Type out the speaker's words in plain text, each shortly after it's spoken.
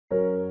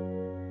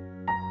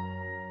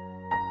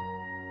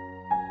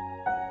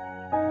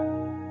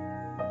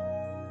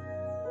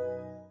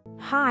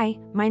Hi,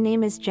 my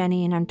name is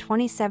Jenny and I'm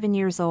 27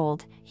 years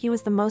old. He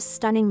was the most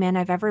stunning man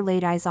I've ever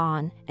laid eyes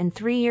on, and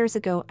 3 years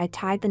ago I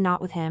tied the knot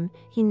with him.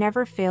 He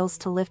never fails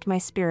to lift my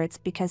spirits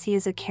because he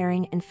is a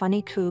caring and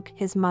funny kook.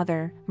 His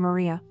mother,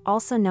 Maria,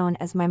 also known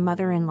as my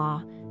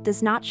mother-in-law,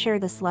 does not share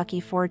this lucky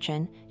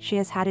fortune. She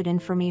has had it in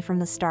for me from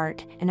the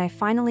start, and I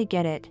finally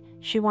get it.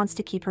 She wants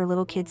to keep her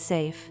little kid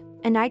safe.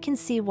 And I can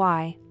see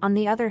why. On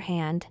the other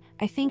hand,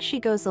 I think she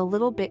goes a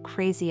little bit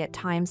crazy at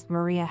times.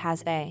 Maria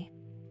has a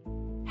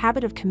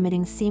habit of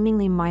committing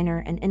seemingly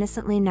minor and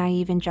innocently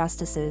naive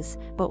injustices,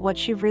 but what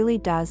she really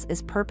does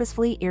is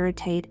purposefully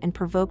irritate and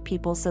provoke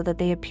people so that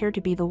they appear to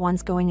be the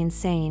ones going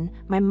insane.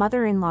 My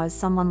mother-in-law is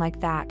someone like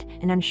that,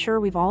 and I'm sure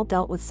we've all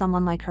dealt with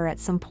someone like her at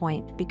some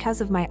point.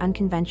 Because of my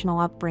unconventional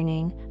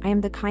upbringing, I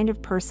am the kind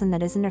of person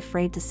that isn't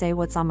afraid to say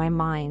what's on my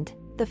mind.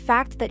 The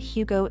fact that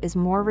Hugo is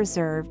more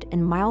reserved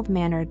and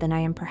mild-mannered than I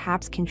am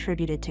perhaps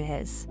contributed to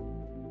his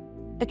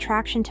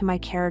attraction to my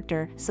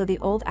character, so the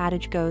old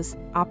adage goes,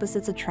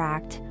 opposites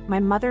attract.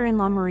 My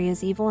mother-in-law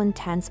Maria's evil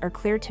intents are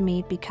clear to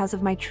me because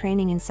of my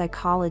training in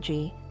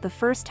psychology. The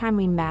first time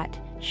we met,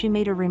 she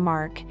made a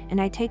remark, and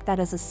I take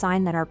that as a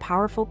sign that our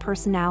powerful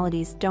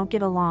personalities don't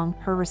get along.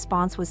 Her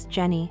response was,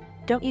 "Jenny,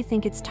 don't you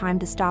think it's time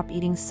to stop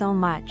eating so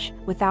much?"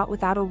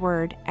 Without a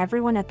word,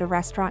 everyone at the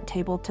restaurant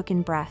table took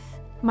in breath.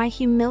 My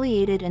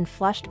humiliated and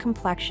flushed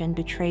complexion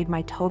betrayed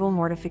my total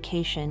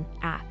mortification.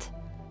 At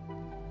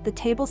the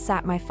table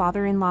sat my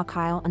father-in-law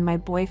Kyle and my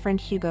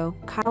boyfriend Hugo.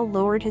 Kyle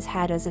lowered his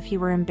head as if he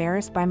were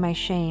embarrassed by my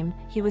shame.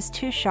 He was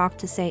too shocked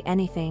to say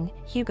anything.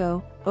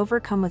 Hugo,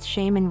 overcome with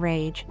shame and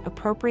rage,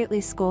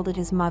 appropriately scolded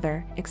his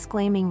mother,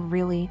 exclaiming,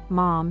 "Really,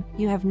 Mom,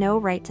 you have no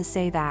right to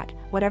say that.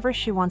 Whatever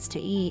she wants to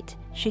eat,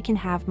 she can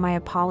have." "My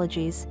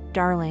apologies,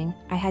 darling.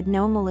 I had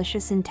no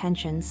malicious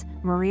intentions,"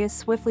 Maria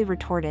swiftly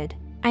retorted.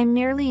 "I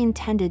merely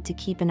intended to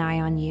keep an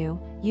eye on you.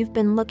 You've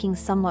been looking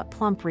somewhat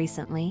plump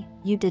recently.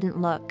 You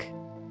didn't look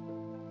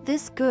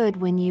this good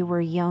when you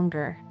were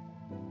younger.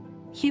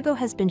 Hugo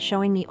has been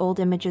showing me old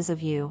images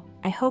of you.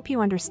 I hope you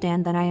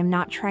understand that I am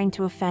not trying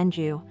to offend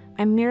you.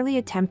 I'm merely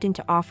attempting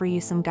to offer you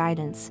some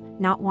guidance,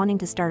 not wanting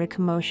to start a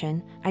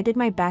commotion." I did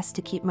my best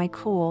to keep my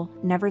cool.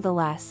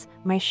 Nevertheless,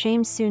 my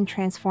shame soon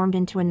transformed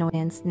into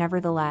annoyance.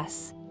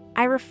 Nevertheless,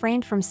 I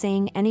refrained from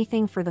saying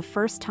anything for the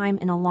first time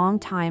in a long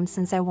time,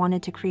 since I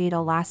wanted to create a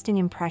lasting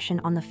impression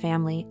on the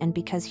family, and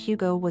because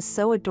Hugo was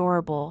so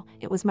adorable.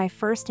 It was my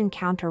first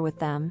encounter with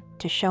them.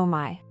 To show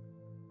my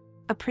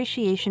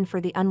appreciation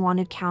for the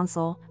unwanted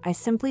counsel, I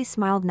simply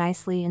smiled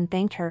nicely and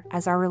thanked her.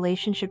 As our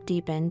relationship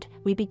deepened,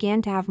 we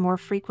began to have more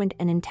frequent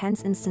and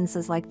intense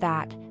instances like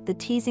that. The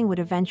teasing would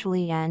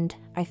eventually end,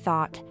 I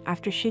thought,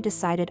 after she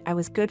decided I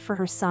was good for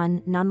her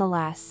son.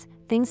 Nonetheless,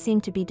 things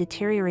seemed to be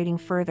deteriorating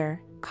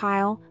further.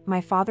 Kyle,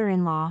 my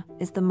father-in-law,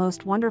 is the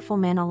most wonderful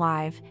man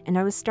alive, and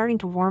I was starting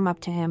to warm up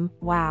to him.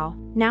 Wow.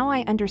 Now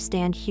I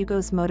understand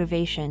Hugo's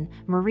motivation.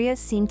 Maria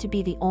seemed to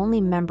be the only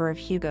member of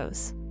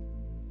Hugo's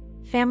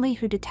family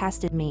who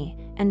detested me,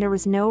 and there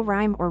was no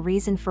rhyme or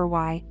reason for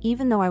why.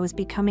 Even though I was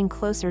becoming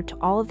closer to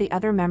all of the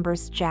other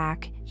members,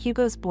 Jack,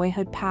 Hugo's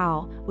boyhood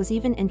pal, was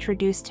even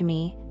introduced to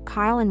me.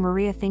 Kyle and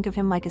Maria think of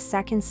him like a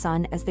second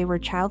son, as they were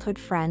childhood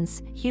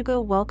friends. Hugo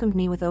welcomed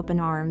me with open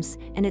arms,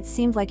 and it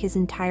seemed like his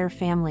entire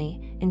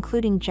family,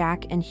 including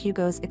Jack and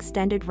Hugo's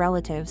extended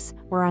relatives,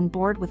 were on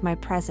board with my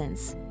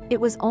presence. It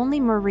was only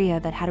Maria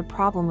that had a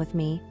problem with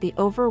me. The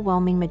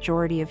overwhelming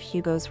majority of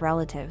Hugo's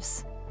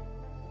relatives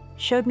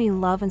showed me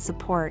love and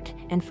support,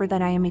 and for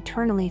that I am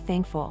eternally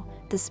thankful.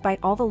 Despite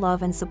all the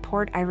love and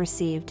support I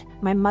received,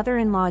 my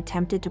mother-in-law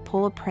attempted to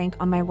pull a prank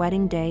on my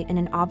wedding day in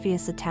an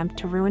obvious attempt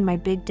to ruin my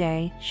big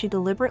day. She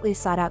deliberately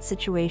sought out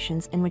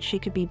situations in which she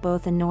could be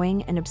both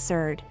annoying and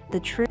absurd.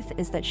 The truth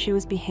is that she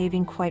was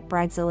behaving quite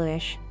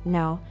bridezilla-ish.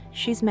 No,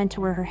 she's meant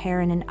to wear her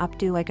hair in an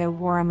updo like I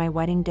wore on my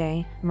wedding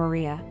day.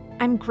 "Maria,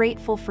 I'm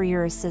grateful for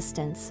your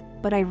assistance,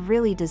 but I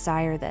really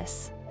desire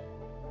this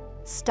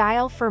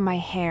style for my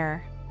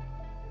hair."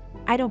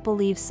 "I don't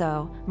believe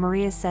so,"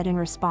 Maria said in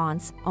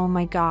response. "Oh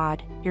my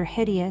God, you're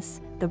hideous."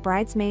 The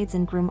bridesmaids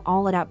and groom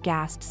all let out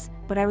gasps,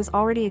 but I was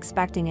already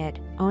expecting it.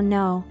 "Oh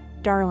no,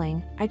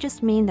 darling, I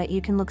just mean that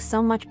you can look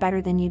so much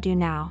better than you do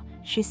now,"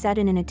 she said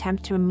in an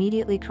attempt to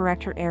immediately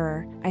correct her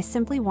error. I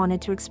simply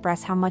wanted to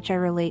express how much I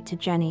relate to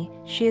Jenny.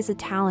 She is a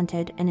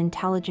talented and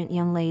intelligent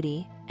young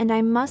lady, and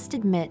I must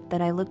admit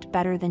that I looked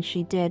better than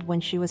she did when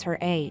she was her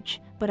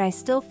age, but I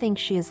still think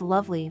she is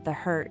lovely. The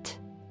hurt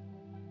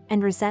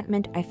and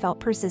resentment I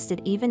felt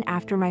persisted even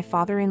after my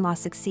father-in-law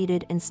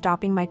succeeded in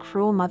stopping my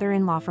cruel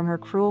mother-in-law from her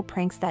cruel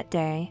pranks that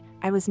day.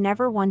 I was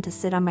never one to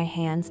sit on my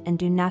hands and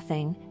do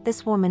nothing.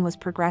 This woman was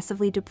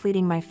progressively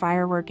depleting my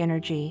firework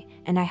energy,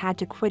 and I had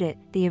to quit it.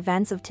 The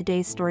events of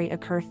today's story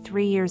occur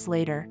 3 years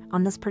later.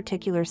 On this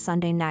particular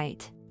Sunday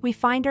night, we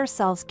find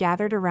ourselves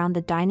gathered around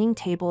the dining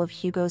table of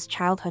Hugo's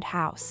childhood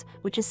house,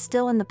 which is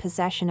still in the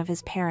possession of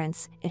his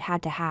parents. It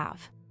had to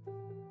have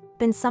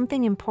been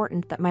something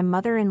important that my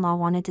mother-in-law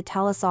wanted to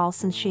tell us all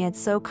since she had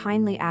so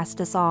kindly asked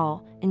us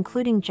all,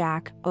 including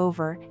Jack,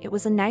 over. It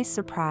was a nice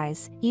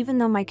surprise, even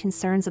though my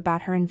concerns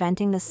about her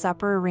inventing the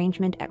supper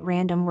arrangement at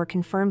random were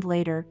confirmed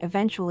later.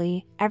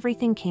 Eventually,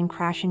 everything came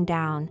crashing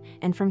down,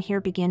 and from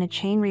here began a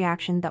chain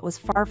reaction that was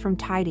far from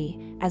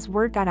tidy, as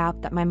word got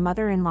out that my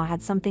mother-in-law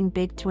had something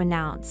big to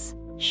announce.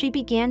 She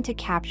began to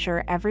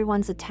capture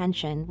everyone's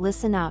attention.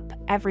 Listen up,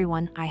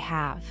 everyone, I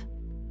have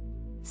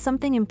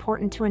something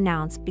important to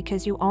announce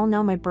because you all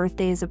know my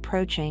birthday is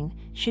approaching.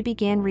 She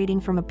began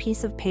reading from a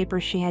piece of paper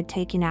she had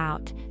taken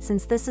out.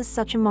 Since this is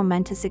such a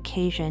momentous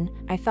occasion,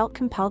 I felt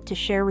compelled to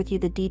share with you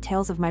the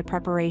details of my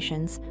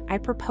preparations. I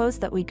proposed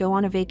that we go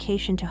on a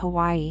vacation to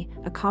Hawaii.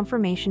 A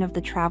confirmation of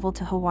the travel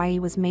to Hawaii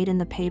was made in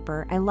the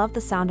paper. I love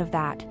the sound of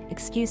that.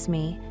 Excuse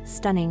me,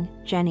 stunning,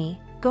 Jenny.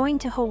 Going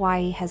to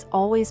Hawaii has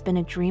always been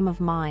a dream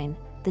of mine.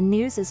 The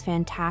news is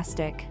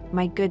fantastic.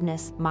 My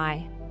goodness,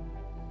 my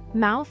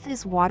mouth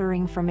is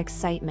watering from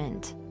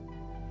excitement.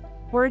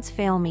 Words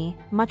fail me.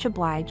 Much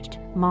obliged,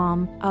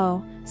 Mom.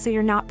 Oh, so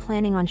you're not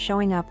planning on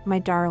showing up, my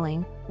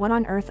darling. What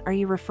on earth are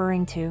you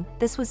referring to?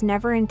 This was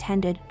never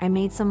intended. I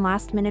made some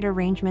last-minute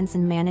arrangements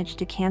and managed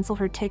to cancel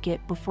her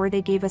ticket before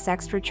they gave us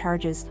extra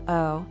charges.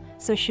 Oh,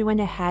 so she went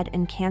ahead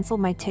and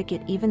canceled my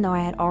ticket even though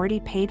I had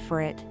already paid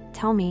for it.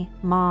 Tell me,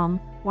 Mom,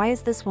 why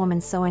is this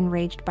woman so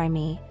enraged by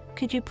me?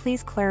 Could you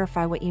please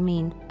clarify what you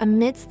mean?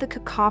 Amidst the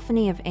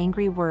cacophony of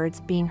angry words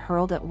being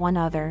hurled at one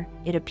another,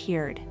 it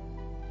appeared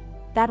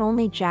that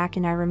only Jack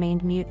and I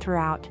remained mute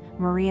throughout.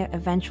 Maria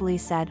eventually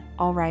said,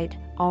 all right,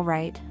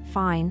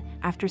 fine.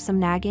 After some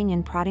nagging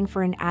and prodding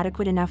for an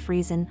adequate enough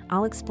reason,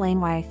 I'll explain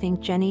why I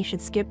think Jenny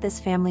should skip this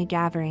family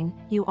gathering.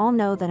 You all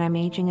know that I'm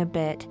aging a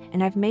bit,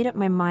 and I've made up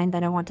my mind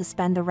that I want to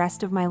spend the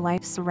rest of my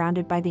life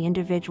surrounded by the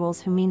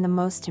individuals who mean the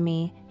most to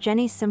me.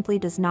 Jenny simply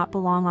does not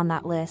belong on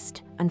that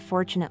list,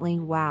 unfortunately.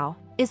 Wow.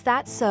 Is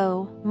that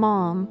so,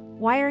 Mom?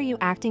 Why are you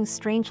acting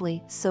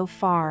strangely so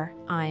far?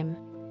 I'm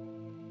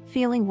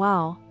feeling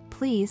well.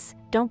 Please,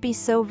 don't be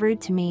so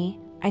rude to me.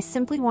 I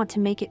simply want to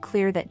make it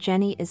clear that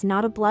Jenny is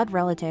not a blood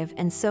relative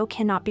and so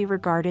cannot be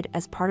regarded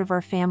as part of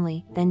our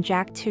family. Then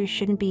Jack too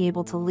shouldn't be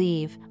able to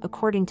leave.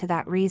 According to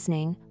that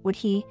reasoning, would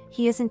he?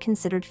 He isn't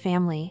considered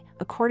family,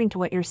 according to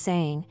what you're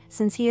saying,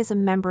 since he is a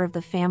member of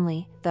the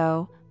family,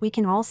 though, we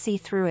can all see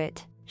through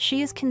it.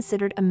 She is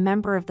considered a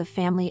member of the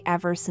family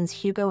ever since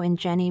Hugo and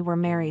Jenny were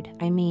married.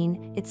 I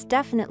mean, it's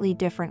definitely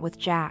different with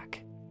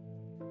Jack.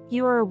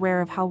 You are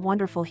aware of how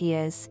wonderful he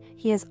is.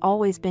 He has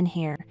always been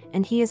here,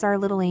 and he is our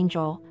little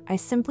angel. I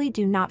simply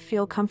do not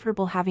feel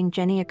comfortable having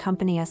Jenny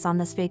accompany us on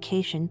this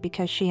vacation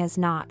because she has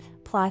not.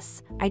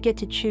 Plus, I get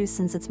to choose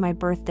since it's my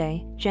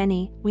birthday.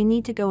 Jenny, we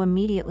need to go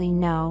immediately.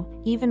 No,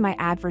 even my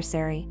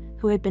adversary,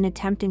 who had been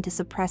attempting to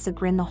suppress a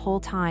grin the whole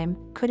time,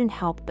 couldn't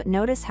help but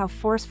notice how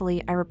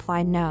forcefully I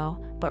replied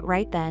no. But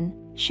right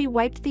then, she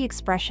wiped the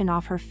expression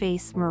off her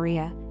face.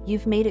 Maria,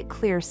 you've made it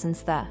clear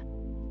since the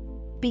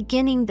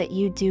beginning that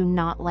you do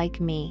not like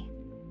me.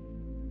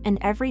 And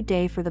every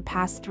day for the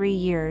past 3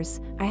 years,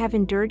 I have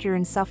endured your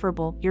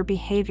insufferable. Your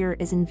behavior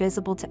is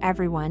invisible to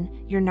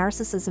everyone, your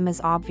narcissism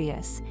is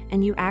obvious,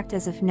 and you act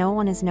as if no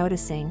one is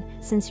noticing.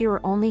 Since you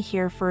are only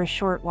here for a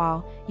short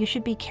while, you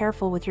should be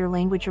careful with your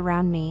language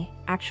around me.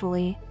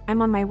 Actually,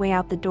 I'm on my way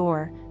out the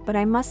door, but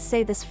I must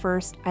say this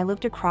first. I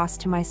looked across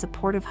to my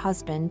supportive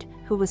husband,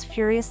 who was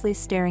furiously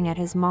staring at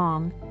his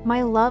mom.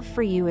 My love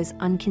for you is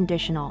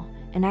unconditional,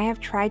 and I have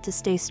tried to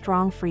stay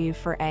strong for you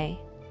for a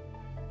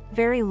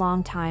very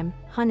long time,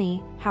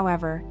 honey.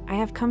 However, I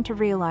have come to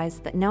realize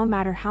that no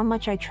matter how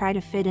much I try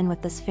to fit in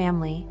with this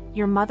family,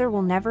 your mother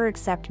will never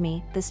accept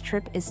me. This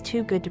trip is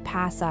too good to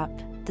pass up.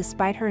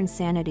 Despite her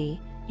insanity,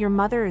 your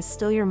mother is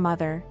still your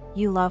mother.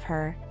 You love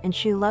her, and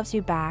she loves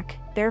you back.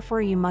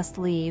 Therefore you must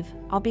leave.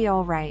 I'll be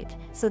all right,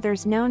 so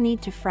there's no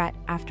need to fret.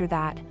 After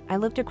that, I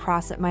looked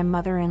across at my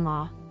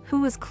mother-in-law,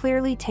 who was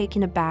clearly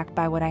taken aback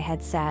by what I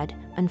had said.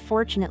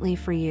 Unfortunately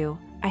for you,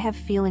 I have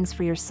feelings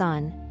for your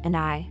son, and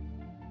I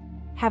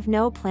have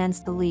no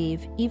plans to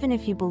leave. Even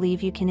if you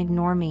believe you can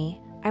ignore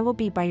me, I will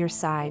be by your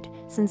side.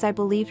 Since I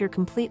believe you're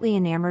completely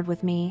enamored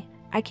with me,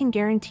 I can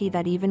guarantee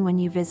that even when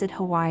you visit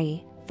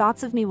Hawaii,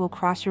 thoughts of me will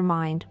cross your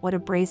mind. What a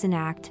brazen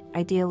act.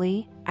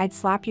 Ideally, I'd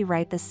slap you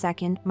right this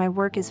second. My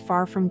work is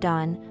far from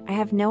done. I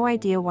have no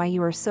idea why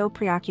you are so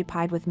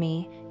preoccupied with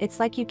me. It's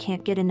like you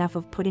can't get enough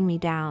of putting me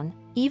down.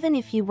 Even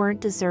if you weren't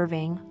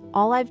deserving,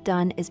 all I've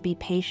done is be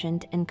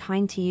patient and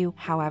kind to you.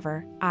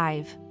 However,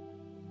 I've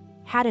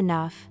had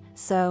enough.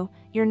 So,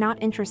 you're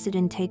not interested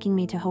in taking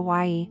me to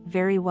Hawaii?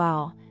 Very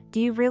well. Do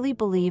you really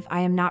believe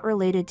I am not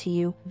related to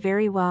you?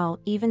 Very well.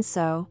 Even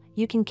so,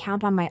 you can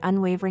count on my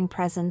unwavering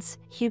presence.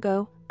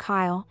 Hugo,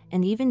 Kyle,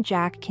 and even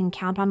Jack can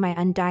count on my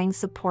undying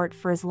support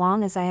for as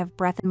long as I have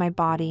breath in my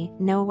body.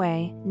 No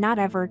way, not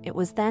ever. It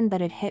was then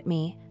that it hit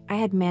me. I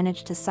had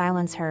managed to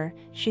silence her.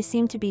 She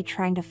seemed to be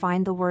trying to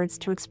find the words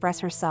to express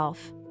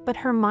herself, but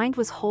her mind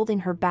was holding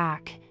her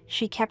back.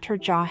 She kept her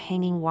jaw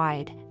hanging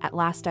wide. At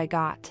last I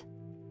got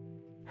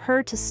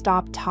her to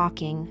stop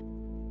talking.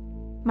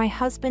 My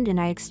husband and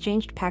I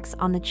exchanged pecks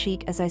on the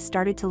cheek as I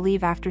started to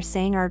leave after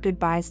saying our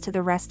goodbyes to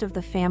the rest of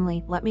the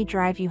family. Let me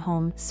drive you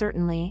home,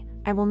 certainly.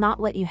 I will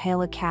not let you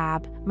hail a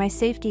cab. My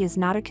safety is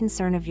not a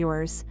concern of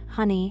yours,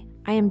 honey.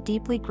 I am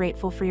deeply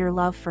grateful for your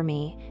love for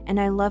me, and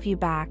I love you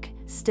back.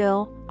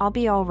 Still, I'll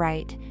be all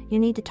right. You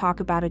need to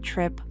talk about a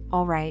trip,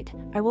 all right.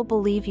 I will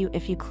believe you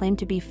if you claim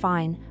to be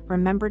fine.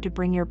 Remember to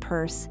bring your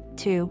purse,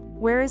 too.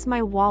 Where is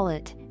my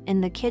wallet? In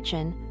the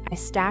kitchen. I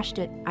stashed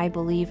it, I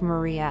believe.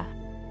 Maria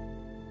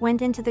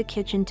went into the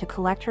kitchen to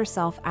collect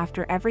herself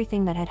after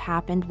everything that had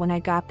happened. When I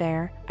got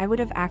there, I would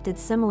have acted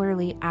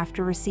similarly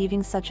after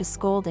receiving such a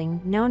scolding.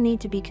 No need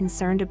to be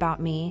concerned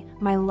about me,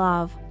 my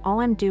love.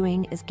 All I'm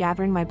doing is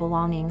gathering my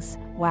belongings.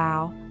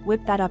 Wow,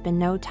 whip that up in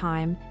no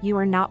time. You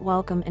are not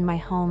welcome in my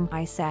home,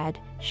 I said.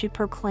 She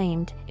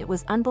proclaimed. It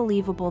was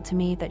unbelievable to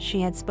me that she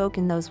had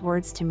spoken those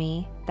words to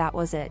me. That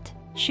was it.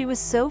 She was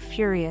so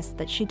furious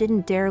that she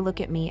didn't dare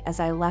look at me as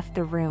I left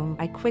the room.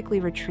 I quickly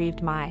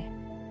retrieved my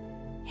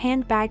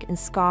handbag and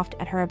scoffed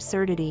at her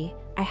absurdity.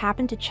 I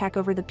happened to check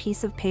over the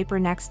piece of paper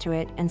next to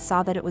it and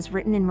saw that it was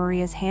written in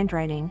Maria's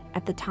handwriting.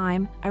 At the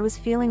time, I was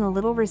feeling a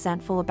little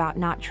resentful about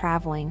not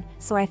traveling,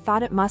 so I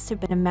thought it must have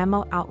been a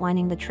memo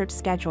outlining the trip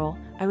schedule.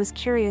 I was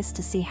curious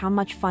to see how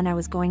much fun I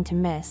was going to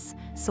miss,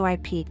 so I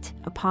peeked.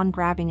 Upon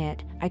grabbing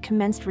it, I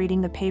commenced reading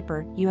the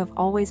paper. You have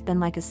always been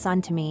like a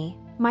son to me,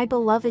 my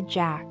beloved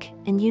Jack,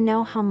 and you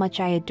know how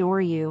much I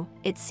adore you.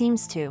 It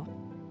seems to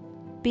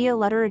be a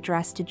letter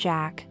addressed to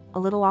Jack. A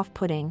little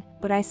off-putting,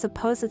 but I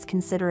suppose it's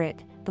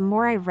considerate. The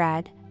more I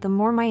read, the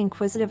more my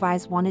inquisitive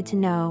eyes wanted to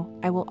know.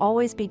 I will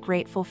always be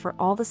grateful for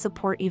all the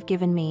support you've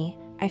given me.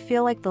 I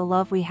feel like the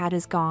love we had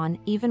is gone,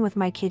 even with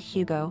my kid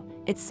Hugo.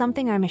 It's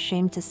something I'm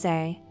ashamed to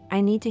say. I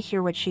need to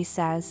hear what she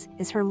says.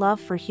 Is her love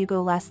for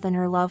Hugo less than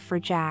her love for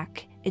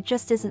Jack? It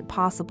just isn't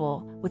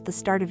possible, with the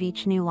start of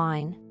each new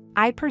line.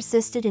 I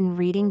persisted in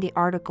reading the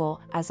article.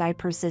 As I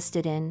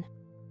persisted in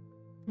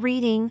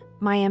reading,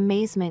 my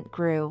amazement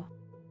grew.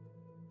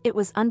 It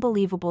was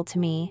unbelievable to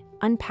me.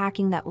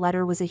 Unpacking that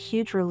letter was a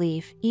huge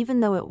relief, even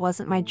though it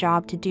wasn't my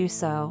job to do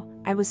so.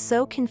 I was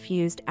so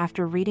confused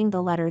after reading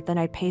the letter that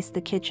I paced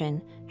the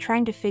kitchen,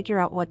 trying to figure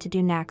out what to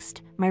do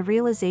next. My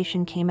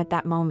realization came at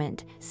that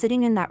moment.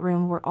 Sitting in that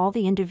room were all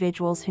the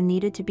individuals who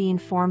needed to be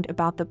informed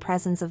about the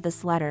presence of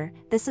this letter.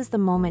 This is the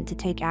moment to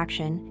take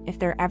action, if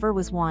there ever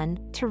was one,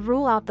 to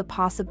rule out the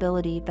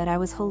possibility that I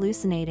was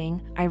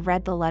hallucinating. I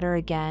read the letter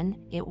again.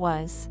 It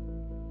was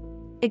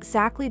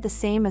exactly the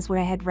same as what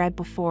I had read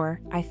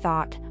before, I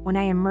thought. When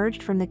I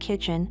emerged from the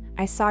kitchen,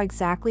 I saw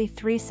exactly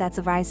 3 sets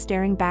of eyes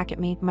staring back at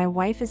me. My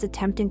wife is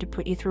attempting to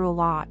put you through a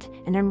lot,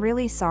 and I'm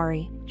really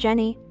sorry.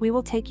 Jenny, we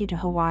will take you to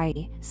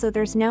Hawaii, so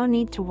there's no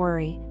need to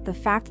worry. The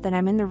fact that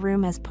I'm in the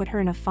room has put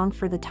her in a funk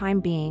for the time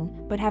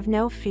being, but have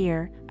no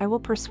fear, I will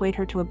persuade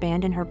her to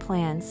abandon her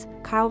plans.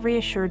 Kyle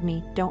reassured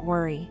me, don't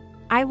worry.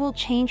 I will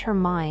change her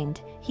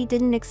mind. He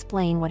didn't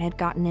explain what had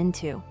gotten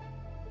into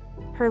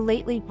her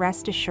lately.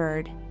 Rest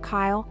assured,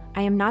 Kyle,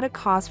 I am not a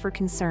cause for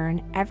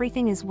concern.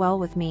 Everything is well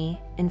with me.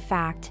 In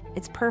fact,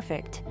 it's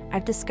perfect.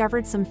 I've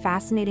discovered some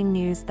fascinating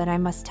news that I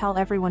must tell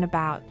everyone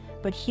about,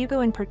 but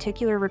Hugo in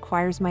particular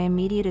requires my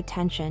immediate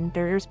attention.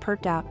 Their ears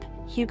perked up.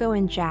 Hugo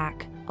and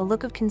Jack. A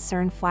look of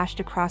concern flashed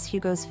across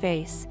Hugo's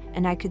face,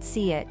 and I could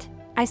see it.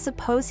 I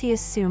suppose he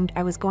assumed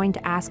I was going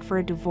to ask for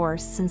a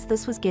divorce, since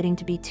this was getting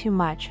to be too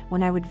much.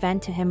 When I would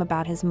vent to him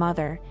about his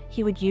mother,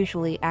 he would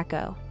usually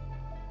echo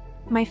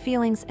my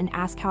feelings and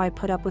ask how I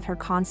put up with her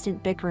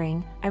constant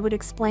bickering. I would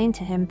explain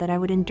to him that I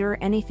would endure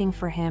anything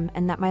for him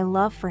and that my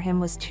love for him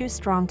was too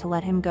strong to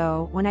let him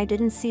go. When I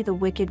didn't see the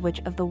Wicked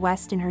Witch of the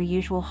West in her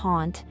usual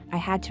haunt, I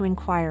had to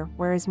inquire,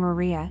 where is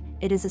Maria?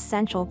 It is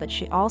essential that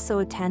she also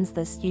attends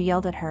this. You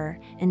yelled at her,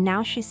 and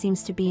now she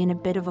seems to be in a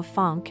bit of a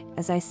funk,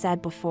 as I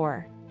said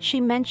before. She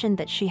mentioned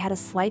that she had a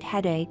slight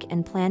headache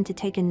and planned to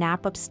take a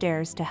nap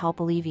upstairs to help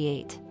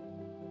alleviate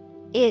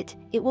it.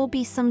 It will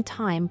be some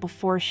time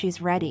before she's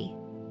ready.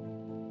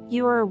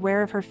 You are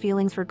aware of her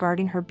feelings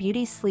regarding her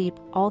beauty sleep.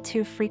 All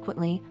too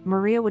frequently,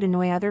 Maria would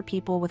annoy other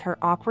people with her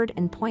awkward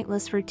and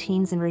pointless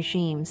routines and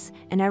regimes,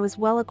 and I was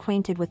well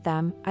acquainted with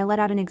them. I let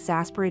out an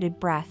exasperated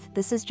breath.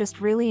 This is just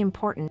really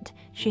important.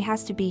 She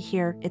has to be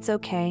here. It's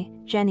okay.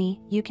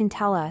 Jenny, you can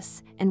tell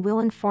us, and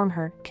we'll inform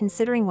her.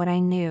 Considering what I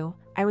knew,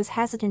 I was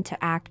hesitant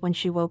to act when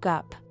she woke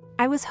up.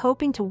 I was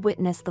hoping to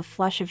witness the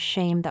flush of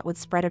shame that would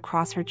spread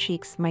across her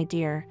cheeks. My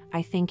dear,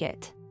 I think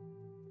it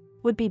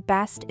would be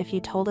best if you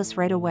told us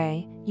right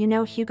away. You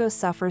know Hugo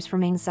suffers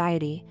from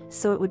anxiety,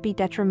 so it would be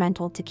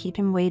detrimental to keep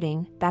him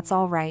waiting. That's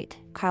all right,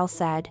 Kyle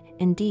said.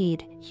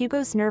 Indeed,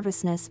 Hugo's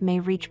nervousness may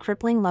reach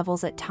crippling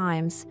levels at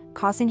times,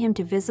 causing him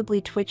to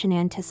visibly twitch in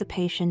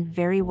anticipation.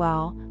 Very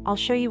well, I'll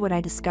show you what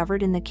I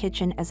discovered in the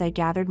kitchen as I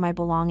gathered my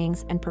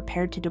belongings and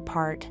prepared to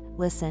depart.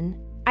 Listen.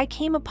 I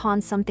came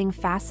upon something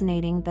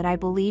fascinating that I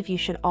believe you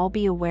should all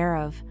be aware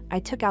of. I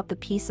took out the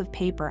piece of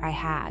paper I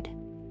had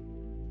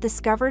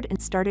discovered and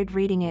started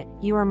reading it.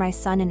 You are my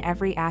son in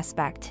every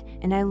aspect,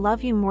 and I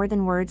love you more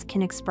than words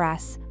can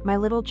express. My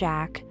little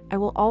Jack, I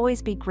will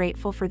always be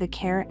grateful for the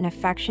care and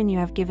affection you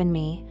have given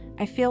me.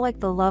 I feel like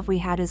the love we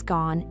had is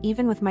gone,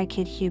 even with my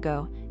kid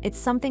Hugo. It's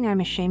something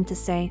I'm ashamed to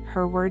say,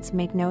 her words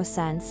make no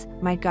sense.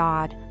 My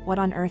God, what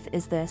on earth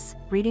is this?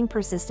 Reading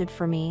persisted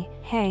for me.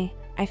 Hey,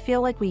 I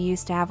feel like we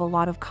used to have a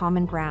lot of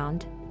common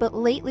ground. But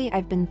lately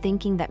I've been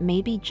thinking that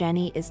maybe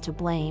Jenny is to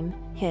blame.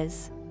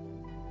 His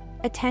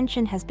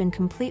attention has been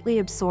completely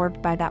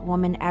absorbed by that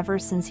woman ever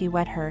since he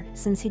wed her.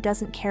 Since he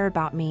doesn't care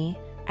about me,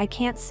 I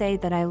can't say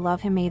that I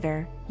love him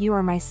either. You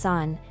are my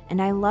son, and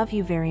I love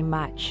you very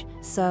much.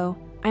 So,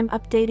 I'm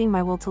updating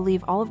my will to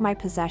leave all of my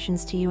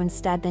possessions to you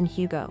instead than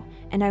Hugo,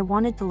 and I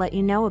wanted to let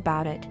you know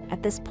about it.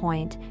 At this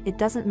point, it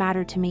doesn't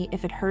matter to me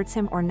if it hurts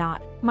him or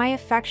not. My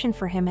affection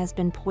for him has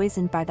been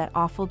poisoned by that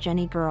awful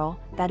Jenny girl.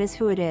 That is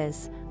who it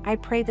is. I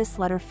pray this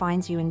letter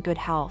finds you in good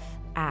health,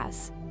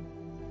 as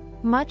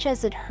much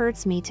as it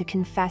hurts me to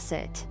confess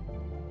it.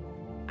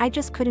 I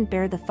just couldn't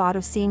bear the thought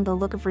of seeing the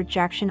look of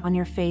rejection on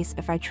your face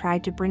if I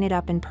tried to bring it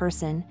up in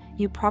person.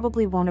 You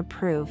probably won't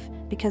approve,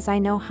 because I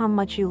know how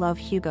much you love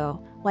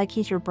Hugo, like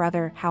he's your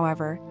brother.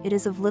 However, it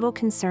is of little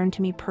concern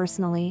to me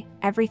personally.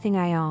 Everything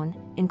I own,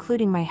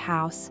 including my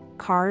house,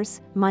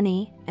 cars,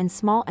 money, and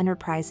small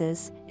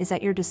enterprises, is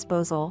at your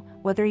disposal.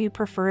 Whether you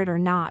prefer it or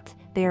not,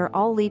 they are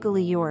all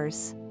legally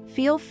yours.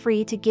 Feel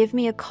free to give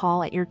me a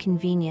call at your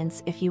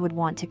convenience if you would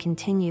want to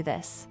continue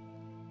this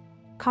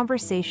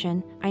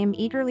conversation. I am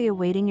eagerly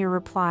awaiting your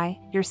reply.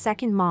 Your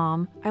second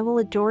mom. I will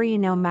adore you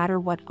no matter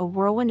what. A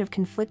whirlwind of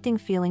conflicting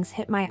feelings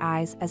hit my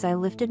eyes as I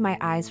lifted my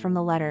eyes from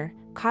the letter.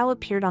 Kyle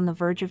appeared on the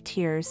verge of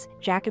tears.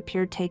 Jack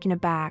appeared taken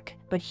aback.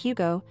 But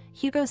Hugo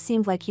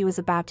seemed like he was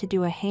about to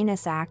do a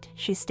heinous act.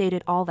 She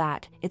stated all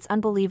that. It's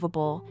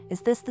unbelievable. Is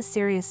this the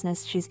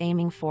seriousness she's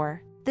aiming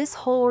for? This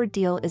whole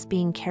ordeal is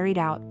being carried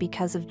out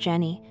because of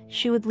Jenny.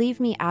 She would leave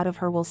me out of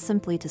her will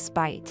simply to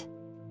spite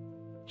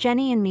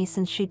Jenny and me.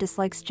 Since she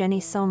dislikes Jenny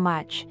so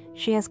much,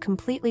 she has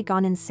completely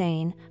gone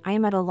insane. I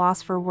am at a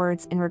loss for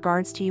words in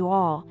regards to you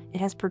all.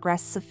 It has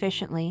progressed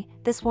sufficiently.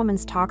 This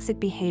woman's toxic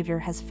behavior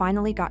has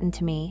finally gotten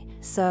to me.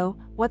 So,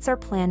 what's our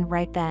plan?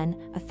 Right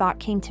then, a thought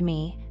came to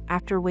me.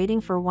 After waiting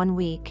for 1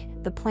 week,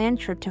 the planned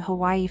trip to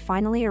Hawaii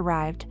finally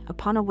arrived.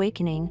 Upon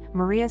awakening,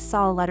 Maria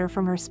saw a letter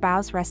from her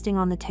spouse resting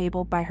on the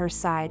table by her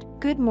side.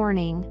 Good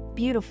morning,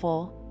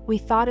 beautiful. We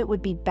thought it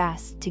would be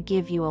best to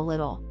give you a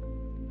little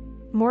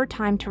more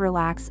time to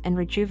relax and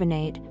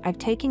rejuvenate. I've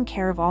taken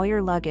care of all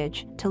your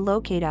luggage. To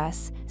locate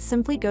us,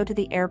 simply go to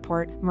the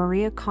airport.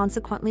 Maria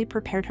consequently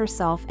prepared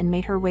herself and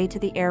made her way to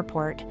the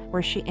airport,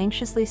 where she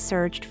anxiously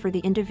searched for the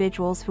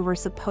individuals who were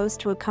supposed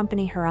to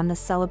accompany her on the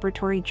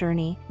celebratory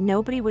journey.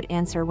 Nobody would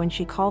answer when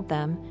she called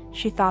them.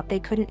 She thought they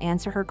couldn't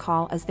answer her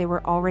call as they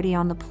were already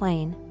on the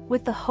plane.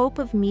 With the hope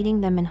of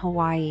meeting them in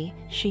Hawaii,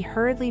 she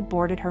hurriedly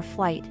boarded her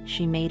flight.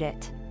 She made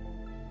it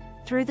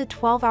through the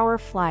 12-hour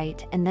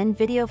flight and then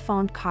video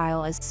phoned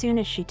Kyle as soon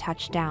as she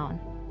touched down.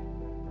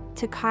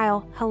 To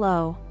Kyle,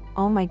 hello.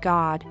 Oh my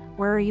God,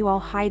 where are you all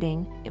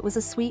hiding? It was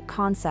a sweet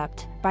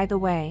concept, by the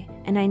way,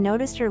 and I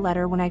noticed your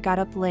letter when I got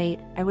up late.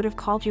 I would have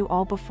called you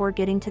all before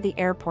getting to the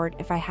airport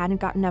if I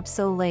hadn't gotten up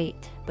so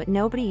late, but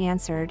nobody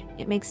answered.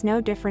 It makes no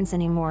difference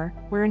anymore.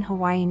 We're in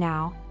Hawaii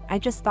now. I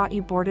just thought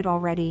you boarded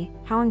already.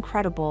 How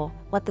incredible.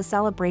 Let the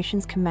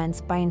celebrations commence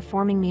by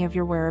informing me of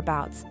your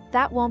whereabouts.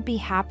 That won't be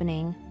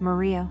happening.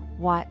 Maria,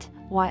 what?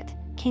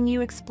 Can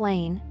you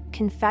explain?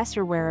 Confess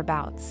your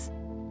whereabouts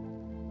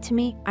to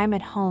me. I'm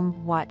at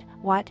home.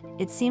 What?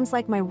 It seems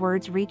like my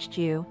words reached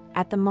you.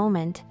 At the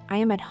moment, I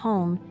am at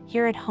home.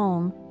 Here at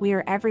home, we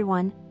are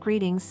everyone.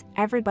 Greetings,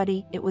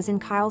 everybody. It was in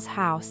Kyle's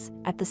house,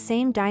 at the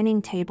same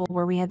dining table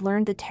where we had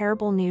learned the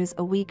terrible news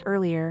a week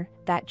earlier,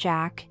 that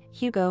Jack,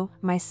 Hugo,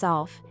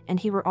 myself, and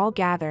he were all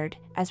gathered.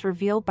 As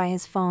revealed by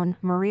his phone,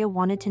 Maria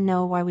wanted to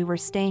know why we were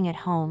staying at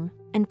home,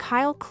 and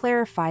Kyle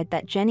clarified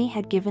that Jenny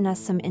had given us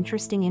some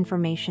interesting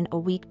information a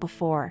week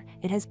before.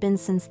 It has been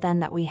since then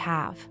that we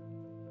have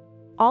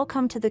all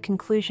come to the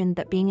conclusion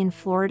that being in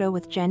Florida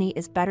with Jenny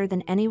is better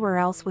than anywhere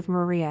else with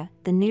Maria.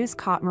 The news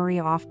caught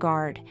Maria off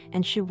guard,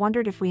 and she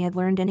wondered if we had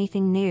learned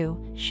anything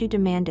new. She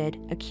demanded,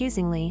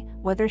 accusingly,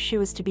 whether she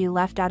was to be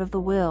left out of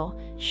the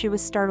will. She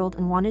was startled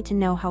and wanted to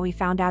know how we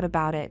found out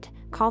about it.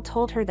 Kyle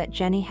told her that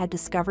Jenny had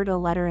discovered a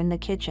letter in the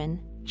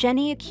kitchen.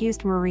 Jenny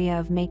accused Maria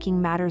of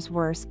making matters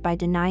worse by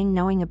denying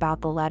knowing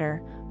about the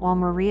letter, while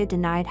Maria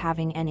denied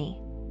having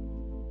any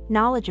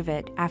knowledge of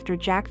it. After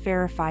Jack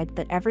verified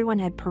that everyone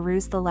had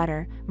perused the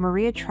letter,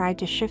 Maria tried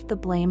to shift the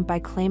blame by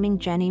claiming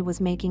Jenny was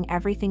making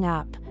everything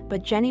up,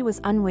 but Jenny was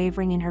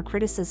unwavering in her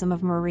criticism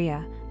of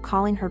Maria,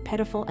 calling her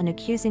pitiful and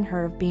accusing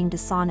her of being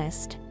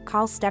dishonest.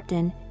 Kyle stepped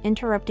in,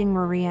 interrupting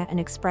Maria and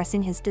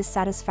expressing his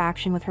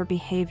dissatisfaction with her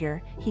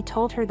behavior. He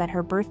told her that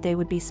her birthday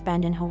would be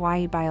spent in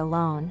Hawaii by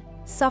alone,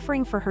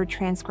 suffering for her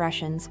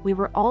transgressions. We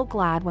were all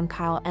glad when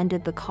Kyle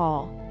ended the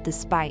call,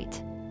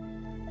 despite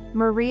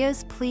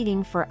Maria's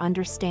pleading for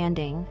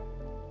understanding.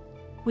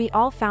 We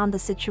all found the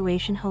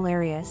situation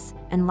hilarious,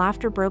 and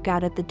laughter broke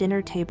out at the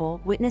dinner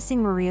table.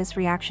 Witnessing Maria's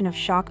reaction of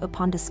shock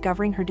upon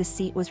discovering her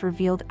deceit was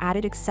revealed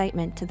added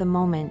excitement to the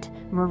moment.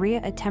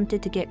 Maria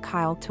attempted to get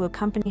Kyle to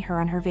accompany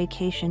her on her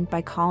vacation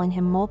by calling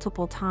him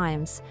multiple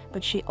times,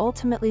 but she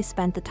ultimately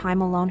spent the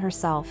time alone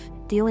herself,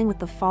 dealing with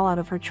the fallout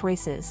of her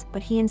choices,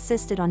 but he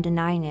insisted on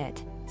denying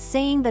it,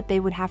 saying that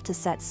they would have to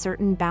set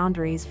certain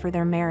boundaries for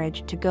their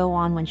marriage to go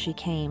on when she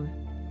came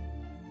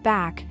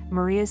back.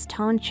 Maria's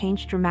tone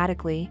changed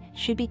dramatically.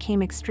 She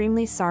became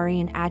extremely sorry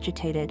and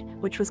agitated,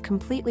 which was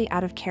completely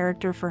out of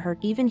character for her.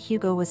 Even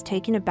Hugo was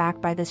taken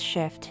aback by this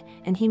shift,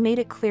 and he made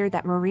it clear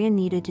that Maria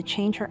needed to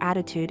change her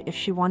attitude if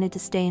she wanted to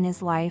stay in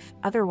his life.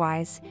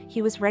 Otherwise,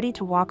 he was ready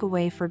to walk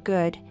away for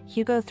good.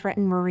 Hugo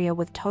threatened Maria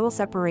with total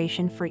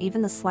separation for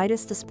even the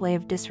slightest display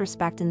of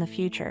disrespect in the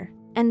future,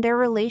 and their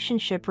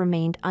relationship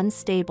remained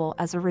unstable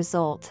as a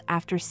result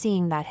after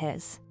seeing that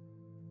his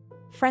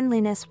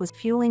friendliness was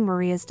fueling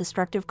Maria's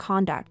destructive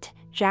conduct.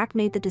 Jack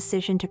made the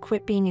decision to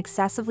quit being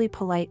excessively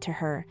polite to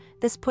her.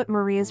 This put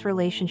Maria's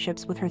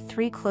relationships with her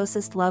 3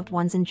 closest loved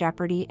ones in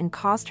jeopardy and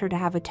caused her to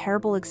have a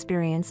terrible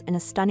experience in a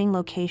stunning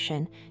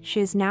location.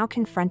 She is now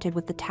confronted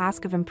with the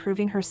task of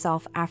improving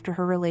herself after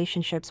her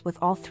relationships with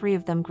all 3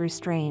 of them grew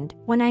strained.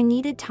 When I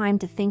needed time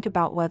to think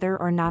about whether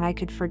or not I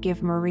could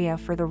forgive Maria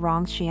for the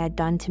wrongs she had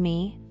done to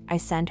me, I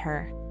sent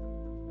her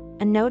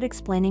a note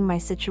explaining my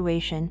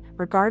situation.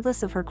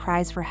 Regardless of her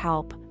cries for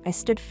help, I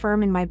stood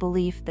firm in my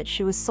belief that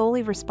she was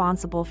solely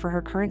responsible for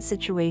her current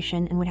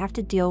situation and would have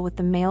to deal with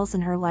the males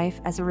in her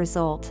life as a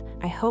result.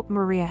 I hope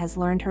Maria has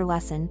learned her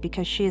lesson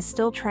because she is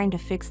still trying to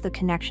fix the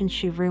connections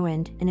she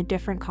ruined. In a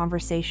different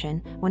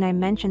conversation, when I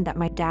mentioned that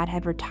my dad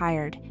had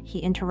retired, he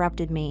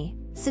interrupted me,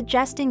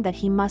 suggesting that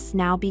he must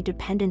now be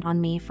dependent on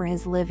me for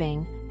his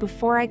living.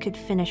 Before I could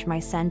finish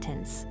my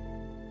sentence,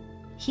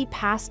 he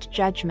passed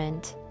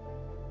judgment,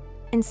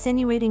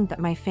 insinuating that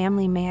my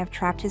family may have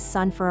trapped his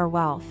son for our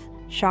wealth.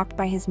 Shocked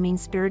by his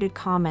mean-spirited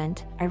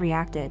comment, I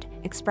reacted,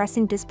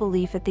 expressing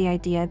disbelief at the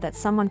idea that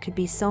someone could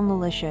be so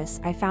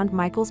malicious. I found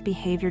Michael's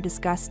behavior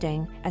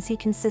disgusting, as he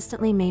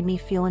consistently made me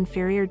feel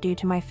inferior due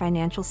to my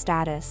financial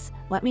status.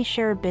 Let me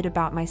share a bit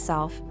about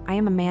myself. I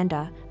am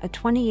Amanda, a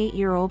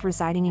 28-year-old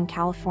residing in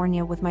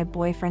California with my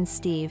boyfriend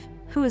Steve,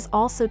 who is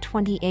also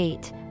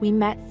 28. We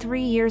met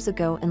 3 years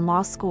ago in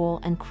law school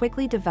and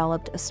quickly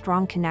developed a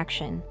strong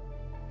connection.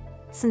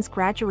 Since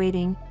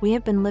graduating, we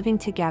have been living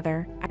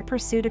together. I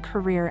pursued a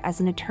career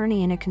as an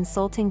attorney in a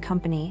consulting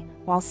company,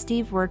 while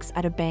Steve works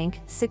at a bank.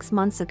 6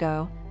 months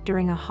ago,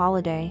 during a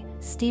holiday,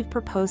 Steve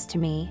proposed to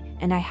me,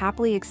 and I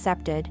happily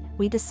accepted.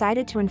 We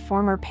decided to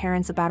inform our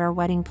parents about our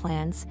wedding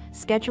plans,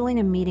 scheduling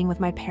a meeting with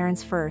my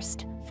parents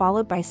first,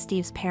 followed by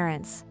Steve's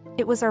parents.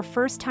 It was our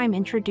first time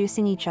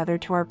introducing each other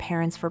to our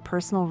parents for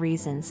personal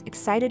reasons.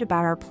 Excited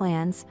about our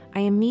plans,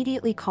 I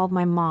immediately called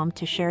my mom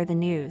to share the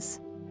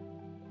news.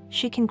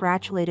 She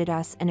congratulated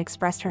us and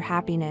expressed her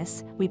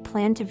happiness. We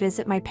planned to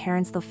visit my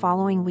parents the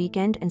following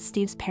weekend and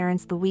Steve's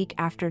parents the week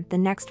after. The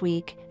next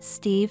week,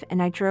 Steve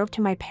and I drove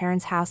to my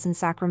parents' house in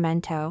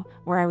Sacramento,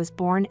 where I was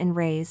born and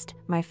raised.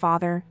 My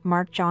father,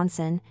 Mark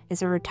Johnson,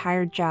 is a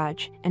retired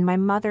judge, and my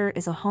mother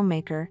is a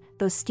homemaker.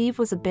 Though Steve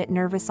was a bit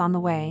nervous on the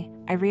way,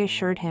 I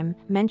reassured him,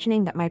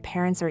 mentioning that my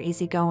parents are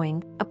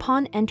easygoing.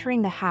 Upon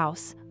entering the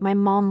house, my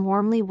mom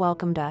warmly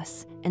welcomed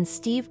us, and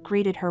Steve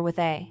greeted her with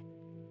a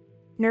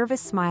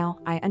nervous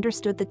smile. I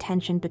understood the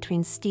tension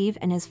between Steve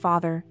and his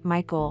father,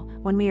 Michael.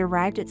 When we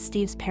arrived at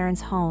Steve's parents'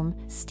 home,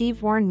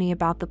 Steve warned me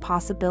about the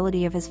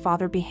possibility of his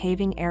father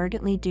behaving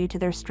arrogantly due to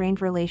their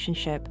strained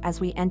relationship. As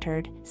we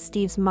entered,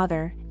 Steve's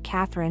mother,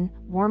 Catherine,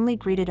 warmly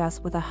greeted us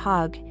with a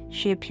hug.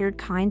 She appeared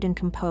kind and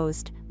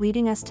composed,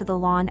 leading us to the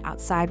lawn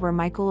outside where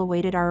Michael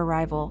awaited our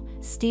arrival.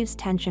 Steve's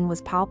tension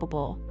was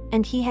palpable,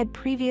 and he had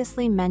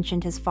previously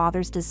mentioned his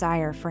father's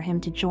desire for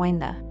him to join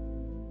the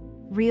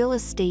real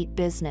estate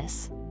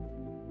business,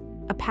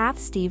 a path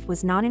Steve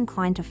was not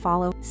inclined to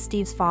follow.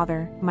 Steve's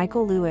father,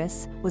 Michael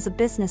Lewis, was a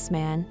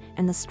businessman,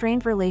 and the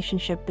strained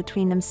relationship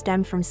between them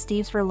stemmed from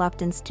Steve's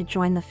reluctance to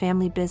join the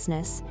family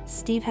business.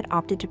 Steve had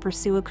opted to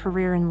pursue a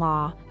career in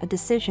law, a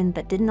decision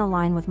that didn't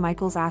align with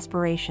Michael's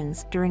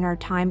aspirations. During our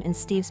time in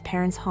Steve's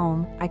parents'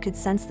 home, I could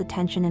sense the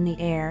tension in the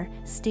air.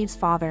 Steve's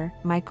father,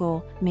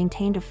 Michael,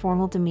 maintained a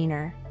formal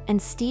demeanor,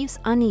 and Steve's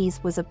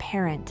unease was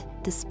apparent.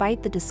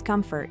 Despite the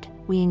discomfort,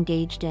 we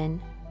engaged in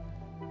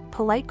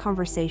polite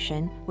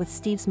conversation with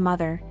Steve's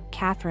mother,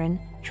 Catherine,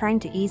 trying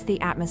to ease the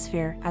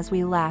atmosphere. As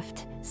we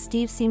left,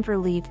 Steve seemed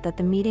relieved that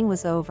the meeting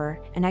was over,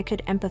 and I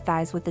could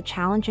empathize with the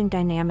challenging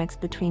dynamics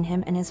between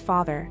him and his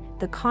father.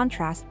 The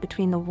contrast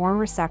between the warm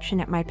reception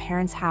at my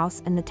parents'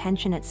 house and the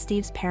tension at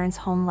Steve's parents'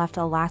 home left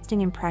a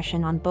lasting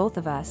impression on both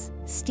of us.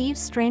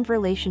 Steve's strained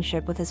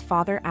relationship with his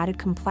father added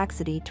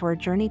complexity to our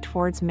journey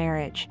towards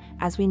marriage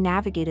as we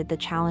navigated the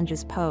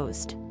challenges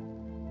posed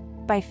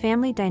By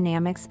family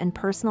dynamics and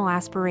personal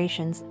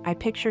aspirations, I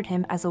pictured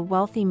him as a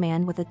wealthy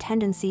man with a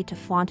tendency to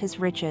flaunt his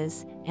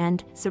riches,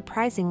 and,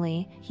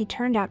 surprisingly, he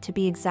turned out to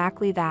be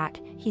exactly that.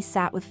 He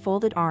sat with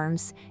folded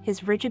arms,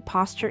 his rigid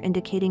posture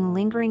indicating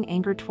lingering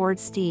anger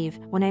towards Steve.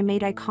 When I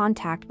made eye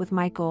contact with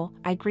Michael,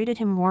 I greeted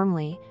him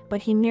warmly,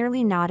 but he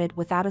merely nodded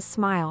without a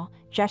smile,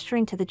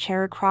 gesturing to the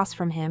chair across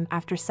from him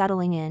after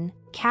settling in.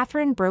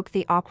 Catherine broke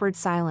the awkward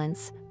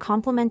silence,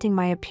 complimenting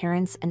my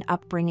appearance and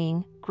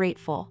upbringing,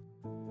 grateful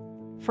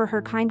for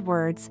her kind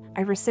words.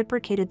 I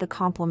reciprocated the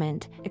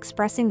compliment,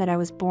 expressing that I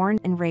was born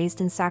and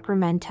raised in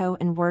Sacramento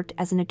and worked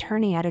as an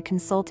attorney at a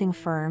consulting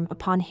firm.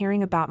 Upon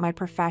hearing about my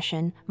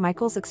profession,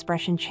 Michael's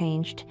expression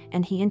changed,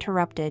 and he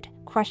interrupted,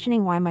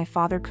 questioning why my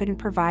father couldn't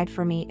provide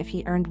for me if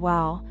he earned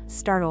well.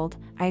 Startled,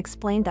 I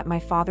explained that my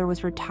father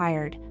was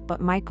retired,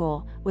 but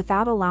Michael,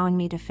 without allowing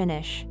me to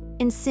finish,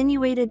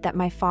 insinuated that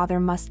my father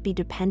must be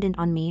dependent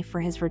on me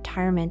for his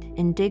retirement.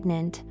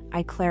 Indignant,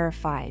 I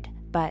clarified,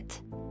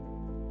 but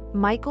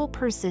Michael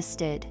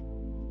persisted,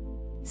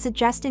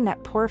 suggesting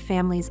that poor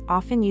families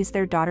often use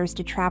their daughters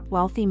to trap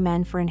wealthy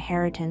men for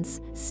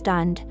inheritance.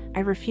 Stunned, I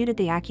refuted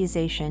the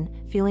accusation,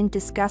 feeling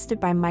disgusted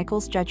by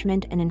Michael's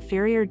judgment and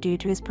inferior due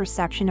to his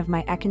perception of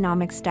my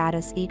economic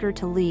status. Eager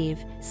to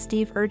leave,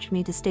 Steve urged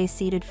me to stay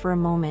seated for a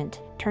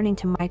moment. Turning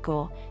to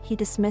Michael, he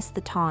dismissed the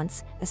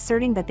taunts,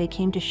 asserting that they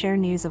came to share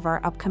news of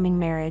our upcoming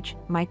marriage.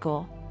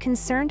 Michael,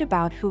 concerned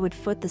about who would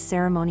foot the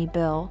ceremony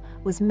bill,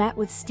 was met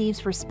with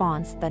Steve's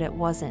response that it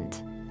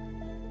wasn't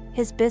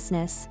his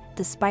business.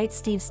 Despite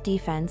Steve's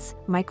defense,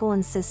 Michael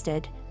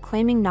insisted,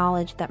 claiming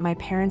knowledge that my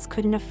parents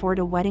couldn't afford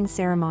a wedding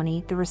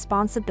ceremony. The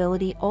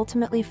responsibility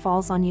ultimately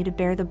falls on you to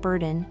bear the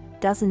burden,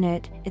 doesn't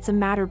it? It's a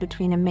matter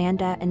between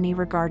Amanda and me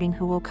regarding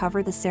who will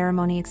cover the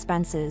ceremony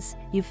expenses.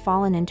 You've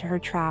fallen into her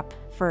trap.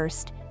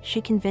 First, she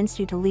convinced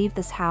you to leave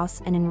this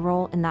house and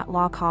enroll in that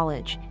law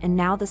college, and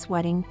now this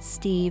wedding.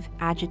 Steve,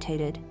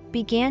 agitated,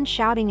 began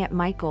shouting at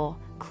Michael,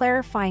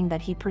 clarifying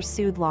that he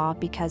pursued law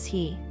because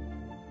he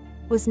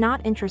was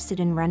not interested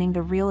in running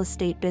the real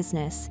estate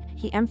business.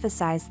 He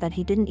emphasized that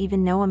he didn't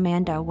even know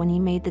Amanda when he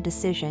made the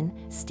decision.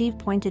 Steve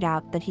pointed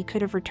out that he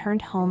could have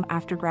returned home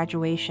after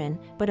graduation,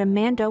 but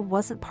Amanda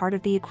wasn't part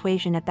of the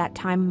equation at that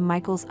time.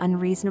 Michael's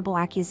unreasonable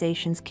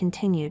accusations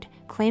continued,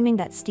 claiming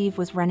that Steve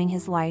was running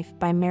his life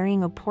by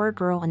marrying a poor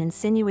girl and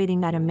insinuating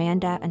that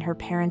Amanda and her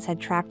parents had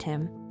trapped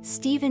him.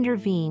 Steve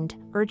intervened,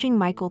 urging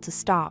Michael to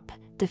stop,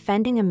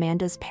 defending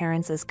Amanda's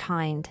parents as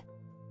kind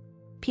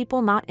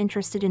people not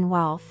interested in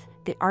wealth.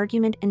 The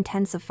argument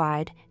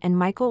intensified, and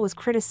Michael was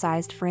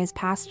criticized for his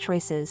past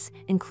choices,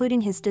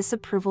 including his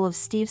disapproval of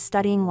Steve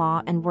studying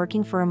law and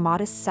working for a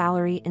modest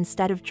salary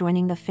instead of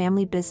joining the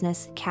family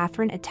business.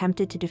 Catherine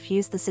attempted to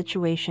defuse the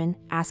situation,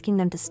 asking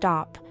them to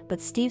stop, but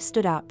Steve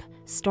stood up,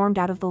 stormed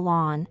out of the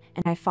lawn,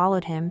 and I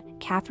followed him.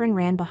 Catherine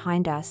ran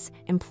behind us,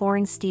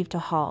 imploring Steve to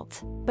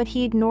halt, but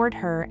he ignored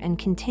her and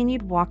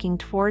continued walking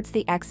towards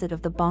the exit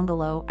of the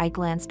bungalow. I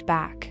glanced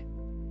back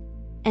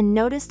and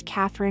noticed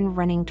Catherine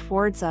running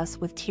towards us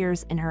with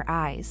tears in her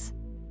eyes.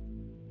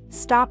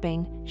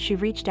 Stopping, she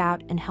reached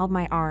out and held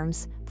my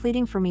arms,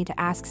 pleading for me to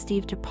ask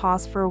Steve to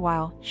pause for a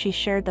while. She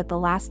shared that the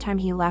last time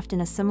he left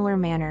in a similar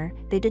manner,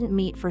 they didn't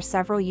meet for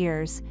several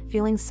years.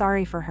 Feeling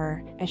sorry for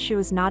her, as she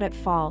was not at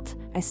fault,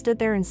 I stood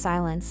there in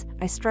silence.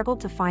 I struggled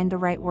to find the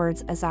right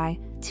words as I,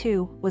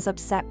 too, was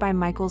upset by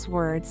Michael's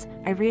words.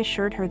 I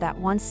reassured her that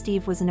once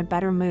Steve was in a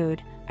better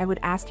mood, I would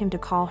ask him to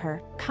call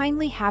her.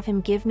 Kindly have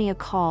him give me a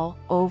call,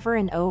 over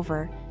and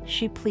over,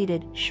 she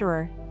pleaded.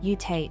 Sure, you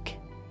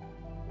take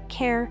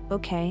care,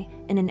 okay?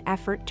 In an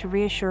effort to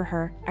reassure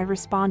her, I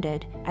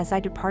responded. As I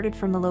departed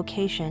from the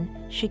location,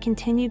 she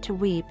continued to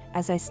weep.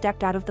 As I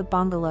stepped out of the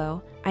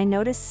bungalow, I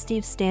noticed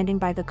Steve standing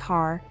by the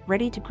car,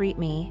 ready to greet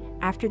me.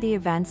 After the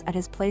events at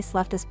his place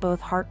left us both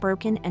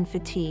heartbroken and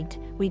fatigued,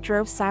 we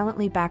drove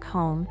silently back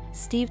home.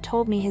 Steve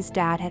told me his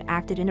dad had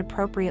acted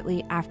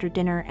inappropriately after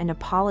dinner and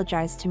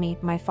apologized to me.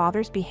 My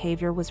father's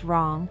behavior was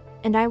wrong,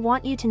 and I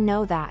want you to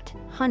know that,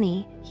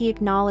 honey. He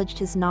acknowledged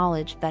his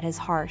knowledge that his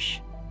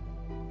harsh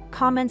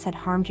comments had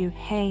harmed you.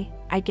 Hey,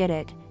 I get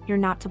it, you're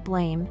not to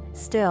blame.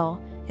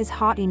 Still, his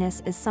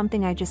haughtiness is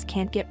something I just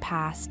can't get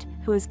past.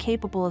 Who is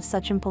capable of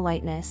such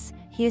impoliteness?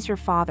 He is your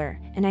father,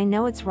 and I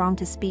know it's wrong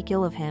to speak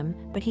ill of him,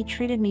 but he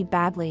treated me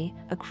badly,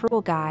 a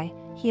cruel guy.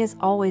 He has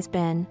always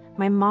been.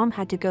 My mom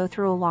had to go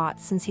through a lot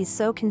since he's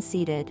so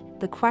conceited.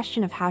 The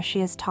question of how she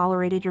has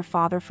tolerated your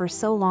father for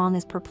so long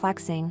is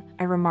perplexing,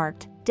 I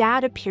remarked.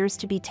 Dad appears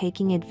to be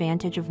taking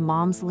advantage of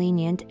Mom's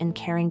lenient and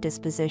caring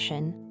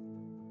disposition,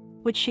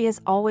 which she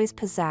has always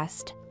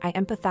possessed. I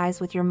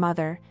empathize with your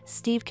mother,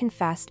 Steve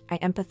confessed. I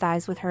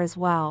empathize with her as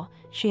well.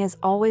 She has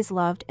always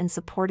loved and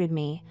supported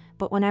me,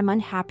 but when I'm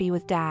unhappy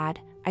with Dad,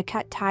 I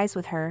cut ties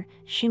with her.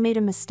 She made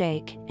a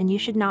mistake, and you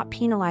should not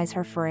penalize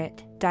her for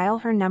it. Dial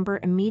her number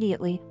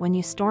immediately. When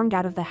you stormed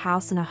out of the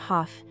house in a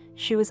huff,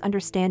 she was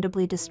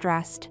understandably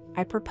distressed.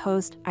 I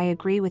proposed. I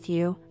agree with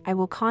you. I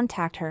will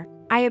contact her.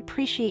 I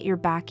appreciate your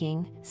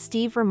backing,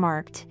 Steve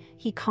remarked.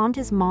 He calmed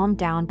his mom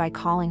down by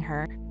calling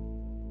her,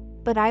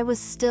 but I was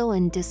still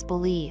in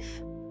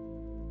disbelief.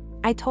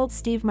 I told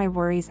Steve my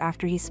worries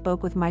after he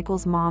spoke with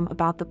Michael's mom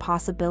about the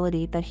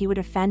possibility that he would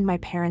offend my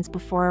parents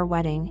before our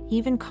wedding,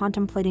 even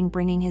contemplating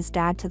bringing his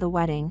dad to the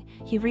wedding.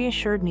 He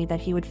reassured me that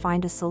he would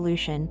find a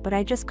solution, but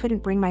I just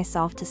couldn't bring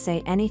myself to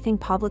say anything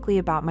publicly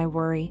about my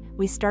worry.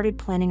 We started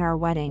planning our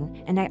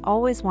wedding, and I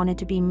always wanted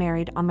to be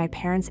married on my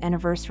parents'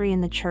 anniversary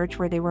in the church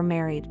where they were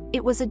married.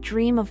 It was a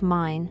dream of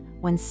mine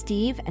when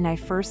Steve and I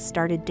first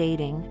started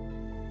dating.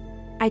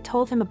 I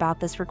told him about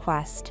this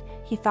request.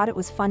 He thought it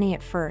was funny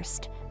at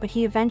first, but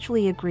he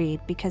eventually agreed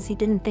because he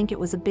didn't think it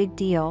was a big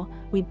deal.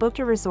 We booked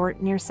a resort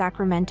near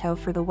Sacramento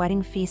for the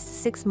wedding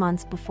feast 6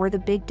 months before the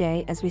big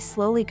day. As we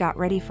slowly got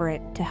ready for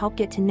it, to help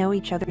get to know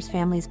each other's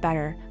families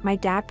better, my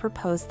dad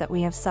proposed that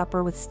we have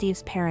supper with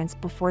Steve's parents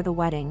before the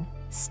wedding.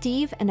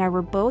 Steve and I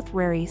were both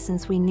wary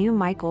since we knew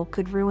Michael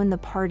could ruin the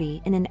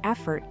party in an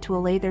effort to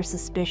allay their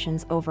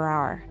suspicions over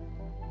our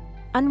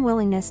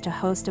unwillingness to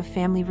host a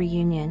family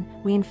reunion.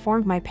 We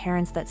informed my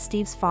parents that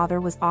Steve's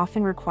father was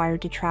often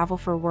required to travel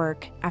for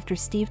work. After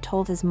Steve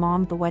told his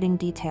mom the wedding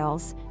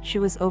details, she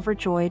was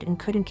overjoyed and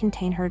couldn't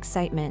contain her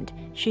excitement.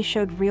 She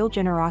showed real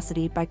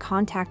generosity by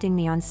contacting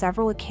me on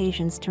several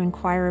occasions to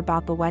inquire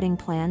about the wedding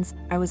plans.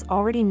 I was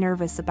already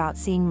nervous about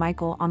seeing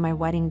Michael on my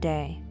wedding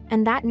day,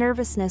 and that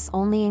nervousness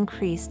only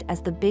increased as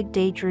the big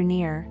day drew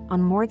near.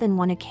 On more than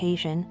one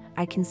occasion,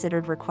 I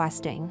considered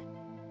requesting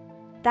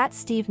that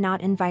Steve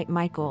not invite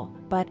Michael,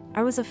 but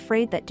I was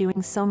afraid that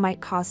doing so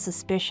might cause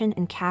suspicion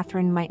and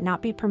Catherine might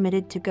not be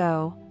permitted to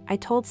go. I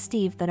told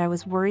Steve that I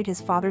was worried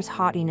his father's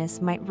haughtiness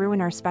might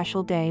ruin our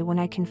special day. When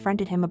I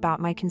confronted him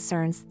about my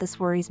concerns, this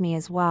worries me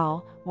as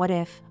well. What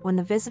if, when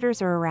the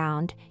visitors are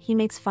around, he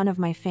makes fun of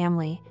my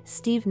family?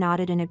 Steve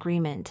nodded in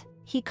agreement.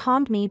 He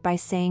calmed me by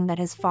saying that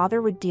his father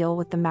would deal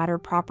with the matter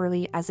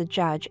properly as a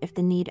judge if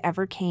the need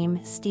ever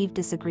came. Steve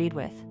disagreed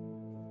with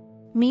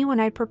me when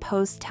I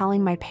proposed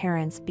telling my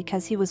parents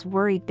because he was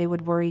worried they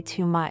would worry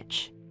too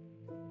much.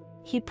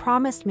 He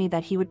promised me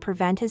that he would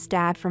prevent his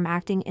dad from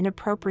acting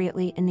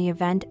inappropriately in the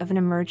event of an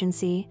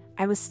emergency.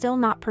 I was still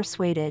not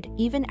persuaded,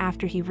 even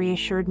after he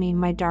reassured me,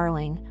 "My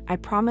darling, I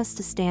promise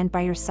to stand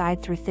by your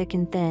side through thick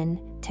and thin.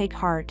 Take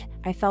heart."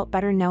 I felt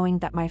better knowing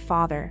that my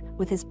father,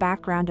 with his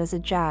background as a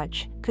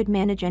judge, could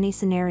manage any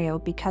scenario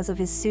because of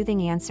his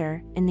soothing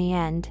answer. In the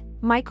end,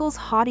 Michael's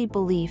haughty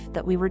belief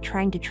that we were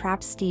trying to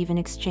trap Steve in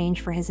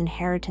exchange for his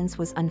inheritance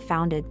was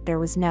unfounded. There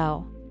was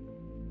no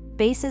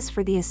basis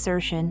for the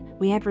assertion.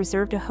 We had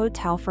reserved a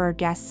hotel for our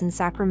guests in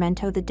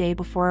Sacramento the day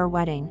before our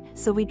wedding,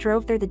 so we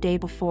drove there the day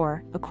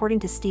before. According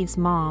to Steve's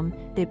mom,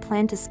 they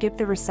planned to skip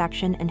the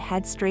reception and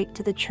head straight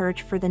to the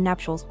church for the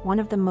nuptials. One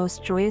of the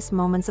most joyous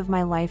moments of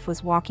my life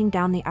was walking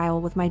down the aisle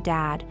with my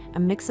dad, a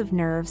mix of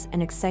nerves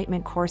and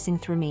excitement coursing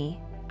through me.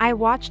 I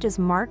watched as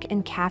Mark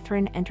and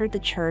Catherine entered the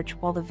church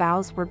while the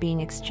vows were being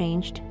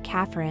exchanged.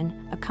 Catherine,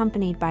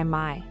 accompanied by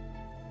my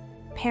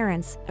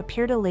parents,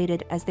 appeared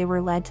elated as they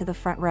were led to the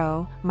front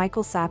row.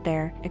 Michael sat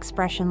there,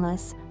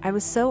 expressionless. I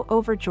was so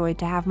overjoyed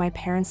to have my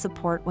parents'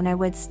 support when I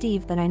wed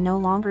Steve that I no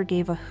longer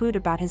gave a hoot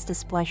about his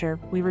displeasure.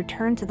 We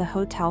returned to the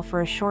hotel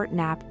for a short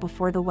nap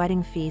before the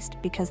wedding feast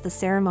because the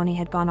ceremony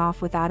had gone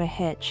off without a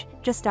hitch.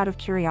 Just out of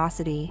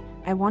curiosity,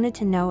 I wanted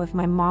to know if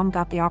my mom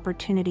got the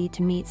opportunity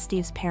to meet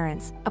Steve's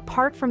parents.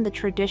 Apart from the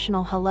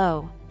traditional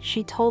hello,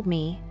 she told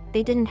me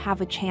they didn't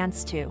have a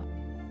chance to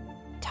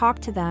talk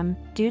to them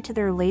due to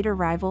their late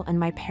arrival and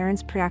my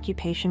parents'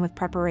 preoccupation with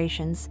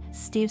preparations.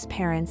 Steve's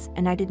parents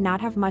and I did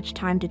not have much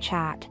time to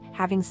chat.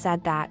 Having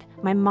said that,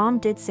 my mom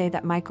did say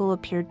that Michael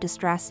appeared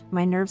distressed,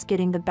 my nerves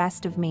getting the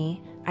best of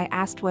me. I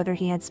asked whether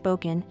he had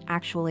spoken.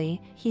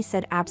 Actually, he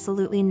said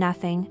absolutely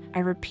nothing. I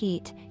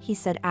repeat, he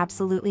said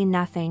absolutely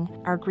nothing.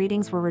 Our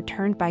greetings were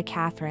returned by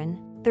Catherine.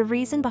 The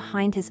reason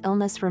behind his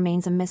illness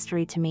remains a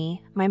mystery to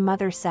me. My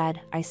mother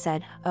said. I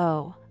said,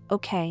 "Oh,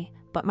 okay,"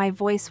 but my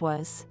voice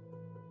was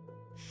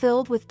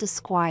filled with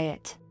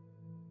disquiet.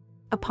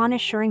 Upon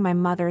assuring my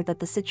mother that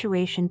the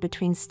situation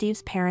between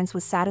Steve's parents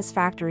was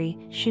satisfactory,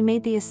 she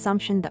made the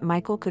assumption that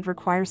Michael could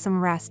require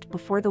some rest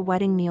before the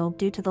wedding meal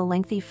due to the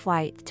lengthy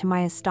flight. To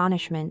my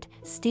astonishment,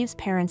 Steve's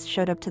parents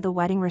showed up to the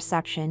wedding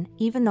reception,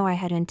 even though I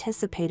had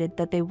anticipated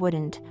that they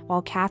wouldn't.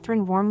 While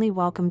Catherine warmly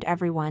welcomed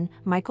everyone,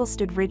 Michael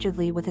stood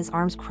rigidly with his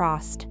arms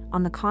crossed.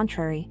 On the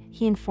contrary,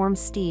 he informed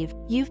Steve,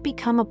 "You've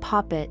become a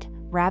puppet.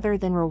 Rather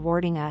than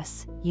rewarding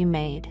us, you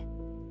made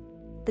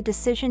the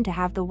decision to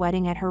have the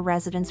wedding at her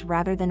residence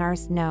rather than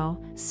ours." "No,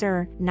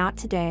 sir, not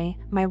today.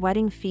 My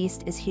wedding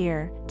feast is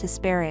here, to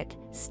spare it,"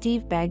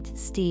 Steve begged.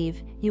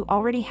 "Steve, you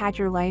already had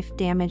your life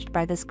damaged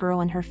by this girl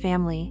and her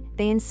family.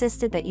 They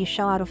insisted that you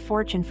shell out a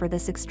fortune for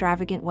this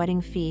extravagant wedding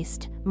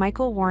feast."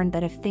 Michael warned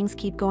that if things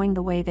keep going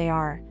the way they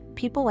are,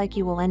 people like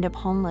you will end up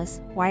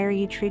homeless. "Why are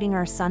you treating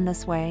our son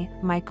this way,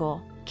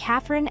 Michael?"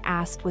 Catherine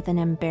asked with an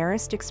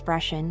embarrassed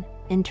expression,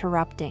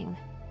 interrupting.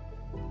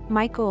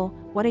 "Michael,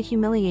 what a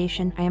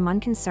humiliation. I am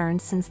unconcerned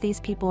since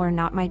these people are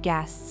not my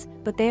guests.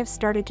 but they have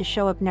started to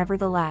show up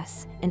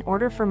nevertheless. In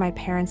order for my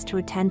parents to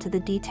attend to the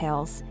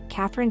details,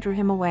 Catherine drew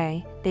him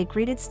away. They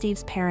greeted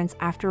Steve's parents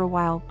after a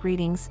while.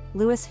 Greetings,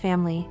 Lewis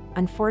family.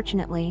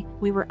 Unfortunately,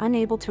 we were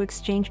unable to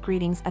exchange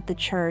greetings at the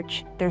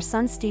church. Their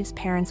son Steve's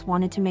parents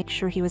wanted to make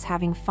sure he was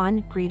having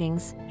fun.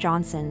 Greetings,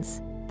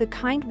 Johnsons. The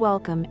kind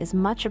welcome is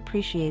much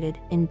appreciated,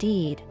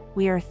 indeed.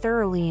 We are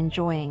thoroughly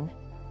enjoying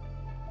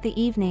the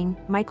evening,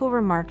 Michael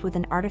remarked with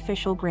an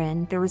artificial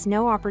grin. There was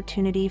no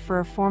opportunity for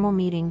a formal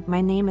meeting.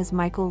 My name is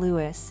Michael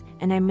Lewis,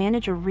 and I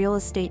manage a real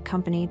estate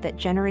company that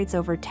generates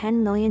over $10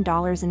 million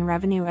in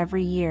revenue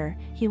every year.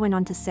 He went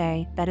on to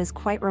say, that is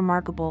quite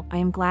remarkable. I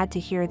am glad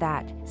to hear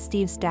that.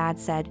 Steve's dad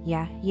said,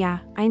 yeah,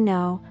 I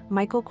know.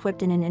 Michael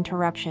quipped in an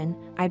interruption.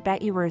 I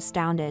bet you were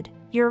astounded.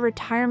 Your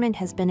retirement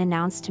has been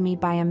announced to me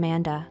by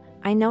Amanda.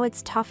 I know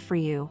it's tough for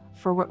you.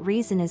 For what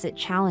reason is it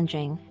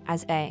challenging?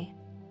 As a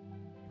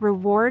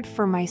reward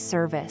for my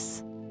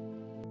service.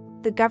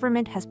 The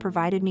government has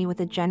provided me with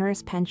a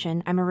generous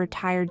pension. I'm a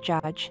retired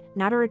judge,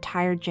 not a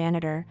retired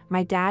janitor,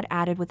 my dad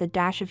added with a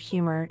dash of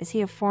humor. Is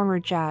he a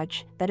former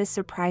judge? That is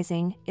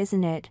surprising,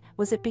 isn't it?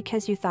 Was it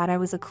because you thought I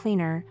was a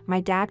cleaner? My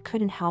dad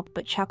couldn't help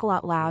but chuckle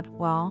out loud.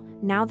 Well,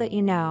 now that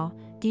you know,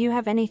 do you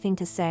have anything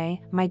to say?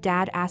 My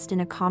dad asked in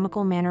a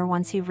comical manner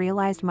once he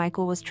realized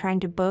Michael was trying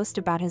to boast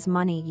about his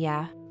money.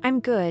 Yeah, I'm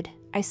good,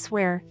 I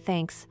swear,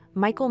 thanks,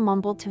 Michael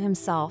mumbled to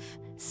himself.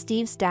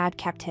 Steve's dad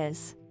kept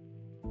his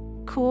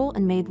cool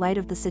and made light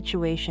of the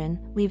situation,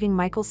 leaving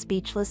Michael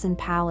speechless and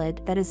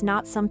pallid. That is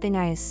not something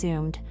I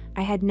assumed.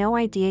 I had no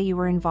idea you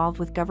were involved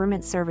with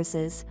government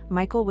services,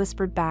 Michael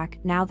whispered back.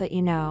 Now that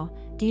you know,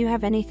 do you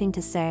have anything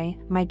to say?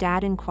 My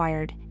dad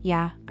inquired.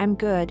 Yeah, I'm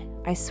good,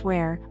 I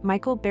swear.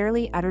 Michael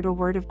barely uttered a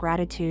word of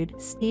gratitude.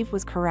 Steve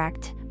was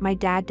correct. My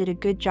dad did a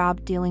good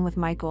job dealing with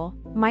Michael.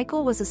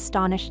 Michael was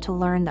astonished to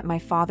learn that my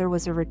father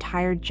was a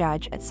retired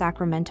judge at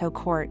Sacramento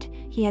Court.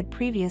 He had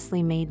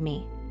previously made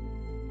me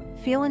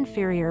feel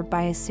inferior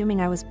by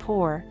assuming I was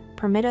poor.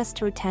 Permit us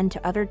to attend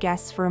to other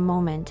guests for a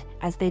moment.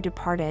 As they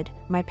departed,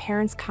 my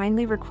parents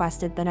kindly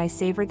requested that I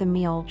savor the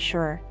meal.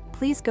 Sure,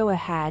 please go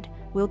ahead,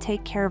 we'll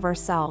take care of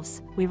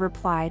ourselves, we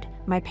replied.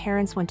 My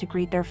parents went to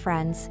greet their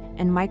friends,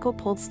 and Michael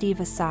pulled Steve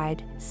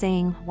aside,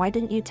 saying, why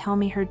didn't you tell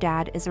me her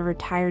dad is a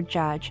retired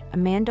judge?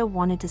 Amanda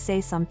wanted to say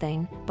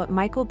something, but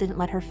Michael didn't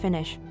let her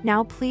finish.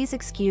 Now please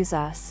excuse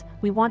us,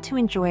 we want to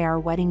enjoy our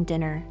wedding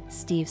dinner,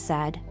 Steve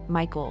said.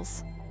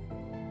 Michael's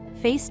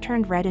face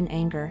turned red in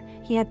anger.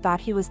 He had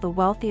thought he was the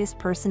wealthiest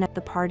person at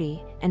the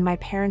party, and my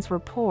parents were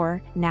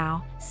poor.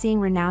 Now, seeing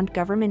renowned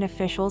government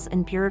officials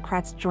and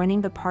bureaucrats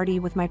joining the party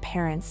with my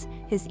parents,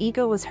 his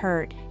ego was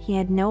hurt. He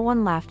had no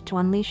one left to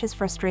unleash his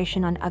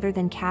frustration on other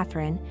than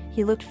Catherine.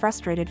 He looked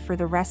frustrated for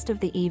the rest of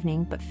the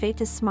evening but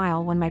faked a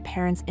smile when my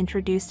parents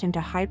introduced him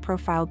to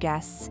high-profile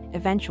guests.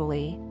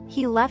 Eventually,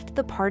 he left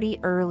the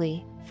party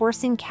early,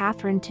 forcing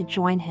Catherine to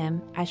join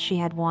him, as she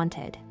had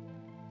wanted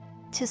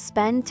to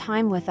spend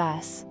time with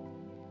us.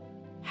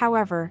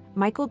 However,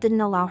 Michael didn't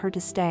allow her to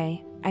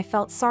stay. I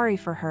felt sorry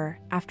for her.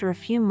 After a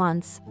few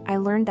months, I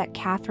learned that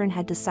Catherine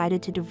had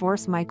decided to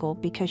divorce Michael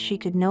because she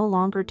could no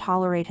longer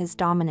tolerate his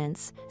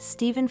dominance.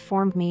 Steve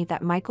informed me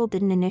that Michael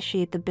didn't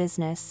initiate the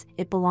business.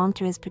 It belonged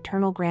to his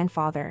paternal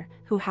grandfather,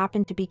 who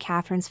happened to be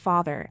Catherine's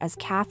father, as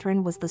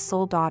Catherine was the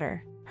sole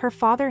daughter. Her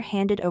father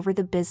handed over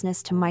the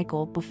business to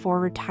Michael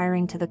before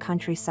retiring to the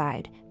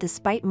countryside,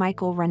 despite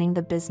Michael running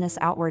the business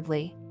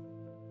outwardly.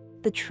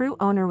 The true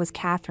owner was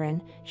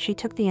Catherine. She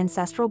took the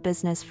ancestral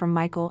business from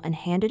Michael and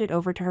handed it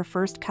over to her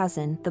first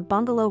cousin. The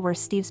bungalow where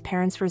Steve's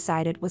parents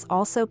resided was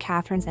also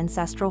Catherine's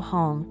ancestral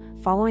home.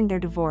 Following their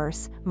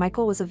divorce,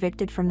 Michael was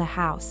evicted from the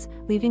house,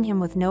 leaving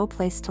him with no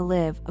place to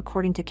live.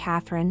 According to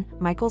Catherine,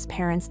 Michael's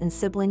parents and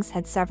siblings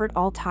had severed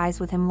all ties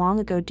with him long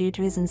ago due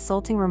to his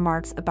insulting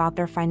remarks about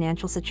their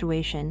financial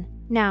situation.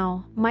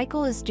 Now,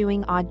 Michael is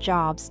doing odd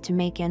jobs to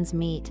make ends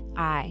meet.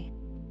 I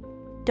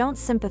don't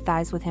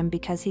sympathize with him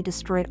because he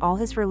destroyed all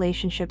his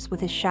relationships with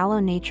his shallow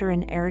nature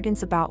and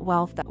arrogance about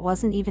wealth that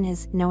wasn't even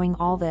his. Knowing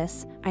all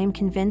this, I am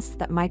convinced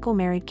that Michael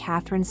married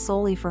Catherine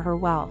solely for her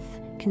wealth.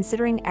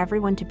 Considering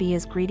everyone to be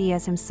as greedy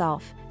as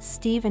himself,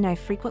 Steve and I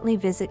frequently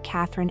visit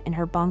Catherine in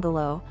her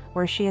bungalow,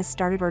 where she has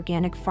started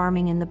organic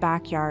farming in the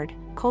backyard,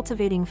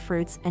 cultivating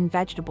fruits and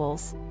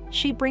vegetables.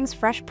 She brings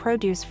fresh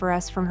produce for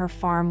us from her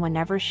farm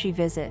whenever she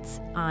visits.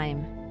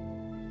 I'm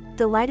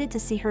delighted to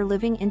see her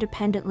living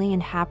independently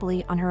and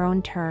happily on her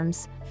own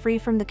terms, free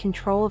from the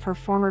control of her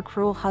former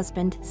cruel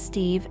husband.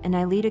 Steve and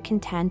I lead a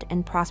content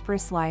and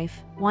prosperous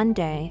life. One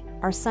day,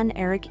 our son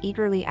Eric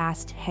eagerly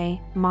asked,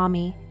 "Hey,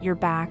 Mommy, you're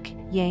back.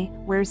 Yay,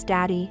 where's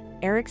Daddy?"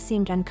 Eric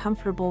seemed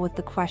uncomfortable with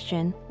the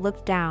question,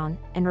 looked down,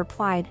 and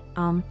replied,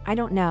 I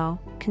don't know.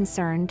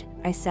 Concerned,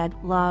 I said,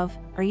 "Love,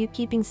 are you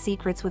keeping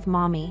secrets with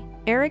Mommy?"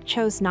 Eric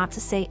chose not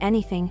to say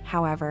anything,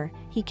 however.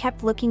 He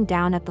kept looking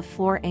down at the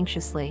floor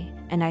anxiously,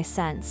 and I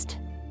sensed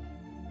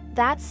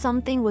that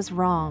something was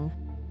wrong.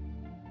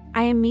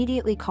 I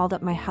immediately called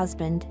up my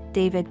husband.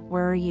 "David,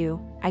 where are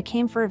you?" "I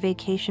came for a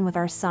vacation with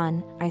our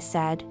son," I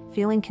said,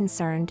 feeling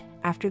concerned.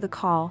 After the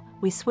call,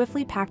 we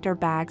swiftly packed our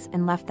bags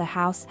and left the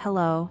house.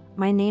 Hello,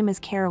 my name is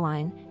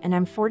Caroline, and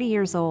I'm 40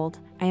 years old.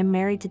 I am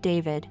married to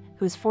David,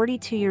 who is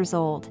 42 years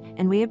old,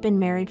 and we have been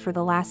married for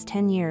the last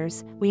 10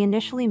 years. We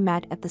initially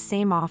met at the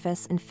same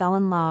office and fell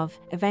in love,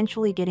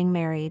 eventually getting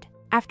married.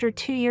 After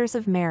 2 years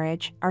of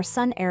marriage, our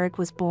son Eric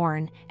was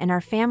born, and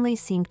our family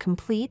seemed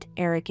complete.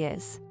 Eric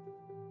is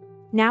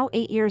now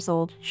 8 years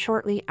old.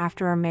 Shortly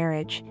after our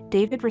marriage,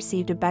 David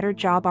received a better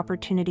job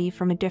opportunity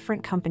from a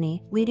different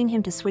company, leading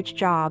him to switch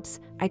jobs.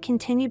 I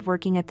continued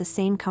working at the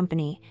same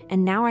company,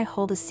 and now I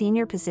hold a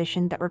senior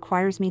position that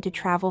requires me to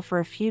travel for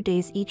a few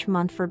days each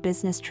month for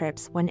business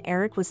trips. When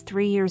Eric was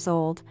 3 years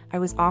old, I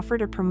was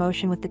offered a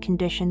promotion with the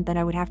condition that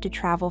I would have to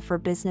travel for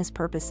business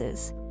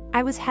purposes.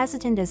 I was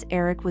hesitant as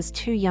Eric was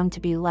too young to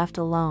be left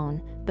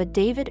alone, but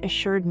David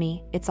assured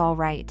me, "It's all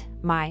right,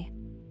 my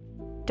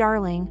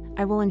darling,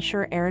 I will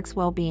ensure Eric's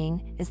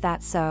well-being." Is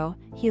that so?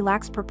 He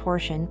lacks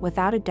proportion,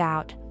 without a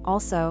doubt.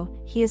 Also,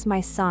 he is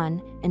my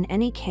son. In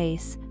any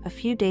case, a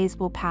few days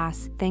will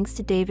pass. Thanks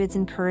to David's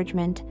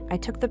encouragement, I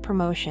took the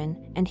promotion,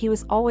 and he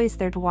was always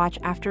there to watch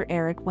after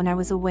Eric when I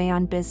was away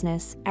on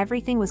business.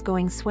 Everything was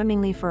going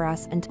swimmingly for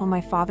us until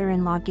my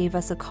father-in-law gave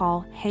us a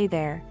call. "Hey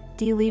there,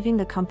 leaving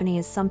the company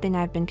is something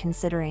I've been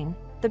considering.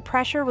 The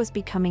pressure was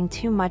becoming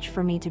too much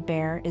for me to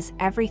bear. Is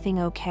everything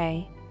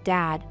okay?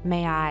 Dad,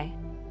 may I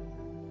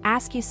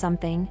ask you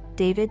something?"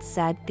 David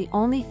said. "The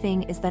only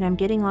thing is that I'm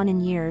getting on in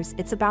years.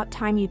 It's about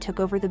time you took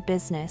over the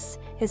business,"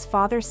 his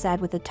father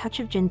said with a touch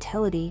of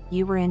gentility.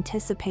 "You were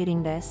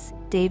anticipating this,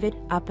 David.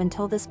 Up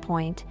until this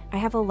point, I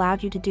have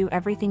allowed you to do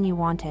everything you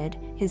wanted,"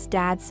 his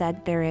dad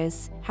said. "There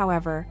is,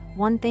 however,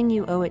 one thing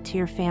you owe it to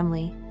your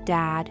family,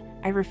 Dad.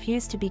 I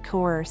refuse to be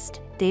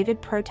coerced,"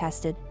 David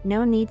protested.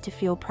 "No need to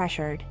feel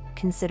pressured.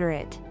 Consider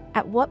it.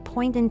 At what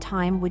point in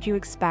time would you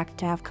expect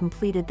to have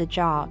completed the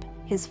job?"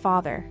 His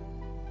father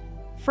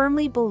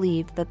firmly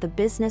believed that the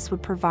business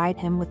would provide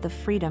him with the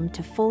freedom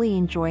to fully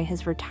enjoy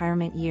his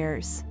retirement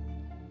years.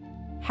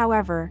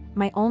 "However,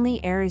 my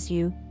only heir is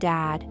you,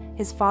 Dad."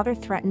 His father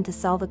threatened to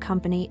sell the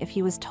company if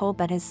he was told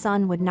that his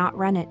son would not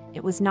run it.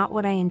 "It was not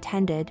what I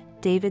intended,"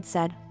 David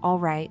said. "All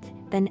right,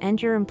 then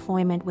end your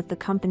employment with the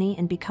company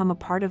and become a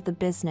part of the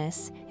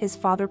business," his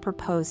father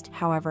proposed.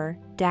 "However,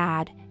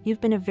 Dad,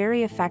 you've been a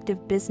very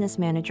effective business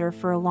manager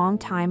for a long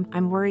time.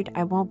 I'm worried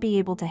I won't be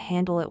able to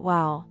handle it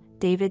well,"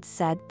 David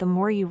said. "The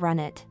more you run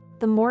it,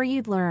 the more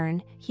you'd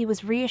learn." He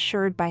was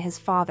reassured by his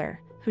father,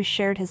 who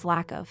shared his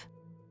lack of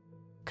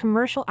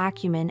commercial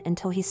acumen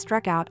until he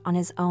struck out on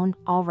his own.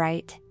 "All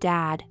right,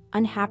 Dad."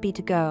 Unhappy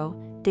to go,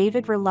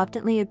 David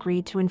reluctantly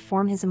agreed to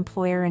inform his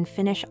employer and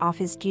finish off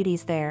his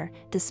duties there.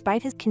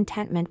 Despite his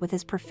contentment with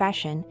his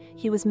profession,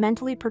 he was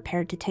mentally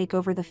prepared to take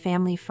over the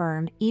family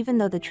firm, even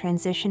though the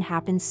transition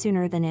happened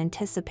sooner than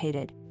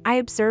anticipated. I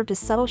observed a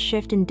subtle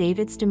shift in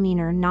David's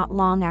demeanor not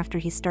long after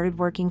he started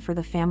working for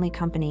the family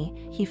company.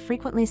 He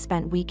frequently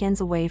spent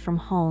weekends away from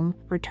home,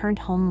 returned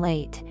home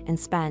late, and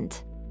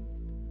spent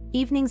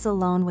evenings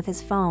alone with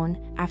his phone.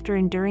 After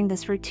enduring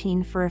this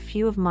routine for a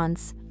few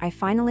months, I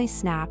finally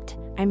snapped.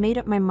 I made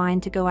up my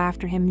mind to go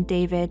after him.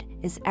 "David,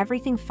 is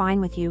everything fine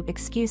with you?"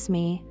 "Excuse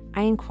me?"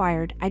 I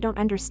inquired. "I don't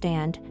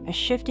understand. A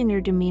shift in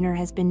your demeanor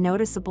has been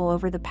noticeable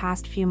over the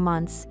past few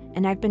months,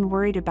 and I've been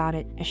worried about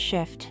it." "A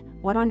shift?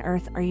 What on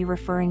earth are you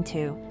referring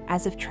to?"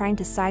 As if trying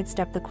to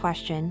sidestep the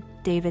question,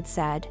 David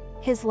said.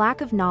 His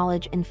lack of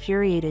knowledge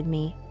infuriated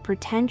me.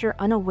 "Pretend you're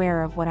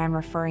unaware of what I'm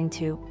referring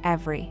to.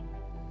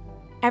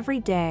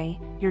 Every day,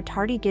 you're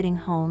tardy getting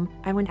home."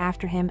 I went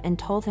after him and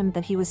told him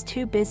that he was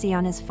too busy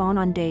on his phone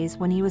on days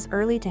when he was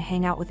early to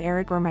hang out with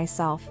Eric or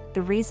myself.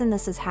 "The reason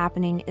this is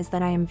happening is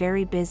that I am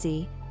very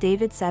busy,"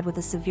 David said with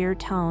a severe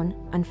tone.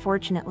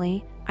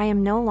 "Unfortunately, I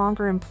am no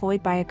longer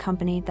employed by a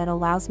company that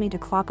allows me to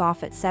clock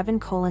off at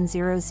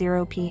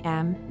 7:00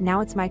 p.m.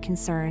 Now it's my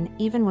concern,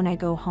 even when I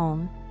go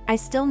home, I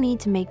still need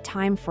to make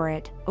time for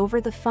it.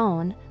 Over the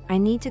phone, I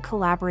need to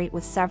collaborate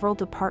with several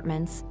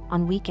departments.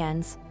 On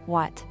weekends,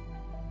 what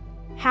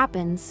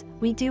happens,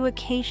 we do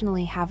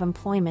occasionally have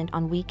employment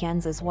on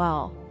weekends as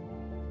well."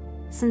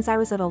 Since I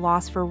was at a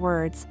loss for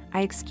words,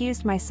 I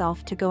excused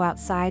myself to go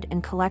outside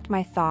and collect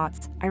my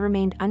thoughts. I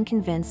remained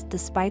unconvinced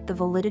despite the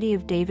validity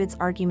of David's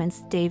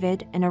arguments.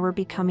 David and I were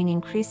becoming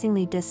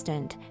increasingly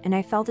distant, and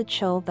I felt a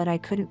chill that I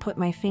couldn't put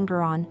my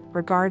finger on.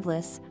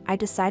 Regardless, I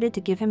decided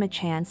to give him a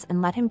chance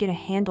and let him get a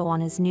handle on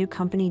his new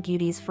company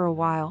duties for a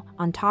while.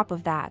 On top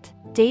of that,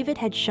 David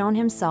had shown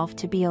himself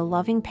to be a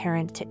loving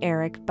parent to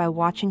Eric by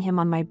watching him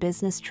on my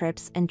business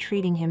trips and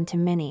treating him to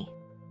mini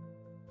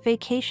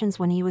vacations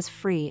when he was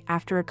free.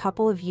 After a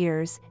couple of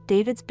years,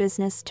 David's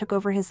business took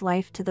over his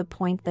life to the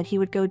point that he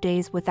would go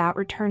days without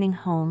returning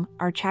home.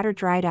 Our chatter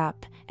dried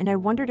up, and I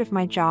wondered if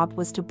my job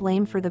was to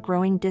blame for the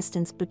growing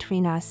distance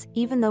between us.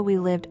 Even though we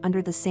lived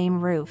under the same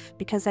roof,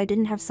 because I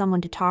didn't have someone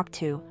to talk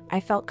to,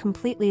 I felt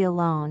completely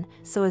alone.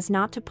 So as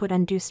not to put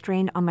undue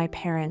strain on my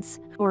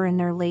parents, who were in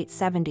their late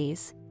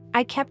 70s,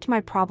 I kept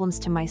my problems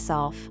to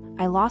myself.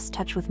 I lost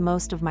touch with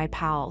most of my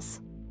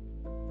pals.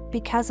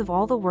 Because of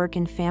all the work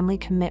and family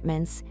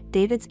commitments,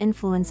 David's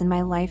influence in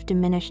my life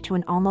diminished to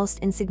an almost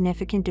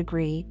insignificant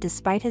degree.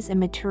 Despite his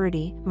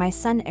immaturity, my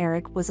son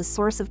Eric was a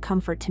source of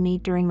comfort to me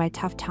during my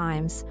tough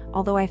times.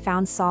 Although I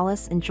found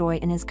solace and joy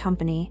in his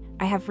company,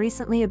 I have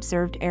recently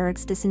observed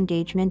Eric's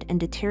disengagement and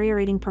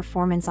deteriorating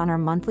performance on our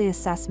monthly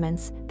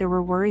assessments. There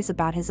were worries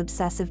about his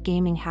obsessive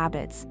gaming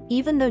habits.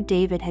 Even though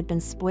David had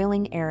been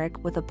spoiling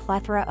Eric with a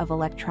plethora of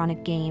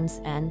electronic games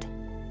and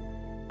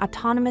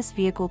autonomous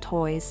vehicle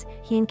toys,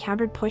 he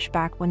encountered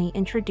pushback when he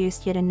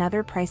introduced yet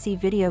another pricey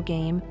video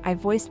game. I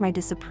voiced my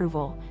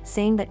disapproval,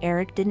 saying that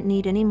Eric didn't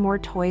need any more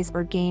toys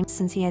or games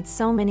since he had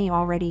so many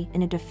already.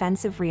 In a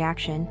defensive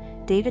reaction,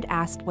 David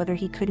asked whether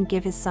he couldn't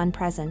give his son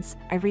presents.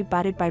 I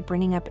rebutted by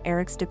bringing up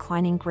Eric's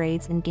declining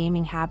grades and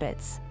gaming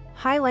habits.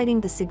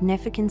 Highlighting the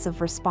significance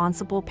of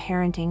responsible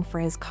parenting for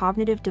his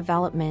cognitive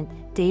development,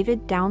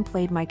 David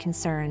downplayed my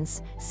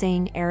concerns,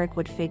 saying Eric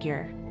would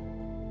figure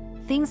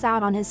things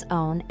out on his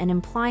own and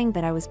implying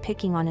that I was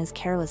picking on his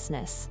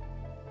carelessness.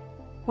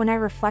 When I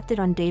reflected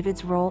on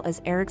David's role as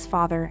Eric's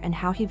father and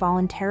how he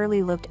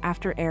voluntarily looked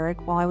after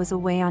Eric while I was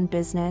away on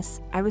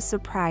business, I was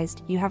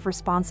surprised. You have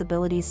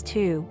responsibilities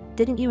too.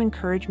 Didn't you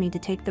encourage me to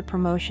take the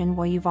promotion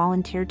while you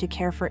volunteered to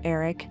care for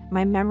Eric?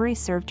 My memory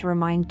served to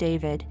remind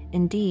David.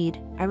 Indeed,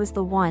 I was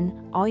the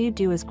one. All you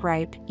do is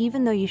gripe,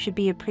 even though you should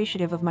be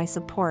appreciative of my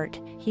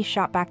support. He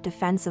shot back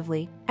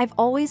defensively. I've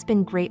always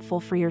been grateful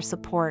for your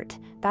support.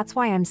 That's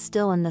why I'm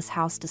still in this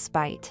house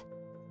despite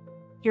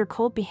your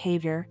cold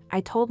behavior.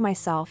 I told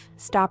myself,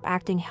 stop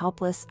acting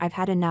helpless. I've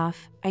had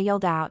enough. I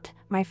yelled out,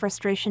 my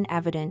frustration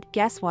evident.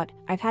 Guess what?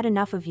 I've had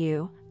enough of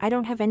you. I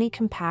don't have any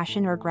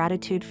compassion or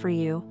gratitude for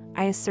you,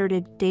 I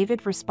asserted.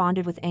 David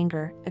responded with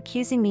anger,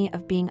 accusing me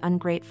of being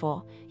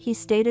ungrateful. He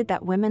stated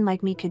that women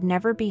like me could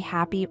never be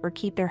happy or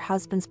keep their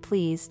husbands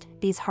pleased.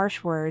 These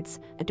harsh words,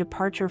 a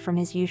departure from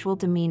his usual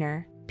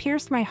demeanor,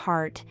 pierced my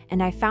heart,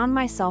 and I found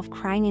myself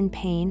crying in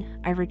pain.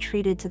 I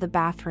retreated to the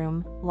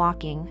bathroom,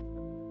 locking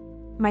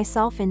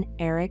myself in.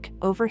 Eric,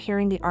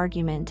 overhearing the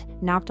argument,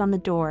 knocked on the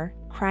door,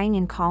 crying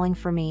and calling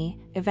for me.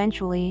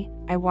 Eventually,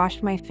 I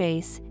washed my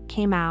face,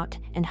 came out,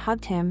 and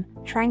hugged him,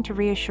 trying to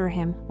reassure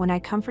him. When I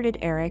comforted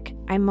Eric,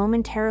 I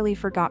momentarily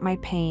forgot my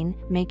pain,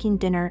 making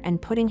dinner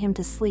and putting him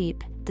to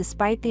sleep.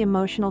 Despite the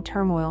emotional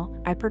turmoil,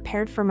 I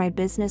prepared for my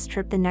business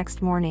trip the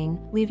next morning,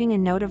 leaving a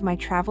note of my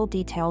travel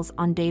details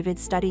on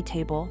David's study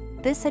table.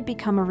 This had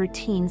become a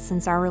routine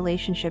since our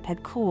relationship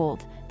had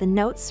cooled. The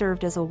note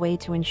served as a way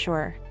to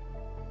ensure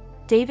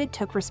David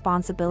took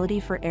responsibility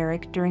for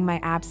Eric during my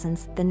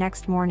absence. The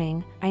next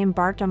morning, I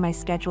embarked on my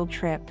scheduled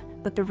trip,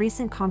 but the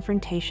recent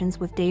confrontations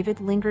with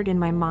David lingered in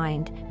my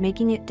mind,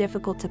 making it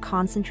difficult to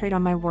concentrate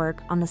on my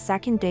work. On the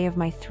second day of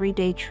my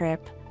 3-day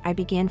trip, I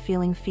began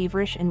feeling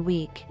feverish and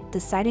weak.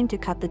 Deciding to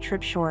cut the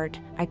trip short,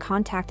 I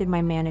contacted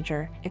my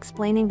manager,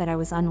 explaining that I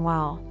was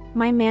unwell.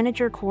 My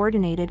manager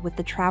coordinated with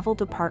the travel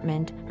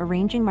department,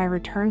 arranging my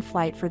return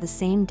flight for the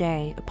same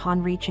day.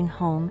 Upon reaching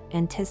home,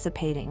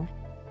 anticipating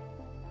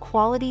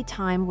quality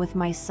time with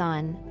my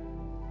son,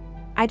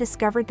 I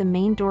discovered the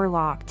main door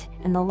locked,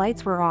 and the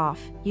lights were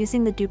off.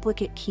 Using the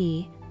duplicate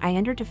key, I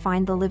entered to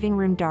find the living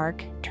room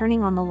dark.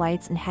 Turning on the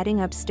lights and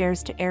heading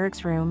upstairs to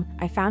Eric's room,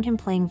 I found him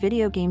playing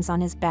video games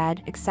on his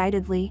bed.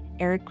 Excitedly,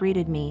 Eric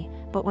greeted me,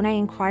 but when I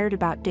inquired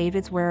about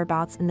David's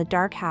whereabouts in the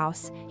dark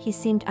house, he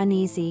seemed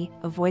uneasy,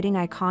 avoiding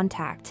eye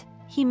contact.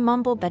 He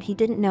mumbled that he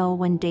didn't know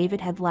when David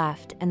had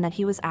left and that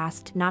he was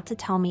asked not to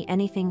tell me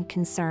anything.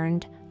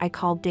 Concerned, I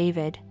called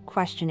David,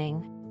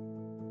 questioning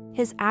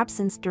his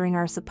absence during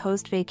our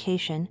supposed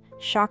vacation.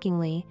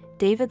 Shockingly,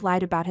 David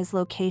lied about his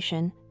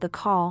location. The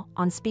call,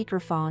 on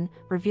speakerphone,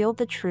 revealed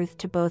the truth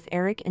to both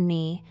Eric and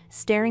me.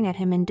 Staring at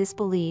him in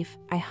disbelief,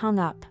 I hung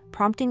up,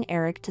 prompting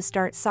Eric to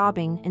start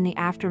sobbing. In the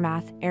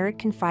aftermath, Eric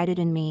confided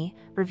in me,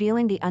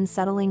 revealing the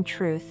unsettling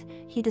truth.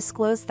 He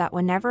disclosed that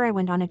whenever I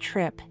went on a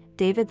trip,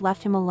 David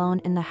left him alone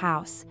in the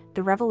house.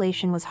 The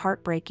revelation was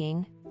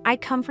heartbreaking. I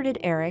comforted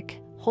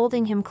Eric,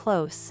 holding him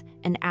close,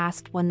 and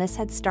asked when this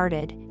had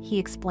started. He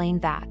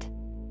explained that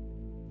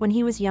when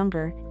he was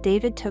younger,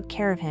 David took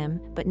care of him,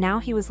 but now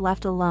he was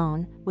left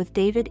alone, with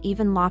David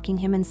even locking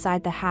him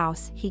inside the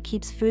house. He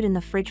keeps food in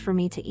the fridge for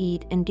me to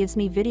eat and gives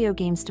me video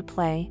games to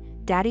play.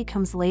 Daddy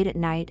comes late at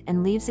night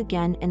and leaves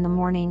again in the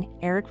morning,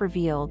 Eric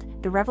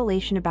revealed. The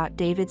revelation about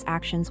David's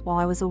actions while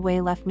I was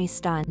away left me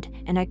stunned,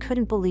 and I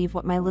couldn't believe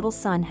what my little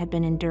son had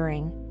been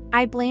enduring.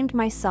 I blamed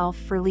myself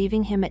for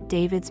leaving him at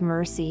David's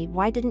mercy.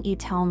 Why didn't you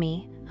tell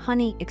me?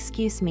 Honey,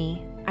 excuse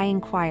me, I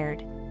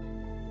inquired.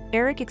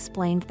 Eric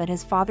explained that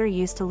his father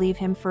used to leave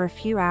him for a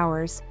few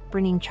hours,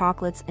 bringing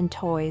chocolates and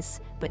toys,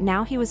 but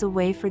now he was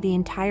away for the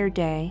entire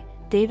day.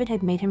 David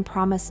had made him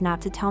promise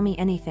not to tell me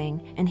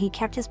anything, and he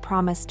kept his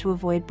promise to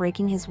avoid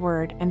breaking his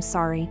word. I'm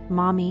sorry,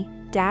 Mommy.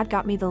 Dad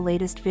got me the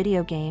latest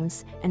video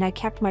games, and I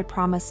kept my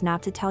promise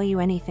not to tell you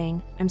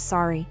anything. I'm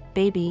sorry,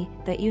 baby,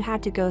 that you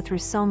had to go through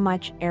so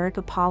much. Eric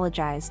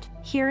apologized.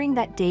 Hearing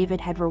that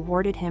David had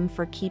rewarded him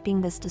for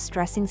keeping this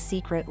distressing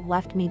secret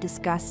left me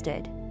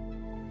disgusted.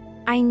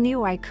 I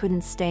knew I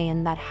couldn't stay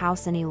in that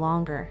house any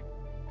longer.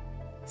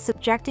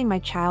 Subjecting my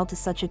child to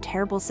such a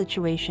terrible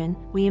situation,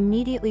 we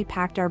immediately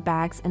packed our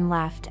bags and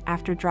left.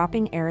 After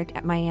dropping Eric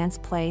at my aunt's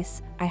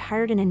place, I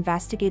hired an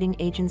investigating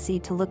agency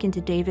to look into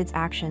David's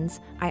actions.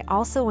 I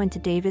also went to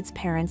David's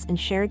parents and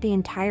shared the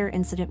entire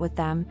incident with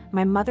them.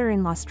 My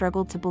mother-in-law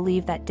struggled to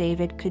believe that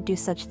David could do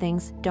such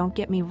things. Don't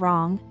get me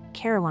wrong,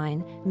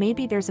 Caroline,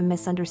 maybe there's a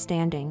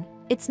misunderstanding.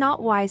 It's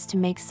not wise to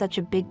make such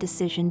a big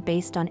decision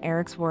based on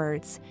Eric's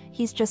words.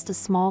 He's just a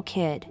small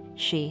kid,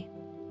 she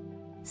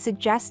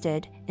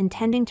suggested,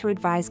 intending to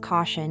advise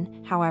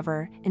caution.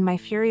 However, in my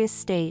furious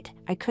state,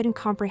 I couldn't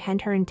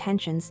comprehend her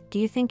intentions. Do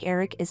you think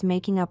Eric is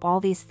making up all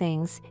these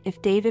things?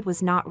 If David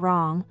was not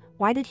wrong,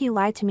 why did he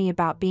lie to me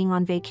about being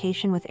on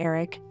vacation with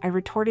Eric? I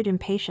retorted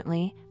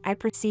impatiently. I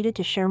proceeded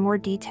to share more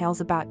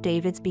details about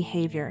David's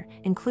behavior,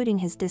 including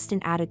his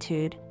distant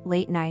attitude,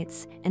 late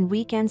nights, and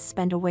weekends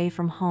spent away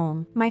from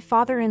home. My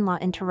father-in-law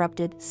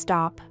interrupted.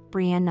 Stop,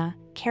 Brianna.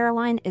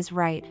 Caroline is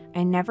right.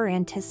 I never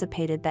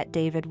anticipated that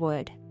David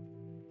would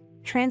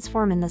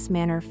transform in this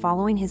manner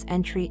following his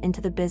entry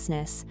into the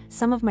business.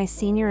 Some of my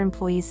senior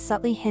employees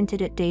subtly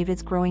hinted at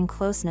David's growing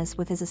closeness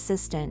with his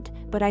assistant,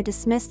 but I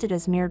dismissed it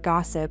as mere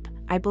gossip.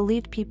 I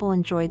believed people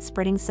enjoyed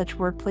spreading such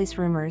workplace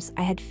rumors.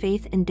 I had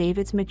faith in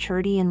David's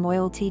maturity and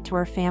loyalty to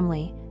our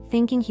family,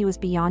 thinking he was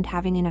beyond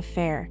having an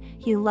affair.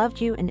 He loved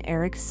you and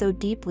Eric so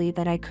deeply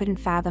that I couldn't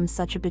fathom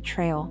such a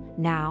betrayal.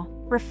 Now,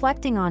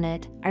 reflecting on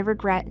it, I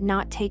regret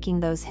not taking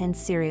those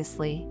hints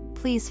seriously.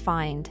 Please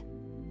find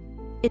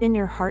it in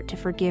your heart to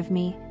forgive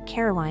me,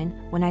 Caroline.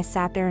 When I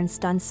sat there in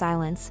stunned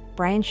silence,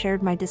 Brian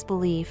shared my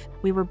disbelief.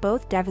 We were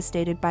both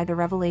devastated by the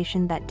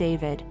revelation that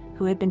David,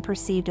 who had been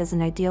perceived as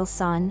an ideal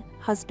son,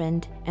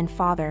 husband, and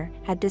father,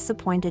 had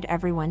disappointed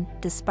everyone.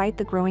 Despite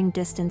the growing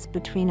distance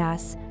between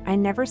us, I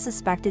never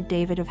suspected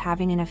David of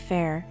having an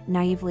affair.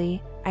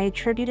 Naively, I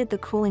attributed the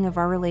cooling of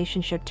our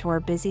relationship to our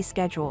busy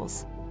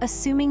schedules,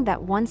 assuming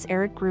that once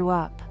Eric grew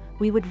up,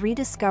 we would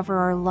rediscover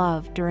our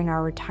love during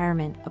our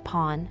retirement.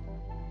 Upon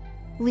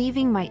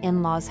leaving my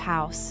in-laws'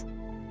 house,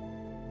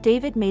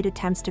 David made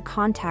attempts to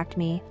contact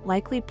me,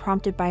 likely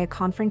prompted by a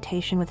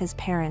confrontation with his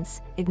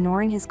parents.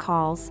 Ignoring his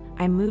calls,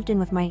 I moved in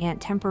with my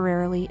aunt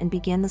temporarily and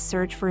began the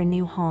search for a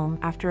new home.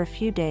 After a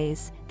few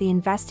days, the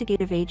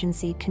investigative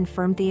agency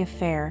confirmed the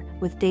affair,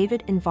 with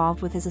David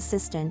involved with his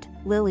assistant,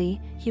 Lily.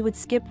 He would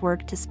skip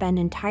work to spend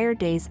entire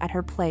days at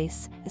her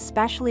place,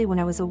 especially when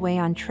I was away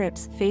on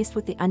trips. Faced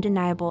with the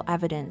undeniable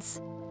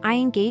evidence, I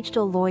engaged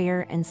a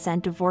lawyer and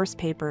sent divorce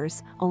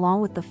papers,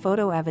 along with the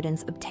photo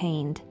evidence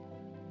obtained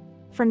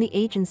from the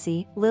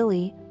agency.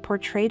 Lily,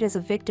 portrayed as a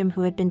victim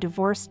who had been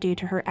divorced due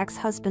to her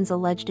ex-husband's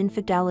alleged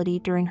infidelity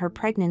during her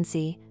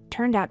pregnancy,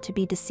 turned out to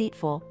be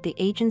deceitful. The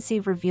agency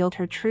revealed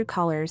her true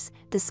colors,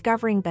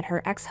 discovering that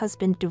her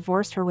ex-husband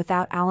divorced her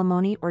without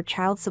alimony or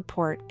child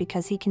support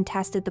because he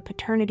contested the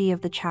paternity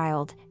of the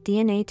child.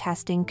 DNA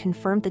testing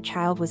confirmed the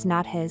child was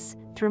not his.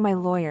 Through my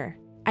lawyer,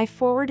 I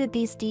forwarded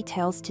these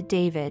details to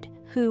David,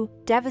 who,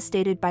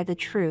 devastated by the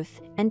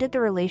truth, ended the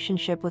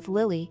relationship with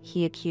Lily.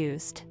 He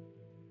accused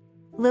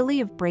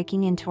Lily of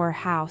breaking into her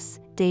house.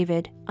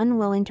 David,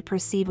 unwilling to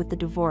proceed with the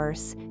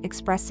divorce,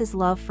 expressed his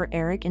love for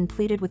Eric and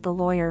pleaded with the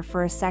lawyer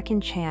for a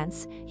second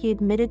chance. He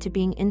admitted to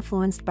being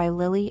influenced by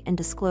Lily and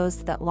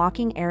disclosed that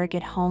locking Eric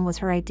at home was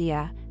her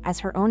idea, as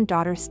her own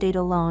daughter stayed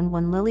alone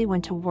when Lily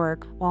went to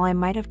work. While I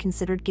might have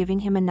considered giving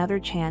him another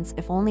chance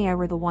if only I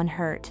were the one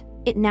hurt,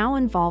 it now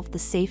involved the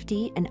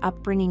safety and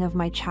upbringing of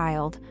my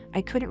child.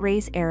 I couldn't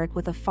raise Eric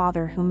with a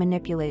father who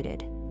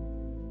manipulated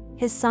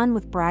his son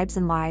with bribes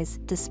and lies.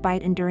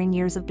 Despite enduring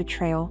years of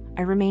betrayal,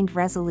 I remained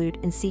resolute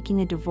in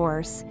seeking a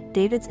divorce.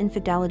 David's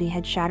infidelity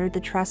had shattered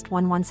the trust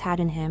one once had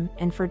in him,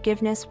 and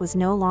forgiveness was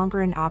no longer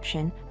an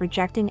option.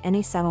 Rejecting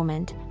any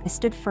settlement, I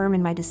stood firm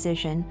in my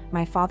decision.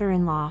 My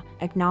father-in-law,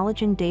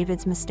 acknowledging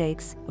David's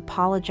mistakes,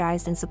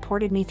 apologized and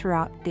supported me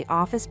throughout. The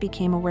office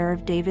became aware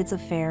of David's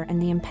affair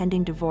and the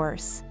impending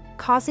divorce,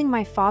 causing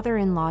my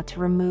father-in-law to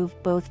remove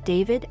both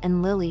David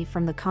and Lily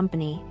from the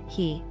company.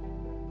 He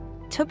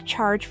took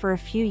charge for a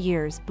few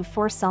years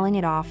before selling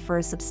it off for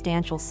a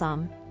substantial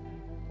sum.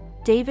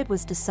 David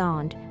was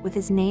disowned, with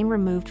his name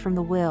removed from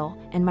the will,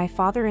 and my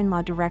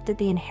father-in-law directed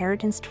the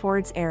inheritance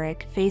towards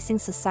Eric. Facing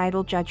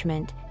societal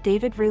judgment,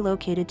 David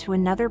relocated to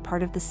another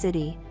part of the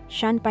city,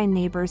 shunned by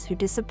neighbors who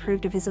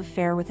disapproved of his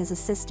affair with his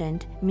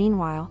assistant.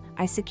 Meanwhile,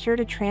 I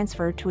secured a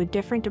transfer to a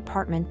different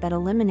department that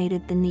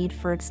eliminated the need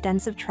for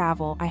extensive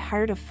travel. I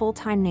hired a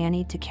full-time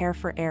nanny to care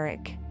for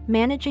Eric,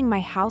 managing my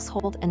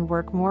household and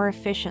work more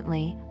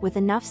efficiently. With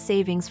enough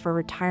savings for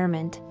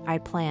retirement, I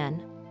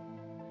plan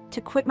to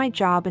quit my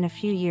job in a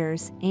few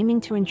years, aiming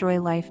to enjoy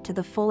life to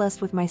the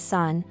fullest with my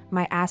son.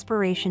 My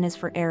aspiration is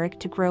for Eric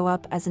to grow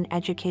up as an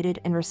educated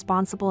and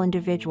responsible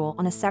individual.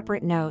 On a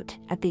separate note,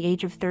 at the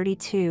age of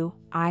 32,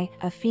 I,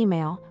 a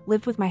female,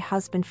 lived with my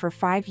husband for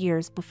 5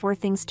 years before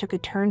things took a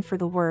turn for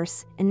the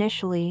worse.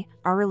 Initially,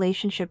 our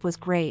relationship was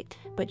great,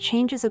 but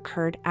changes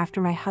occurred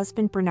after my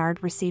husband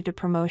Bernard received a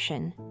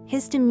promotion.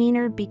 His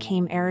demeanor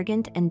became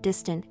arrogant and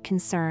distant.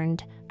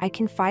 Concerned, I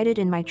confided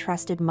in my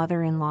trusted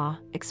mother-in-law,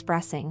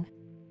 expressing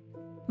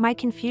My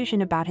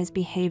confusion about his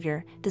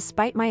behavior,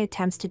 despite my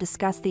attempts to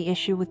discuss the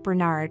issue with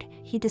Bernard,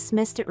 he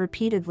dismissed it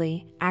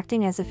repeatedly,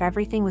 acting as if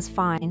everything was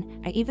fine.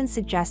 I even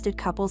suggested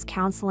couples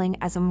counseling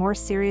as a more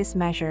serious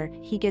measure.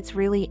 He gets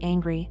really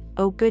angry.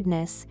 Oh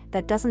goodness,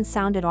 that doesn't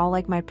sound at all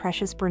like my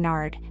precious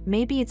Bernard.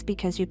 Maybe it's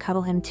because you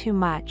cuddle him too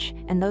much,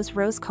 and those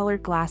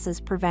rose-colored glasses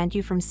prevent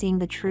you from seeing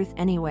the truth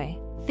anyway.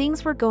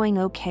 Things were going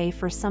okay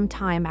for some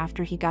time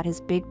after he got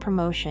his big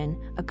promotion,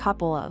 a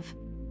couple of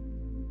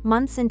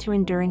months into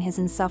enduring his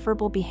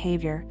insufferable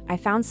behavior. I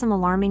found some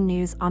alarming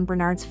news on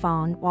Bernard's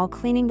phone. While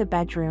cleaning the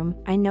bedroom,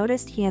 I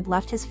noticed he had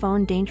left his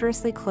phone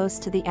dangerously close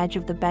to the edge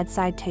of the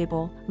bedside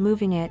table.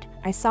 Moving it,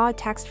 I saw a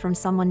text from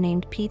someone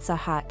named Pizza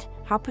Hut.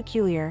 How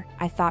peculiar,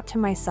 I thought to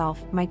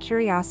myself. My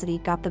curiosity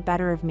got the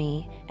better of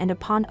me, and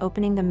upon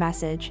opening the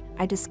message,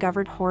 I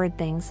discovered horrid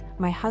things.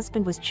 My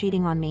husband was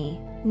cheating on me.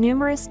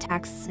 Numerous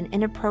texts and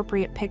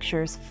inappropriate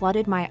pictures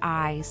flooded my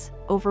eyes,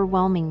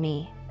 overwhelming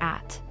me.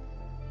 At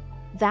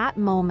that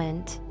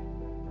moment,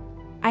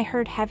 I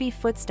heard heavy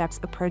footsteps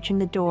approaching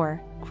the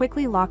door.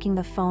 Quickly locking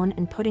the phone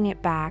and putting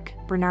it back,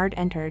 Bernard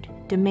entered,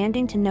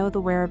 demanding to know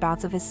the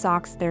whereabouts of his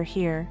socks. They're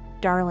here,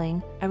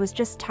 darling. I was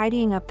just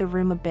tidying up the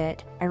room a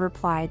bit, I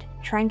replied,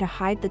 trying to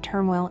hide the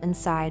turmoil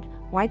inside.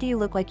 Why do you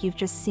look like you've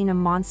just seen a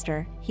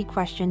monster? He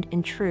questioned.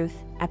 In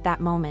truth, at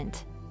that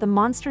moment, the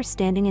monster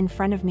standing in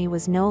front of me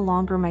was no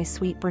longer my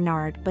sweet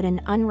Bernard, but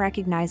an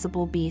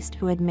unrecognizable beast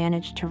who had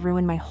managed to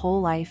ruin my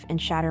whole life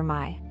and shatter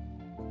my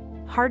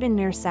heart in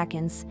mere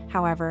seconds.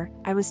 However,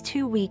 I was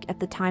too weak at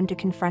the time to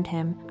confront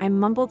him. I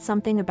mumbled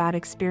something about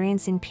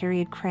experiencing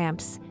period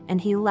cramps, and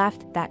he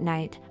left. That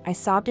night, I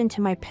sobbed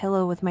into my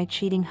pillow with my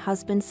cheating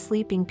husband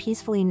sleeping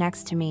peacefully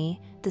next to me.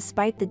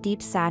 Despite the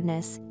deep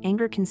sadness,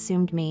 anger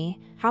consumed me.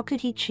 How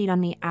could he cheat on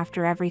me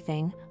after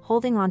everything?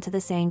 Holding on to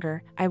this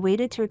anger, I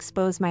waited to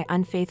expose my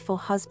unfaithful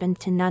husband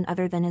to none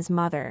other than his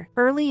mother.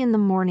 Early in the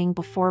morning,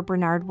 before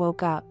Bernard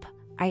woke up,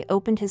 I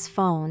opened his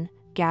phone,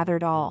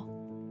 gathered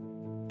all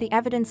the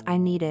evidence I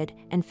needed,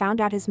 and found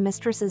out his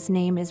mistress's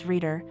name is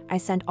Rita. I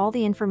sent all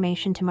the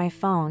information to my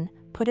phone,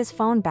 put his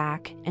phone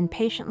back, and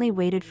patiently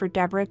waited for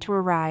Deborah to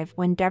arrive.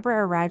 When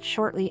Deborah arrived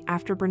shortly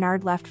after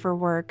Bernard left for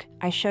work,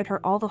 I showed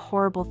her all the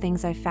horrible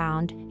things I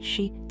found.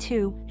 She,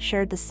 too,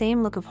 shared the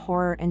same look of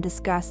horror and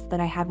disgust that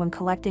I had when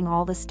collecting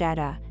all this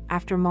data.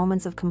 After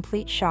moments of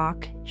complete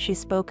shock, she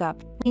spoke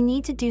up. We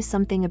need to do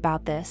something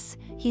about this.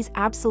 He's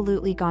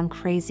absolutely gone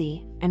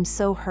crazy. I'm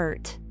so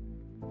hurt.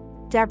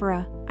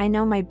 Deborah, I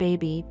know my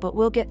baby, but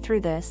we'll get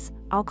through this.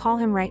 I'll call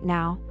him right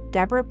now.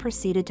 Deborah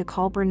proceeded to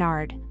call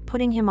Bernard,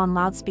 putting him on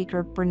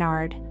loudspeaker.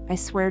 Bernard, I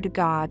swear to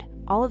God,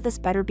 all of this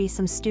better be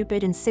some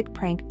stupid and sick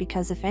prank,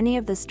 because if any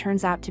of this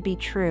turns out to be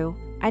true,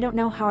 I don't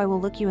know how I will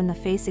look you in the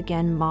face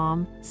again.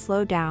 Mom,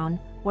 slow down.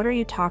 What are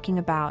you talking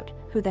about?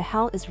 Who the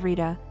hell is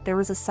Rita? There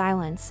was a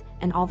silence,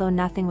 and although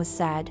nothing was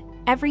said,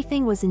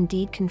 everything was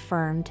indeed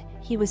confirmed.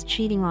 He was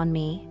cheating on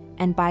me,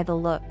 and by the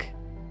look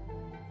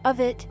of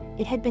it,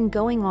 it had been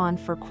going on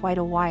for quite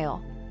a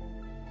while.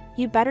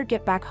 You better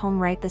get back home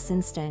right this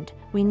instant.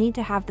 We need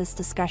to have this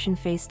discussion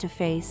face to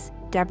face.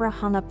 Deborah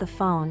hung up the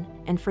phone,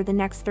 and for the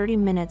next 30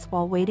 minutes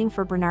while waiting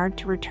for Bernard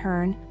to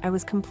return, I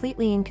was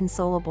completely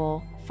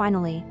inconsolable.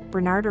 Finally,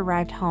 Bernard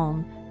arrived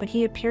home, but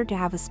he appeared to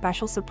have a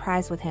special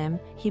surprise with him.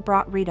 He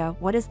brought Rita.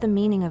 What is the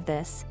meaning of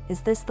this?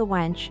 Is this the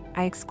wench?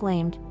 I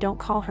exclaimed. Don't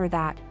call her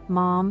that.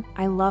 Mom,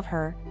 I love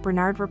her.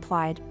 Bernard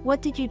replied.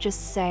 What did you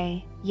just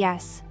say?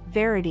 Yes,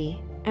 Verity.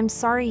 I'm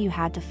sorry you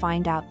had to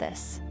find out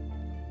this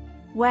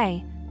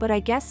way, but I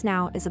guess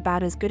now is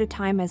about as good a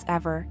time as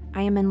ever.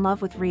 I am in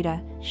love with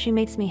Rita. She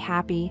makes me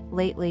happy.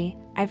 Lately,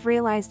 I've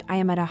realized I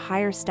am at a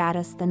higher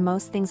status than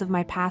most things of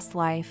my past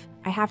life.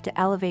 I have to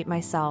elevate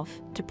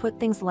myself. To put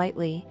things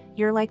lightly,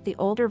 you're like the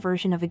older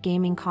version of a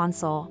gaming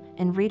console,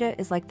 and Rita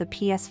is like the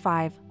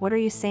PS5. What are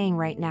you saying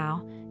right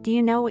now? Do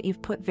you know what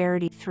you've put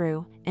Verity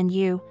through? And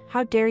you,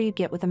 how dare you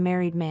get with a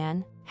married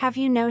man? Have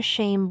you no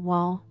shame?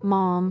 Well,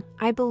 Mom,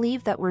 I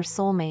believe that we're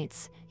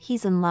soulmates.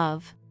 He's in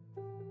love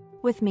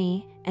with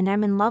me, and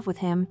I'm in love with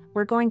him.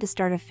 We're going to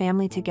start a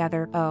family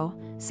together. Oh,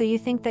 so you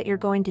think that you're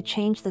going to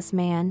change this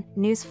man?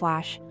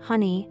 Newsflash,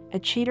 honey, a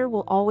cheater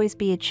will always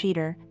be a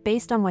cheater.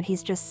 Based on what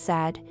he's just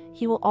said,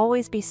 he will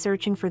always be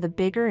searching for the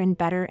bigger and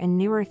better and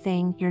newer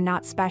thing. You're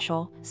not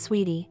special,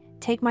 sweetie.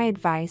 Take my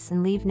advice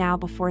and leave now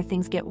before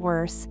things get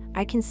worse.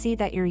 I can see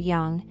that you're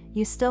young.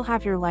 You still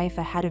have your life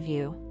ahead of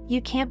you.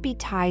 You can't be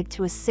tied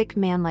to a sick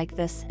man like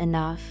this.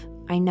 Enough.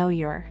 I know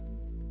you're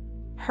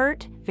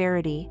hurt,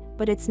 Verity,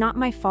 but it's not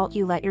my fault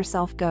you let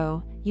yourself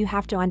go. You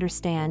have to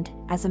understand,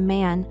 as a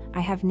man, I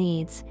have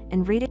needs,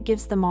 and Rita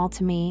gives them all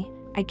to me.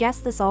 I guess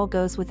this all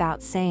goes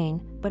without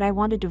saying, but I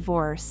want a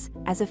divorce.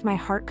 As if my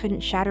heart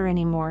couldn't shatter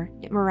anymore,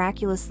 it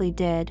miraculously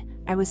did.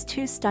 I was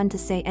too stunned to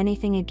say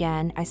anything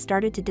again. I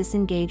started to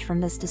disengage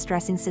from this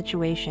distressing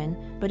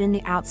situation, but in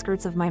the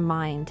outskirts of my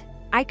mind,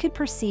 I could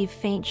perceive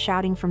faint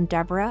shouting from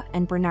Deborah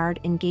and Bernard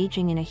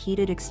engaging in a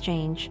heated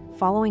exchange.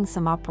 Following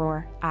some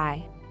uproar,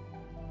 I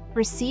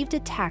received a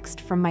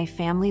text from my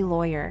family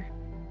lawyer.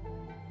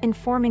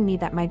 informing me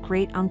that my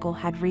great-uncle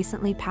had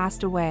recently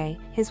passed away.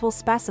 His will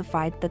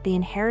specified that the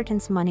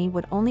inheritance money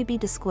would only be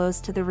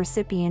disclosed to the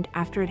recipient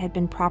after it had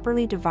been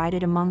properly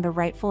divided among the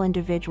rightful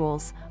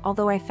individuals.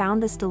 Although I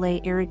found this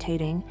delay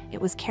irritating,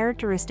 it was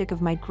characteristic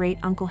of my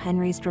great-uncle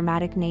Henry's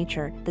dramatic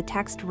nature. The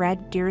text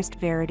read, "Dearest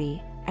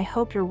Verity, I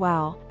hope you're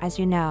well. As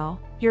you know,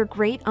 your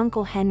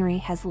great-uncle Henry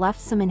has left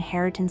some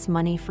inheritance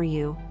money for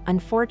you.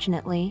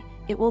 Unfortunately,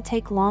 it will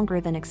take longer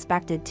than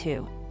expected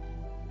to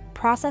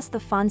process the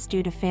funds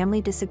due to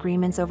family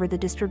disagreements over the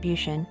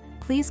distribution.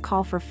 Please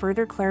call for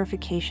further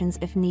clarifications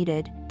if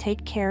needed.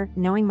 Take care."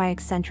 Knowing my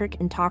eccentric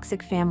and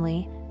toxic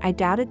family, I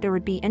doubted there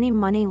would be any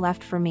money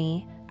left for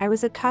me. I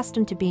was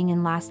accustomed to being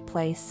in last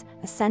place,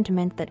 a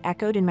sentiment that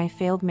echoed in my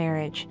failed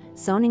marriage.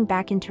 Zoning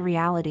back into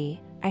reality,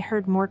 I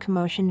heard more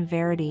commotion.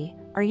 "Verity,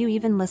 are you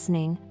even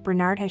listening?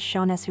 Bernard has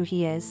shown us who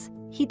he is.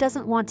 He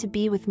doesn't want to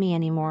be with me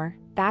anymore.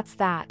 That's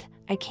that.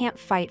 I can't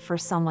fight for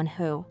someone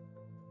who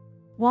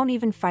won't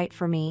even fight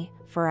for me,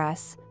 for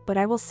us. But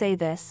I will say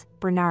this,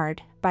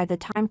 Bernard, by the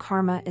time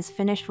karma is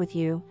finished with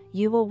you,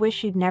 you will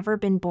wish you'd never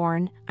been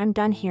born. I'm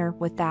done here."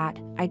 With that,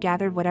 I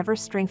gathered whatever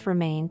strength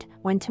remained,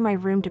 went to my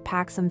room to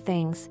pack some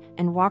things,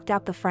 and walked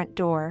out the front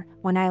door.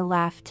 When I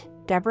left,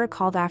 Deborah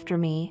called after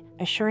me,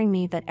 assuring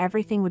me that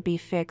everything would be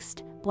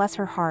fixed. Bless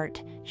her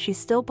heart, she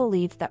still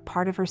believed that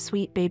part of her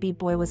sweet baby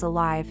boy was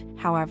alive.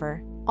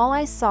 However, all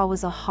I saw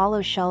was a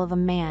hollow shell of a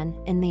man.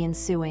 In the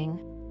ensuing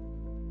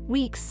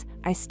weeks,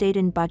 I stayed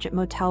in budget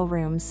motel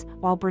rooms.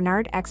 While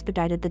Bernard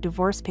expedited the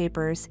divorce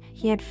papers,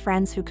 he had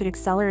friends who could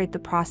accelerate the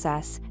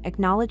process,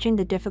 acknowledging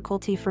the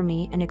difficulty for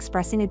me and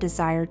expressing a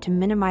desire to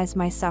minimize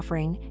my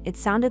suffering. It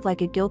sounded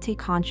like a guilty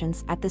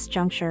conscience. At this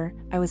juncture,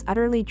 I was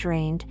utterly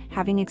drained,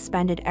 having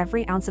expended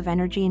every ounce of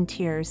energy and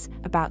tears.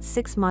 About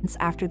 6 months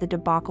after the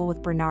debacle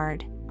with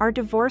Bernard, our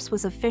divorce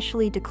was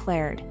officially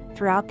declared.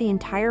 Throughout the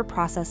entire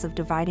process of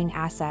dividing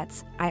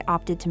assets, I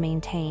opted to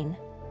maintain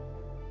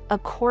a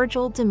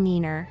cordial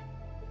demeanor.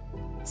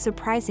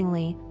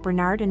 Surprisingly,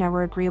 Bernard and I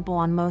were agreeable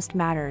on most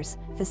matters,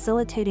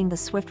 facilitating the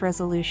swift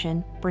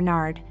resolution.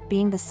 Bernard,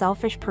 being the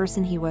selfish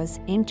person he was,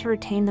 aimed to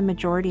retain the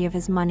majority of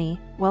his money,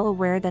 well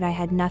aware that I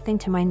had nothing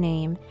to my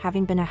name,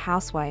 having been a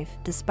housewife.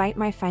 Despite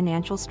my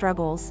financial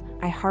struggles,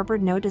 I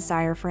harbored no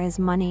desire for his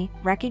money,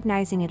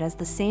 recognizing it as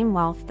the same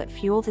wealth that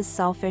fueled his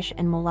selfish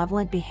and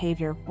malevolent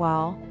behavior.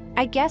 "Well,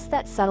 I guess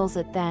that settles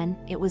it then.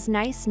 It was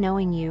nice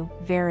knowing you,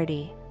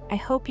 Verity. I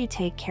hope you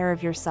take care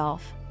of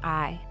yourself.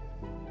 I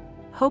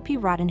hope you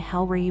rot in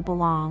hell where you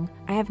belong.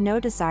 I have no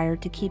desire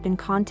to keep in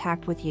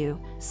contact with you,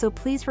 so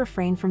please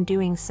refrain from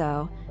doing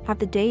so. Have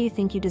the day you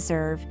think you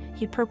deserve,"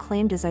 he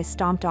proclaimed as I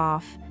stomped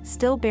off,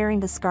 still bearing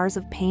the scars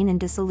of pain and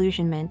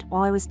disillusionment.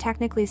 While I was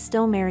technically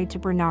still married to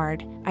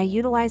Bernard, I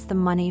utilized the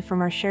money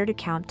from our shared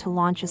account to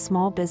launch a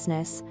small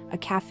business, a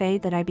cafe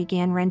that I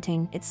began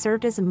renting. It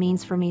served as a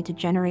means for me to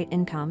generate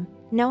income,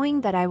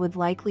 knowing that I would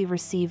likely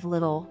receive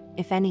little,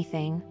 if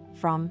anything,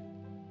 from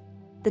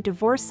the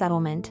divorce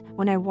settlement.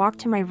 When I walked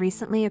to my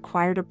recently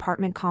acquired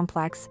apartment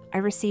complex, I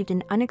received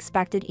an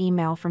unexpected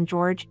email from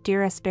George.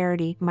 "Dear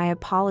Verity, my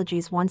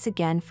apologies once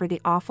again for the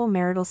awful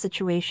marital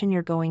situation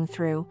you're going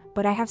through,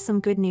 but I have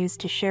some good news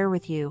to share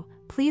with you.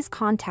 Please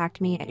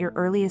contact me at your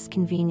earliest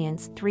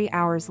convenience." 3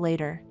 hours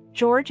later,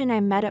 George and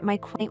I met at my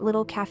quaint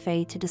little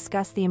cafe to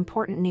discuss the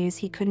important news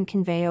he couldn't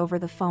convey over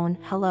the phone.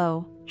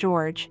 "Hello,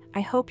 George.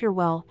 I hope you're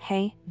well."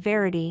 "Hey,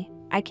 Verity,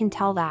 I can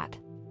tell that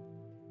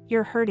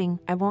you're hurting.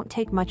 I won't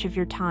take much of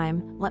your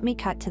time. Let me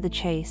cut to the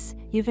chase.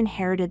 You've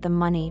inherited the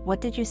money."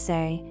 "What did you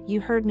say?" "You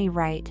heard me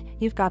right.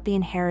 You've got the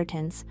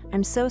inheritance.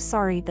 I'm so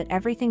sorry that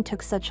everything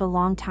took such a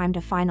long time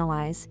to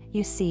finalize.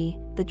 You see,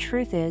 the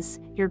truth is,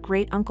 your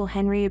great-uncle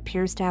Henry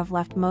appears to have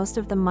left most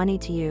of the money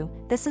to you.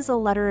 This is a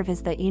letter of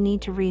his that you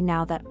need to read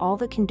now that all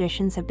the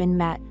conditions have been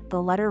met."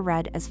 The letter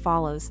read as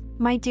follows.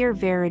 "My dear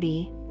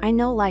Verity, I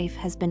know life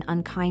has been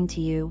unkind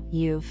to you.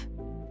 You've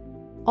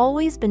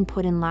always been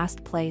put in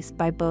last place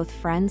by both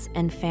friends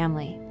and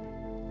family.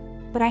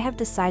 But I have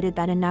decided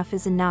that enough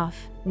is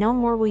enough. No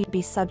more will you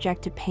be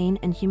subject to pain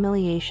and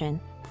humiliation.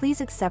 Please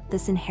accept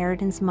this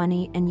inheritance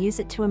money and use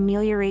it to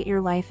ameliorate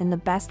your life in the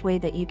best way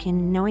that you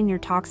can. Knowing your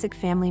toxic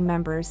family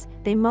members,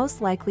 they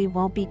most likely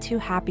won't be too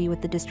happy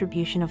with the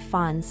distribution of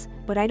funds,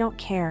 but I don't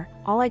care.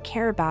 All I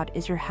care about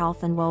is your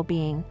health and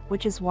well-being,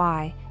 which is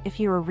why,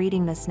 if you are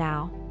reading this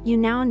now, you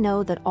now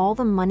know that all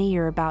the money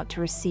you're about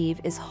to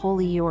receive is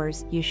wholly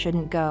yours. You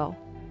shouldn't go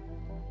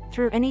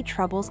through any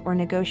troubles or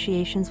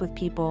negotiations with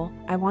people.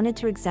 I wanted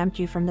to exempt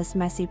you from this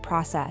messy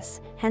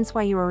process, hence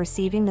why you are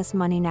receiving this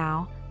money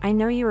now. I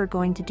know you are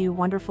going to do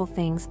wonderful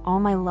things. All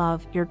my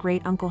love, your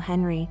great-uncle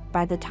Henry."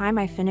 By the time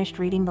I finished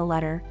reading the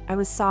letter, I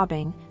was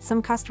sobbing.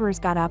 Some customers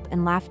got up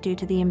and laughed due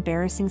to the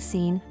embarrassing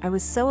scene. I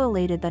was so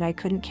elated that I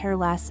couldn't care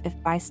less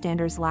if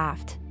bystanders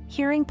laughed.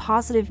 Hearing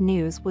positive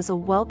news was a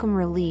welcome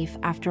relief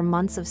after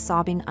months of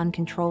sobbing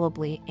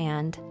uncontrollably,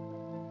 and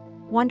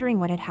Wondering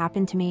what had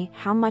happened to me.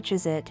 How much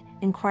is it?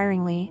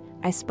 Inquiringly,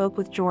 I spoke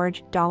with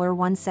George,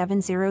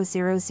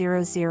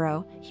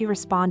 $170,000. He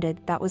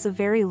responded, that was a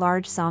very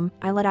large sum.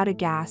 I let out a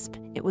gasp.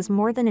 It was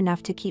more than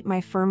enough to keep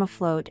my firm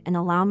afloat and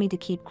allow me to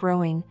keep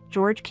growing.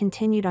 George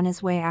continued on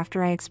his way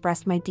after I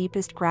expressed my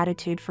deepest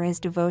gratitude for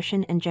his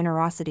devotion and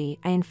generosity.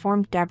 I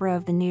informed Deborah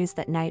of the news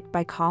that night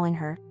by calling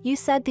her. You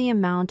said the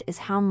amount is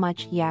how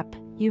much? Yep,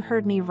 you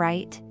heard me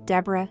right,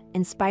 Deborah.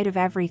 In spite of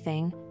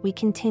everything, we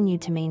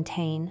continued to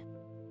maintain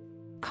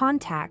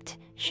contact.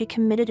 She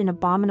committed an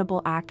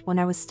abominable act when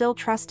I was still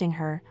trusting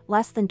her.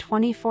 Less than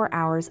 24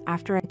 hours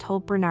after I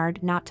told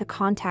Bernard not to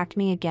contact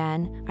me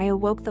again, I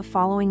awoke the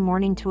following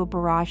morning to a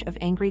barrage of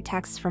angry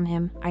texts from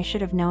him. I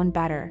should have known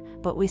better,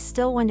 but we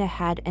still went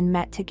ahead and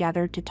met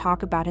together to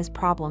talk about his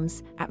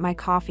problems. At my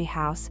coffee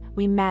house,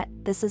 we met.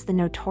 This is the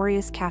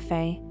notorious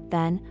cafe.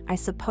 Then, I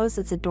suppose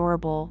it's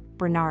adorable.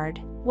 Bernard,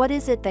 what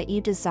is it that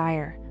you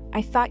desire?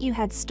 I thought you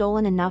had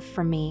stolen enough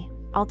from me.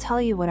 I'll tell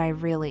you what I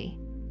really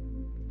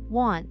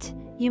want.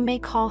 You may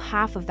call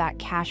half of that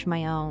cash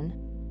my own.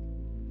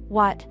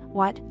 What?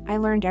 I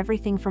learned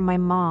everything from my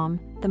mom.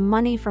 The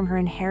money from her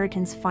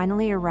inheritance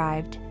finally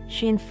arrived.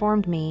 She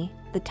informed me.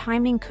 The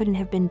timing couldn't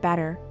have been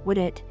better, would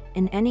it?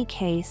 In any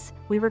case,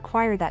 we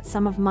require that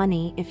sum of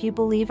money. If you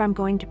believe I'm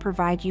going to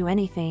provide you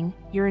anything,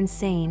 you're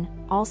insane.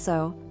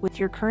 Also, with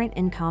your current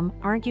income,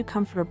 aren't you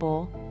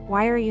comfortable?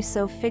 Why are you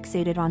so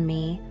fixated on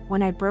me?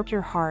 When I broke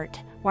your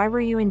heart, why were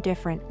you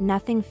indifferent?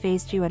 Nothing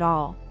fazed you at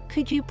all.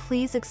 Could you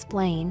please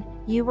explain?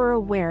 You were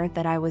aware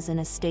that I was in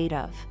a state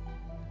of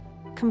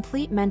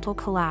complete mental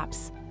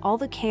collapse. All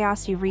the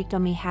chaos you wreaked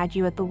on me had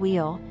you at the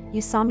wheel.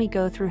 You saw me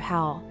go through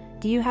hell.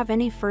 Do you have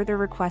any further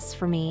requests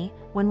for me?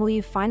 When will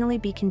you finally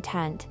be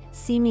content?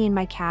 See me in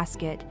my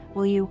casket,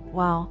 will you?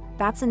 Well,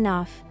 that's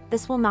enough.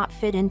 This will not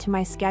fit into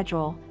my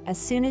schedule. As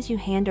soon as you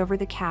hand over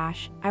the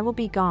cash, I will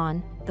be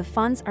gone. The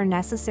funds are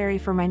necessary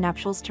for my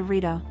nuptials to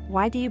Rita.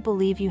 Why do you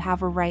believe you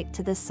have a right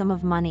to this sum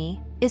of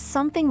money? Is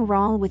something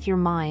wrong with your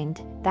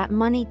mind? That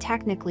money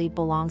technically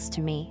belongs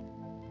to me.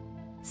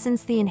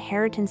 Since the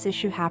inheritance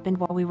issue happened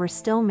while we were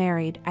still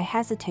married, I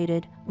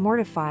hesitated,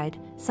 mortified.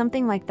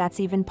 Something like that's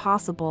even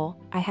possible.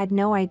 I had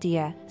no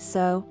idea.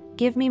 So,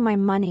 give me my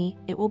money.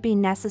 It will be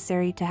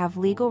necessary to have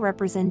legal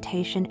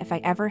representation if I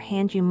ever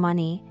hand you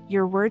money.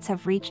 Your words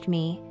have reached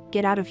me.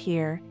 Get out of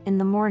here. In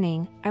the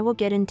morning, I will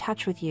get in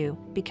touch with you.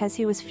 Because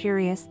he was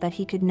furious that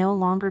he could no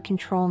longer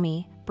control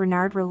me,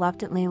 Bernard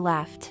reluctantly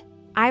left.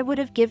 I would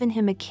have given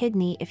him a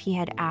kidney if he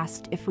had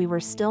asked if we were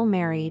still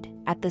married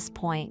at this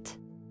point.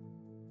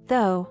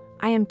 Though,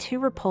 I am too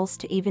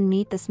repulsed to even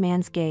meet this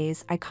man's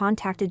gaze. I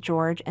contacted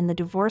George and the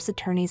divorce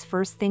attorneys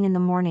first thing in the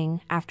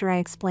morning. After I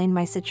explained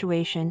my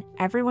situation,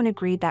 everyone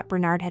agreed that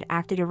Bernard had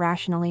acted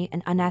irrationally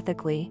and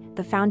unethically.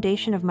 The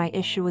foundation of my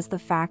issue was the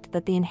fact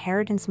that the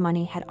inheritance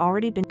money had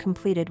already been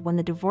completed when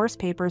the divorce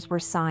papers were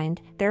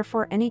signed,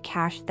 therefore any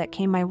cash that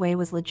came my way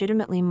was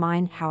legitimately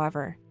mine.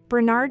 However,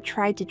 Bernard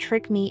tried to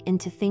trick me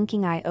into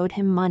thinking I owed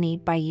him money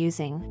by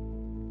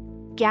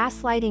using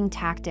gaslighting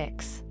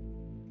tactics.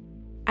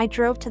 I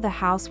drove to the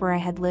house where I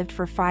had lived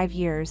for 5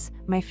 years,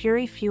 my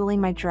fury fueling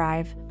my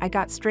drive. I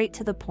got straight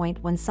to the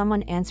point when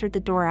someone answered the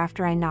door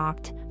after I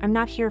knocked. I'm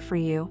not here for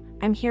you,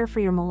 I'm here for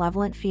your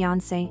malevolent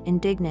fiancé.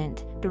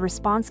 Indignant, the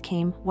response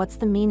came, what's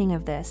the meaning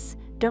of this?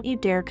 Don't you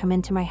dare come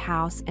into my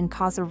house and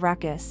cause a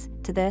ruckus.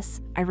 To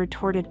this, I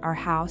retorted, our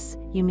house?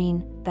 You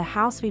mean, the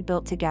house we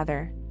built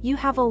together? You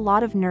have a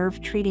lot of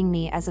nerve treating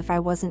me as if I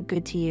wasn't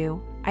good to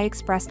you. I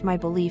expressed my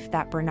belief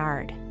that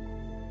Bernard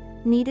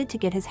needed to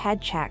get his head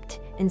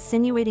checked,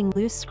 insinuating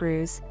loose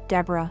screws.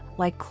 Deborah,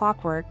 like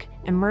clockwork,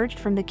 emerged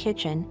from the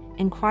kitchen,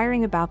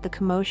 inquiring about the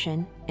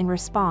commotion. In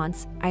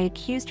response, I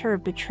accused her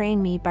of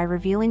betraying me by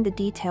revealing the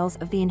details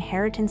of the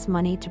inheritance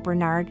money to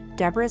Bernard.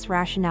 Deborah's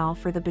rationale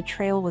for the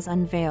betrayal was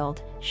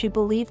unveiled. She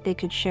believed they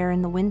could share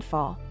in the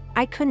windfall.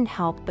 I couldn't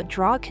help but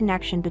draw a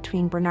connection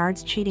between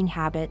Bernard's cheating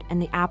habit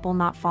and the apple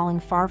not falling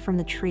far from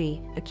the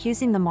tree,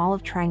 accusing them all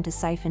of trying to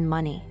siphon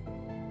money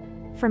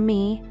from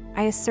me.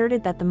 I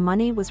asserted that the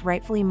money was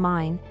rightfully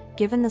mine.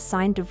 Given the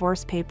signed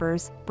divorce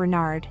papers,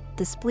 Bernard,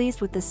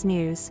 displeased with this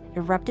news,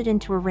 erupted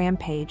into a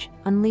rampage,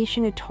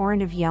 unleashing a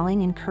torrent of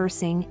yelling and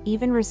cursing,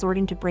 even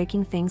resorting to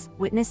breaking things.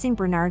 Witnessing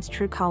Bernard's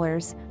true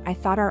colors, I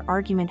thought our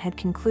argument had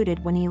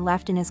concluded when he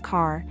left in his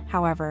car.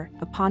 However,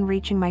 upon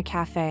reaching my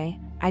cafe,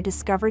 I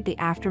discovered the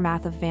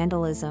aftermath of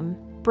vandalism.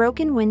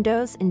 Broken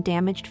windows and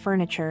damaged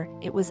furniture.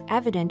 It was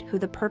evident who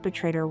the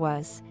perpetrator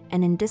was,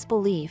 and in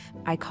disbelief,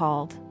 I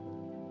called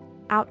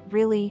out,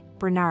 really,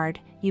 Bernard,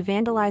 you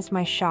vandalized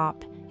my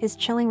shop. His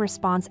chilling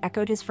response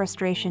echoed his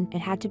frustration.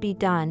 It had to be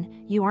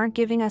done. You aren't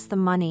giving us the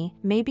money.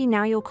 Maybe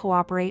now you'll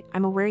cooperate.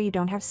 I'm aware you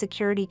don't have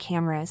security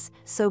cameras,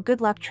 so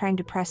good luck trying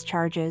to press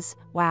charges.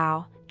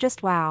 Wow,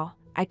 just wow.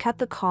 I cut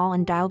the call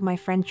and dialed my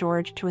friend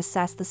George to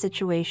assess the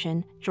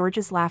situation.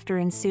 George's laughter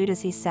ensued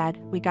as he said,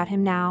 we got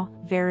him now.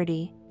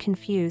 Verity,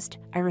 confused,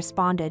 I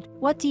responded,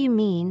 what do you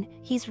mean?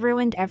 He's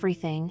ruined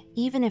everything.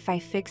 Even if I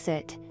fix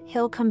it,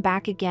 he'll come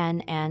back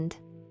again and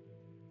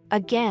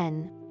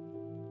again.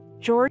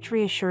 George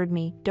reassured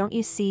me, "Don't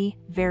you see,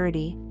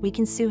 Verity, we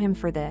can sue him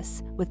for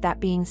this. With that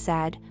being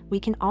said, we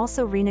can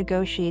also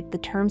renegotiate the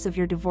terms of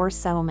your divorce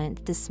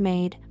settlement."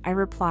 Dismayed, I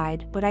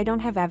replied, "But I don't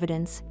have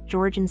evidence."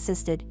 George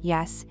insisted,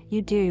 "Yes,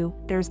 you do.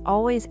 There's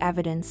always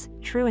evidence."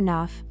 True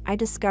enough, I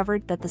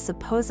discovered that the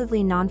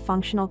supposedly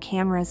non-functional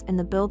cameras in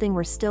the building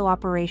were still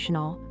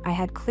operational. I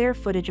had clear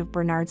footage of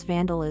Bernard's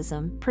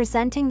vandalism.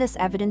 Presenting this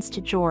evidence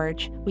to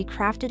George, we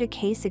crafted a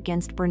case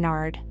against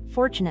Bernard.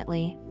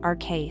 Fortunately, our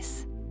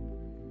case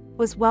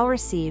was well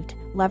received,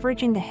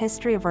 leveraging the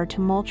history of our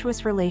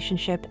tumultuous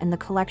relationship and the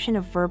collection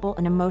of verbal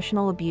and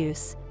emotional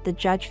abuse. The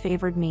judge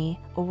favored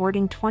me,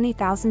 awarding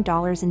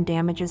 $20,000 in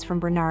damages from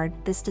Bernard.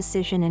 This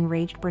decision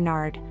enraged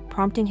Bernard,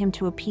 prompting him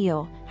to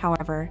appeal.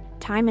 However,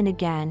 time and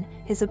again,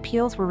 his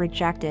appeals were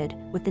rejected.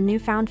 With the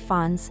newfound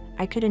funds,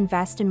 I could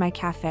invest in my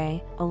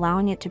cafe,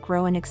 allowing it to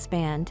grow and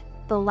expand.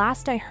 The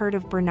last I heard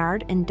of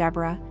Bernard and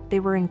Deborah, they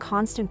were in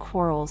constant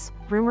quarrels.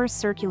 Rumors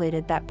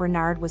circulated that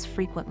Bernard was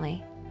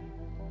frequently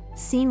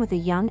seen with a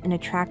young and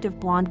attractive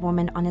blonde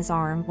woman on his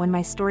arm. When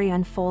my story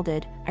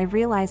unfolded, I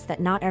realized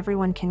that not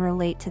everyone can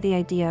relate to the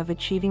idea of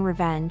achieving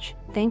revenge.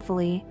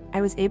 Thankfully,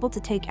 I was able to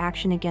take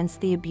action against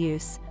the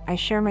abuse. I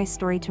share my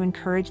story to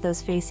encourage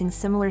those facing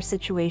similar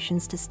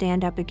situations to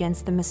stand up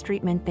against the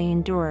mistreatment they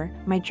endure.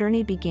 My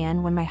journey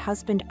began when my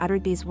husband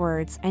uttered these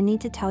words, "I need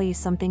to tell you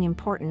something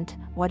important."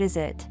 "What is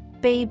it?"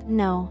 "Babe,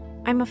 no.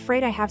 I'm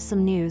afraid I have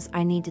some news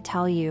I need to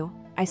tell you.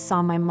 I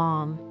saw my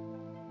mom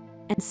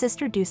and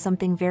sister do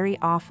something very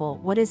awful."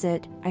 "What is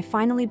it?" "I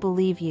finally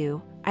believe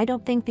you. I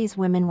don't think these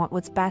women want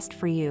what's best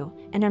for you,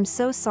 and I'm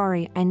so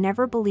sorry I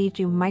never believed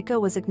you." Micah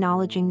was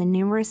acknowledging the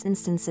numerous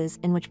instances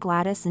in which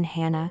Gladys and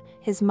Hannah,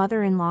 his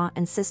mother-in-law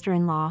and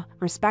sister-in-law,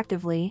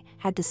 respectively,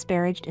 had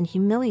disparaged and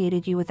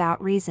humiliated you without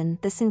reason.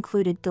 This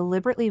included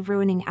deliberately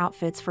ruining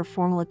outfits for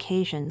formal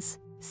occasions,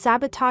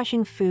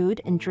 sabotaging food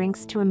and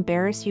drinks to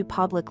embarrass you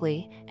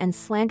publicly, and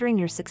slandering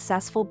your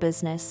successful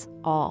business.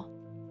 All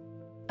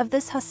of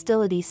this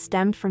hostility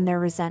stemmed from their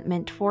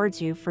resentment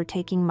towards you for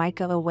taking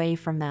Micah away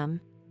from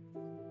them.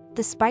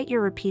 Despite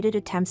your repeated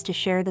attempts to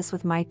share this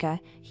with Micah,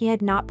 he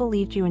had not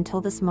believed you until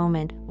this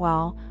moment.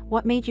 "Well,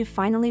 what made you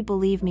finally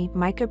believe me?"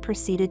 Micah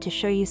proceeded to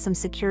show you some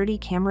security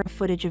camera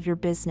footage of your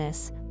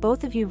business.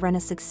 Both of you run a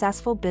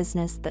successful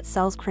business that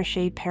sells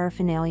crocheted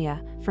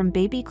paraphernalia, from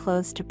baby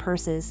clothes to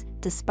purses.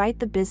 Despite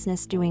the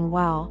business doing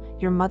well,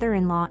 your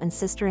mother-in-law and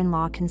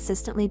sister-in-law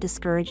consistently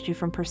discouraged you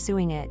from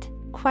pursuing it,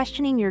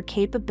 questioning your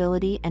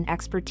capability and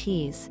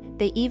expertise.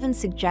 They even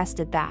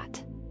suggested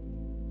that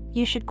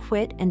you should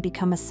quit and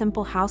become a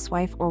simple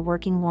housewife or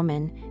working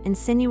woman,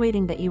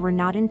 insinuating that you were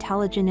not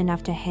intelligent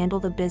enough to handle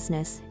the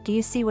business. Do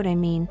you see what I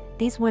mean?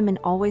 These women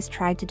always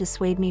tried to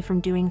dissuade me from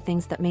doing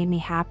things that made me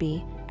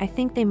happy. I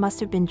think they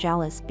must have been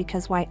jealous,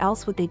 because why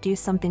else would they do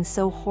something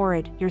so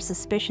horrid? Your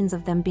suspicions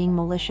of them being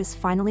malicious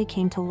finally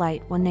came to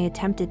light when they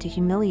attempted to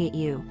humiliate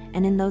you,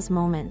 and in those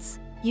moments,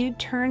 you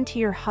turned to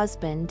your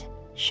husband,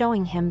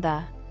 showing him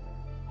the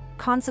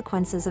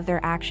consequences of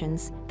their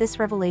actions. This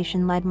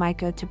revelation led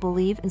Micah to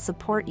believe and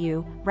support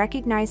you,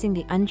 recognizing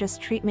the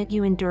unjust treatment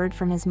you endured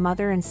from his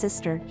mother and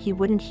sister. He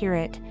wouldn't hear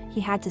it,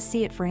 he had to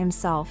see it for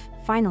himself.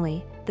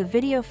 Finally, the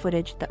video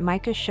footage that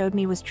Micah showed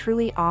me was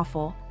truly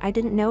awful. I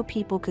didn't know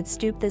people could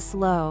stoop this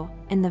low.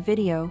 In the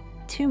video,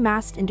 two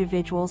masked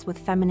individuals with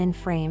feminine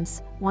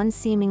frames, one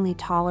seemingly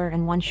taller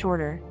and one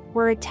shorter,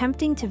 were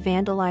attempting to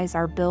vandalize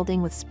our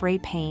building with spray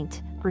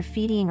paint,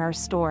 graffitiing our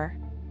store.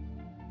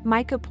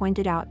 Micah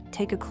pointed out,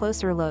 "Take a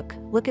closer look.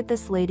 Look at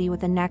this lady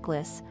with a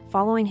necklace."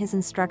 Following his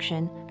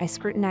instruction, I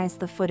scrutinized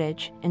the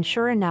footage, and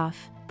sure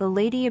enough, the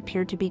lady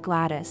appeared to be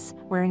Gladys,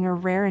 wearing a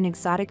rare and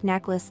exotic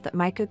necklace that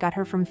Micah got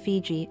her from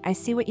Fiji. "I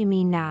see what you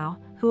mean now.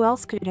 Who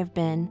else could it have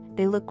been?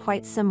 They look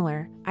quite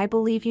similar." "I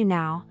believe you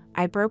now."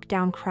 I broke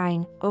down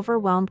crying,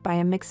 overwhelmed by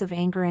a mix of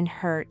anger and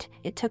hurt.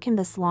 It took him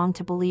this long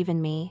to believe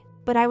in me,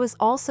 but I was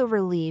also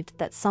relieved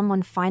that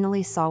someone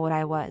finally saw what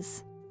I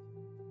was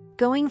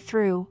going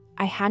through.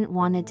 I hadn't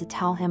wanted to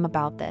tell him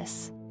about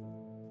this,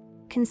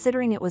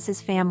 considering it was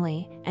his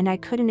family, and I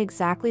couldn't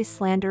exactly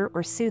slander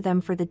or sue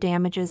them for the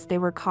damages they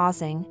were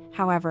causing.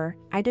 However,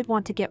 I did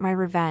want to get my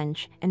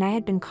revenge, and I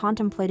had been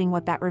contemplating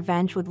what that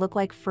revenge would look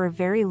like for a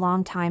very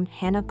long time.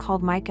 Hannah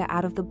called Micah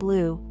out of the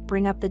blue.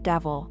 "Bring up the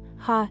devil."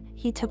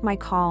 He took my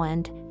call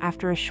and,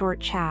 after a short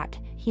chat,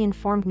 he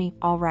informed me,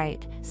 "All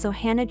right, so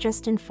Hannah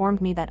just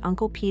informed me that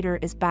Uncle Peter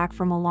is back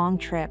from a long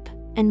trip,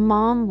 and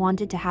Mom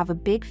wanted to have a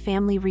big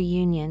family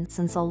reunion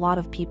since a lot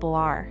of people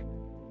are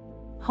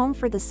home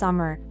for the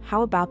summer.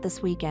 How about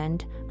this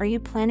weekend? Are you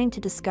planning to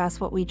discuss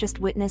what we just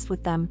witnessed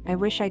with them?" I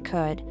wish I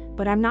could,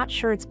 but I'm not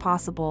sure it's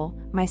possible.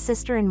 My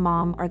sister and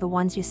Mom are the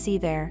ones you see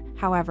there.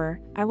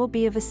 However, I will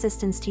be of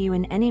assistance to you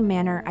in any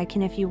manner I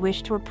can if you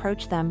wish to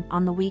approach them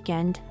on the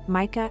weekend.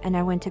 Micah and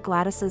I went to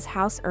Gladys's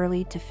house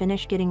early to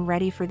finish getting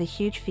ready for the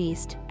huge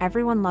feast.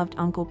 Everyone loved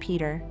Uncle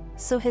Peter,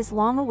 so his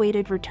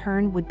long-awaited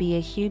return would be a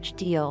huge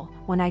deal.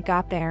 When I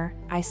got there,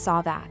 I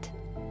saw that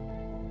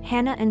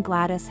Hannah and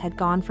Gladys had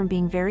gone from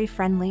being very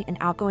friendly and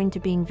outgoing to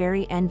being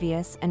very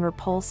envious and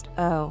repulsed.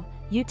 "Oh,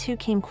 You two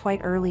came quite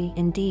early,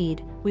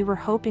 indeed. We were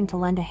hoping to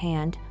lend a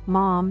hand.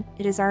 Mom,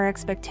 it is our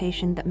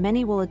expectation that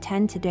many will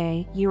attend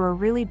today. You are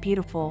really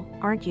beautiful,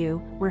 aren't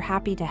you? We're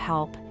happy to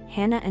help.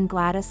 Hannah and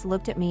Gladys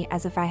looked at me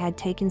as if I had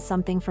taken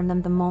something from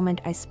them the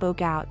moment I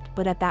spoke out,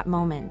 but at that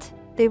moment,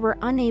 they were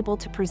unable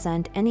to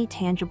present any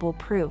tangible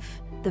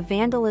proof. The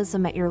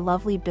vandalism at your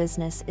lovely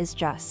business is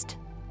just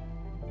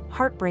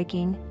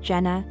heartbreaking,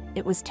 Jenna.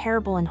 It was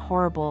terrible and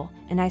horrible,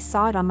 and I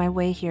saw it on my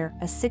way here.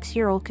 A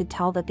 6-year-old could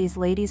tell that these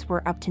ladies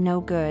were up to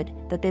no good,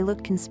 that they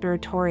looked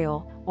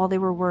conspiratorial. While they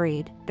were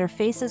worried, their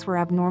faces were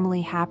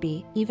abnormally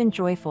happy, even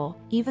joyful.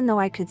 Even though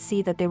I could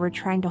see that they were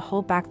trying to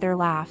hold back their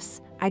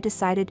laughs, I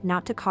decided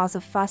not to cause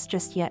a fuss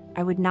just yet.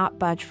 I would not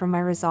budge from my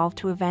resolve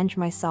to avenge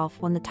myself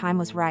when the time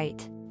was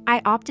right.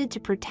 I opted to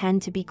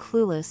pretend to be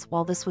clueless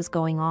while this was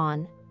going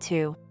on,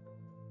 to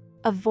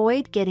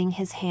avoid getting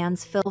his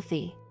hands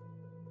filthy.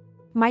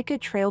 Micah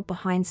trailed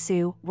behind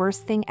Sue.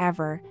 Worst thing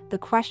ever. The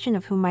question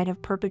of who might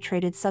have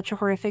perpetrated such a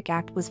horrific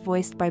act was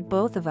voiced by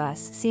both of us.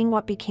 Seeing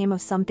what became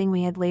of something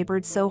we had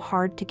labored so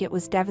hard to get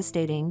was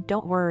devastating.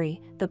 Don't worry,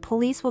 the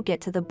police will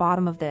get to the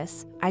bottom of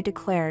this, I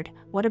declared.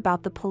 What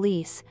about the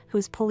police?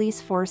 Whose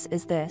police force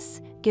is this?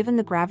 Given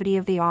the gravity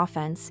of the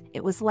offense,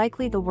 it was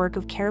likely the work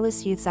of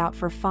careless youths out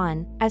for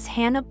fun. As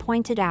Hannah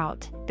pointed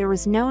out, there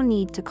was no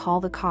need to call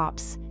the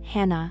cops.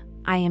 Hannah,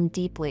 I am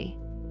deeply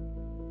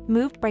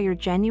moved by your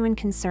genuine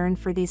concern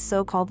for these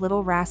so-called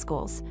little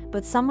rascals,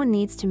 but someone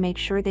needs to make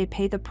sure they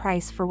pay the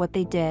price for what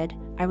they did.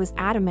 I was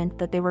adamant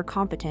that they were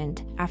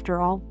competent.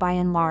 After all, by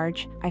and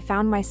large, I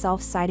found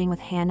myself siding with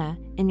Hannah.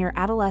 In your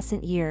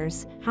adolescent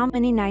years, how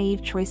many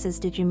naive choices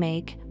did you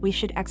make? We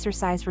should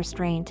exercise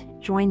restraint.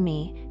 Join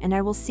me, and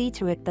I will see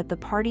to it that the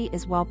party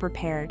is well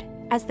prepared.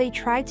 As they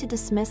tried to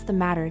dismiss the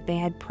matter they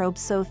had probed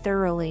so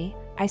thoroughly,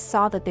 I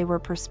saw that they were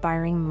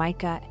perspiring.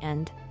 Micah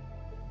and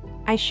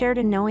I shared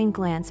a knowing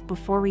glance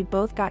before we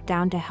both got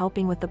down to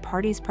helping with the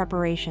party's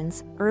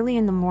preparations. Early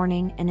in the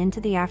morning and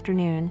into the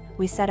afternoon,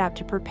 we set out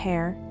to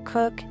prepare,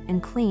 cook,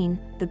 and clean.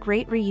 The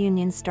great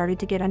reunion started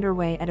to get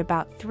underway at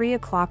about 3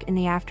 o'clock in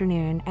the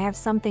afternoon. I have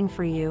something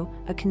for you,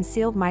 a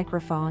concealed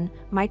microphone,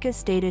 Micah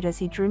stated as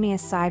he drew me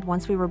aside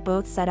once we were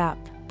both set up.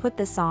 Put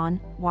this on.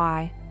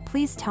 Why?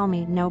 Please tell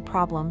me. No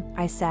problem,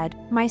 I said.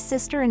 My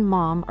sister and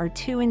mom are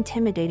too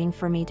intimidating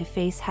for me to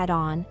face head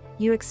on.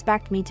 You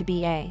expect me to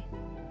be a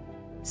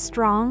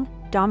strong,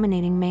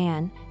 dominating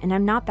man, and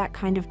I'm not that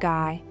kind of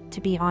guy.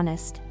 To be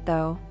honest,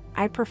 though,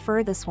 I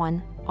prefer this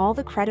one. All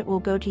the credit will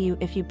go to you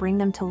if you bring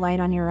them to light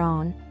on your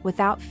own.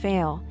 Without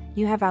fail,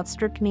 you have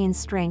outstripped me in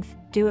strength.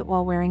 Do it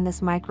while wearing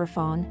this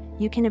microphone.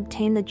 You can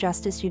obtain the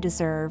justice you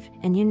deserve,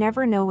 and you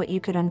never know what you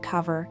could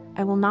uncover.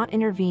 I will not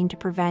intervene to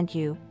prevent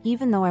you,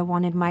 even though I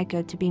wanted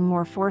Micah to be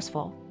more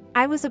forceful.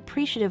 I was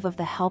appreciative of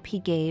the help he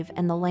gave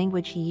and the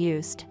language he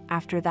used.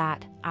 After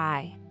that,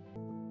 I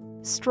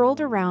strolled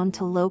around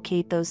to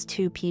locate those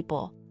two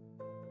people,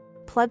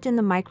 plugged in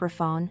the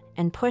microphone,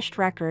 and pushed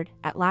record.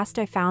 At last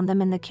I found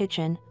them in the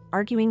kitchen,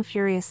 arguing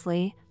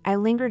furiously. I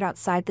lingered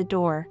outside the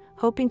door,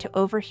 hoping to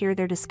overhear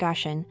their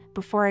discussion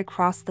before I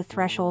crossed the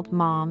threshold.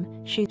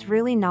 Mom, she's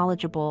really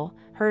knowledgeable.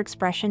 Her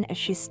expression as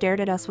she stared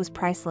at us was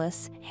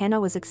priceless.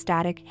 Hannah was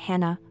ecstatic.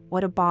 Hannah,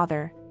 what a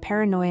bother.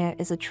 Paranoia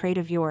is a trait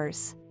of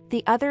yours.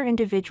 The other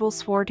individual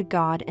swore to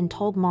God and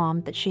told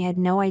Mom that she had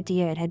no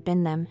idea it had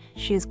been them.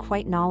 She is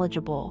quite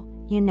knowledgeable.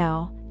 You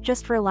know,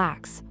 just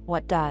relax.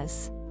 What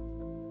does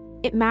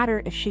it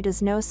matter if she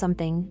does know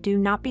something? Do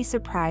not be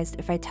surprised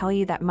if I tell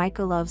you that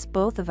Micah loves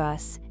both of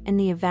us. In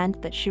the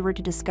event that she were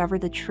to discover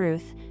the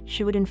truth,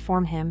 she would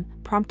inform him,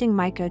 prompting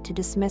Micah to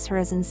dismiss her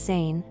as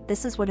insane.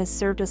 This is what has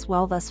served us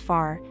well thus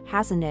far,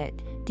 hasn't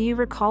it? Do you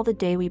recall the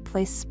day we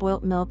placed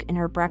spoilt milk in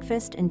her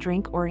breakfast and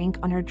drink or ink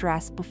on her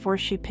dress before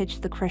she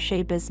pitched the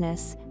crochet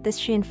business? This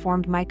she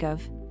informed Mike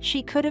of.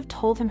 She could have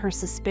told him her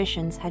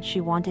suspicions had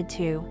she wanted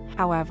to.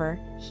 However,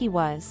 he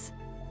was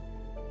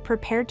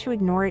prepared to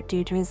ignore it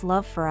due to his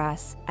love for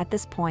us. At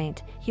this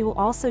point, he will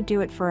also do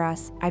it for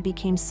us. I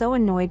became so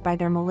annoyed by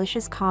their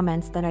malicious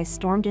comments that I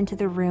stormed into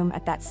the room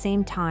at that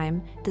same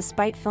time.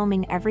 Despite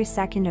filming every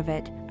second of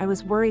it, I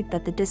was worried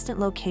that the distant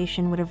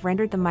location would have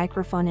rendered the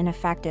microphone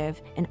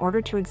ineffective. In order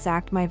to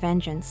exact my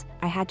vengeance,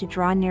 I had to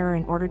draw nearer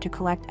in order to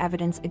collect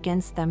evidence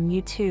against them.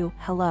 You too,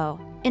 hello.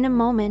 In a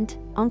moment,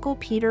 Uncle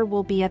Peter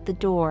will be at the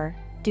door.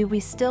 Do we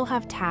still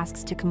have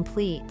tasks to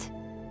complete?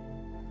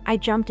 I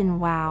jumped in.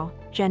 Wow,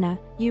 Jenna,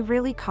 you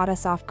really caught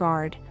us off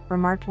guard,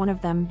 remarked one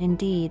of them.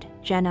 Indeed,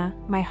 Jenna,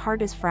 my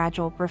heart is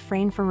fragile.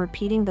 Refrain from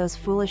repeating those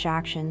foolish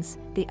actions,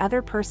 the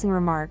other person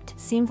remarked.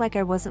 Seemed like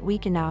I wasn't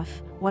weak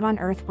enough. What on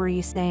earth were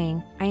you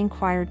saying? I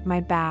inquired.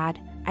 My bad.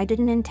 I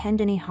didn't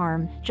intend any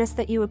harm, just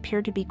that you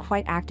appear to be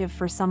quite active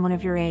for someone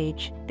of your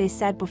age, they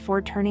said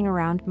before turning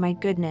around. My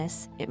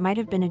goodness, it might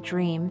have been a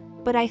dream,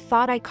 but I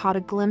thought I caught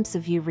a glimpse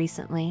of you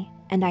recently,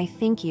 and I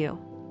think you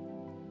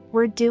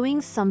were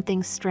doing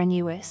something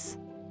strenuous.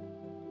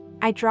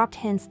 I dropped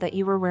hints that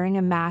you were wearing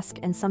a mask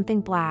and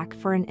something black.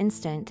 For an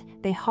instant,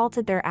 they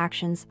halted their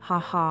actions. Ha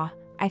ha.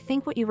 I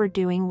think what you were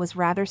doing was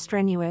rather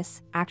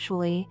strenuous,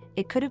 actually.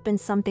 It could have been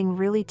something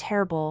really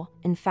terrible,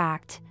 in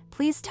fact.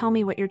 Please tell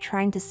me what you're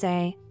trying to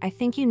say. I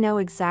think you know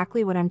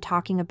exactly what I'm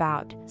talking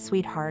about,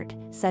 sweetheart,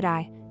 said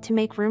I, to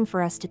make room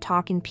for us to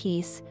talk in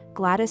peace.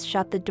 Gladys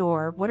shut the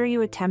door. What are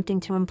you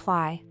attempting to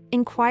imply?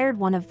 Inquired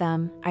one of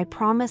them. I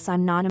promise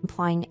I'm not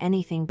implying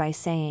anything by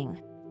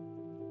saying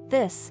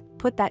this.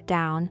 Put that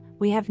down.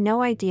 We have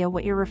no idea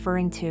what you're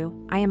referring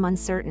to. I am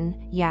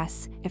uncertain.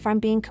 Yes, if I'm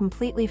being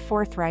completely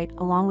forthright,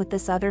 along with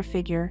this other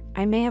figure,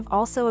 I may have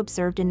also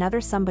observed another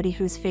somebody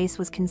whose face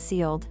was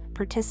concealed,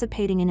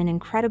 participating in an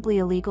incredibly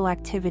illegal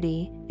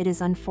activity. It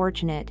is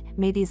unfortunate.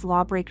 May these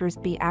lawbreakers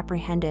be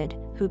apprehended.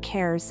 Who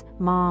cares?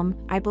 Mom,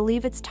 I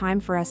believe it's time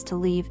for us to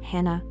leave.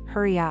 Hannah,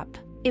 hurry up.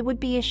 It would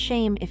be a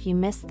shame if you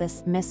missed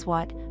this. Miss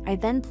what? I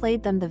then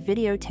played them the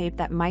videotape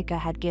that Micah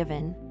had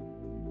given.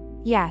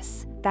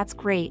 Yes, that's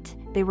great.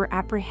 They were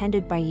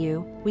apprehended by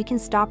you. We can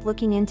stop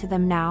looking into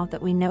them now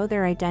that we know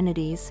their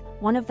identities.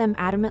 One of them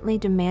adamantly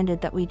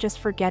demanded that we just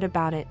forget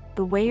about it.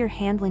 The way you're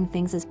handling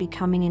things is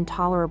becoming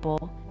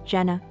intolerable.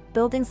 Jenna,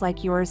 buildings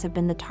like yours have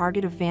been the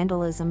target of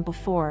vandalism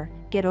before.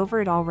 Get over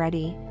it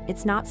already.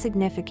 It's not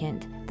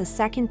significant. The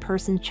second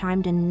person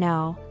chimed in.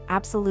 No,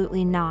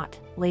 absolutely not,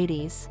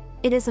 ladies.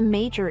 It is a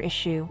major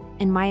issue,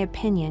 in my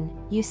opinion.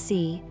 You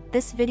see,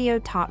 this video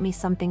taught me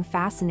something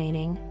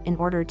fascinating. In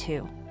order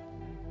to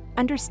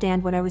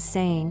understand what I was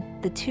saying,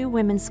 the two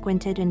women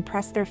squinted and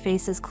pressed their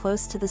faces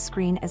close to the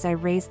screen as I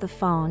raised the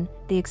phone.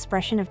 The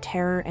expression of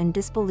terror and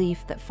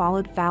disbelief that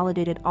followed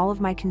validated all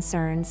of my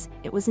concerns.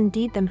 It was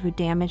indeed them who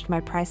damaged my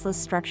priceless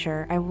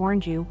structure. I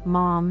warned you,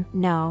 Mom.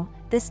 No,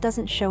 this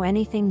doesn't show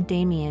anything.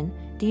 Damien,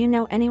 do you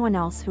know anyone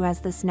else who has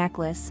this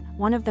necklace?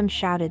 One of them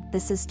shouted.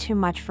 This is too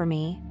much for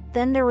me.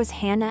 Then there was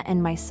Hannah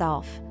and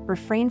myself.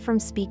 Refrain from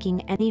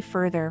speaking any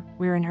further.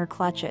 We're in her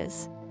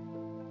clutches.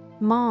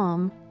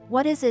 Mom,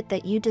 what is it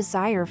that you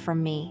desire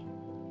from me?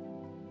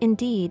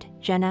 Indeed,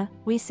 Jenna,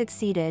 we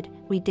succeeded.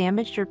 We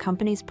damaged your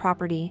company's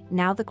property.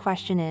 Now the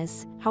question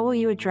is, how will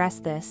you address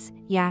this?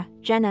 Yeah,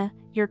 Jenna,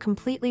 you're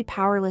completely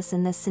powerless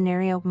in this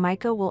scenario.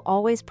 Micah will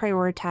always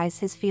prioritize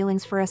his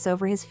feelings for us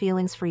over his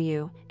feelings for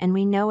you, and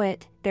we know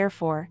it.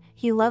 Therefore,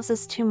 he loves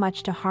us too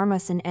much to harm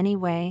us in any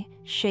way,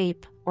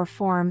 shape, or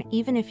form.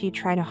 Even if you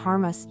try to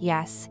harm us,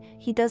 yes,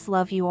 he does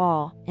love you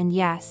all, and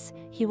yes,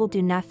 he will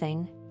do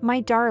nothing. My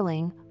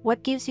darling,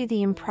 what gives you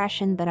the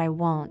impression that I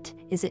won't?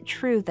 Is it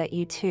true that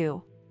you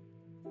too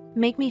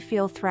make me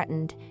feel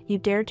threatened? You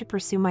dared to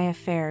pursue my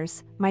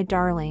affairs. My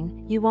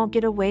darling, you won't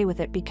get away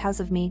with it because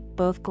of me.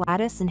 Both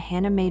Gladys and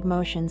Hannah made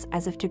motions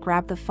as if to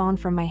grab the phone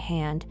from my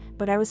hand,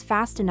 but I was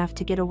fast enough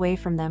to get away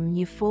from them.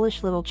 You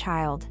foolish little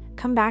child.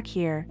 Come back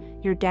here.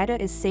 Your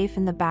data is safe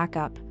in the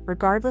backup,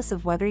 regardless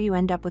of whether you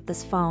end up with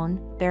this phone.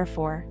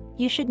 Therefore,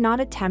 you should not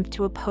attempt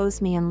to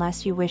oppose me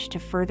unless you wish to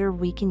further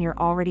weaken your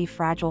already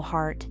fragile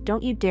heart.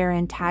 Don't you dare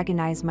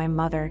antagonize my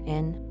mother.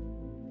 In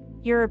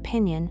your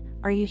opinion,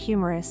 are you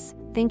humorous?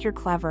 Think you're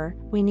clever?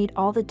 We need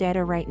all the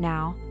data right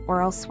now,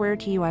 or I'll swear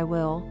to you I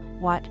will.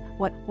 What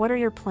are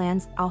your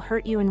plans? I'll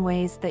hurt you in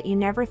ways that you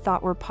never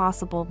thought were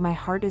possible. My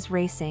heart is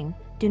racing.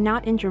 Do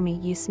not injure me,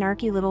 you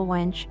snarky little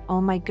wench.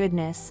 Oh my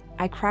goodness.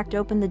 I cracked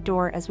open the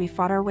door as we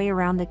fought our way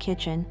around the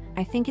kitchen.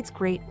 I think it's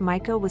great.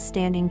 Micah was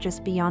standing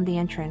just beyond the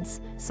entrance,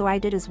 so I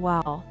did as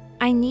well.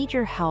 I need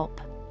your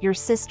help. Your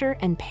sister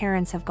and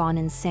parents have gone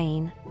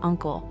insane,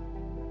 Uncle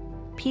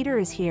Peter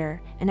is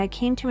here, and I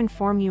came to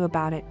inform you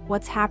about it.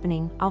 What's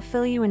happening? I'll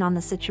fill you in on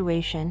the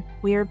situation.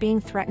 We are being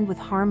threatened with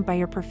harm by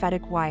your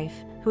prophetic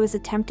wife, who is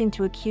attempting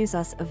to accuse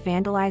us of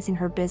vandalizing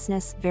her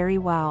business. Very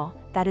well,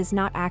 that is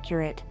not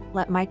accurate.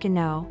 Let Micah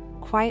know.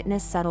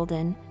 Quietness settled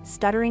in,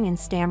 stuttering and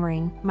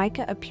stammering.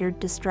 Micah appeared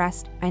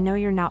distressed. I know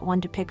you're not one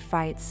to pick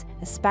fights,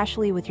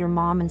 especially with your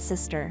mom and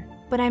sister,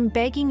 but I'm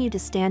begging you to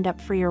stand up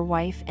for your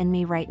wife and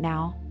me right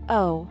now.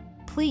 Oh,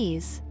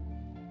 please.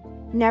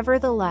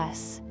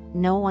 Nevertheless,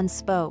 no one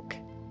spoke,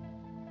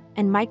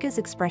 and Micah's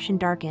expression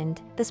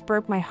darkened. This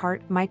broke my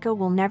heart. Micah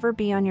will never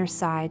be on your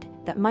side,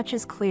 that much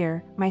is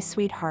clear, my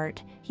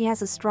sweetheart. He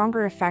has a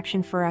stronger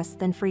affection for us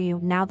than for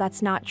you. Now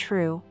that's not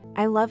true.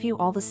 I love you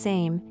all the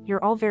same.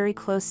 You're all very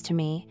close to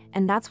me,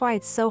 and that's why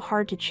it's so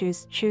hard to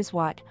choose. Choose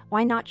what?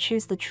 Why not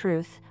choose the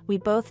truth? We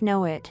both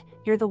know it.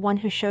 You're the one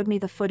who showed me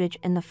the footage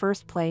in the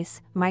first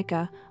place.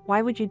 Micah,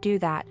 why would you do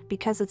that?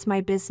 Because it's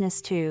my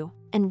business too.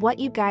 And what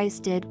you guys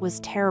did was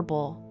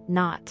terrible.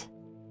 Not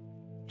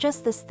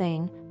just this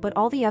thing, but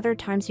all the other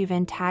times you've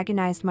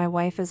antagonized my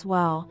wife as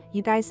well.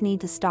 You guys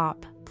need to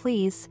stop.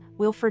 Please,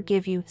 we'll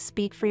forgive you.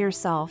 Speak for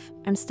yourself.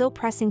 I'm still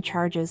pressing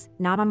charges,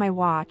 not on my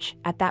watch.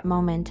 At that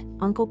moment,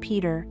 Uncle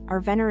Peter,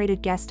 our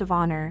venerated guest of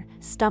honor,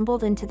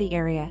 stumbled into the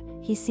area.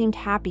 He seemed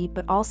happy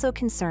but also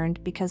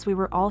concerned because we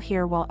were all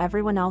here while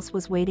everyone else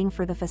was waiting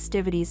for the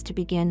festivities to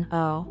begin.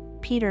 Oh,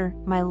 Peter,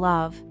 my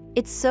love.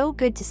 It's so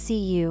good to see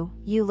you.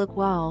 You look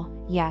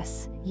well.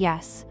 Yes,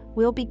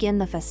 we'll begin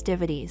the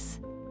festivities.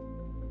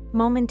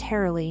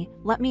 Momentarily,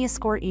 let me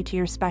escort you to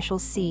your special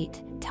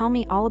seat. Tell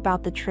me all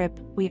about the trip.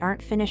 We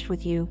aren't finished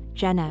with you,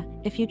 Jenna.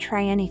 If you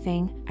try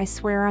anything, I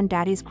swear on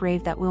Daddy's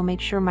grave that we'll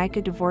make sure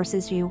Micah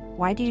divorces you.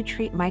 Why do you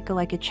treat Micah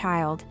like a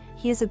child?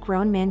 He is a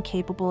grown man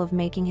capable of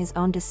making his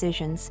own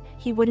decisions.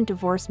 He wouldn't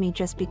divorce me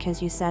just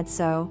because you said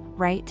so,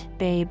 right,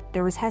 babe?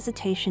 There was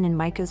hesitation in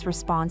Micah's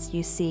response.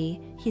 You see,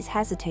 he's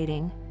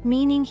hesitating,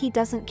 meaning he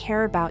doesn't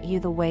care about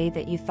you the way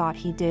that you thought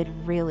he did,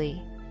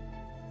 really.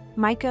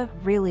 Micah,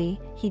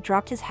 really? He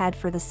dropped his head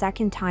for the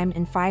second time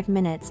in 5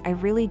 minutes. I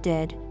really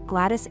did.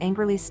 Gladys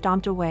angrily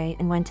stomped away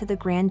and went to the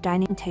grand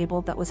dining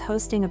table that was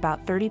hosting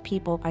about 30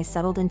 people. I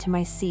settled into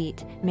my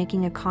seat,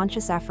 making a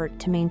conscious effort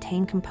to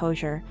maintain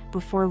composure.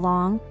 Before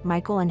long,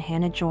 Michael and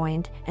Hannah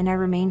joined, and I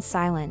remained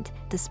silent,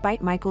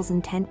 despite Michael's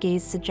intent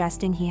gaze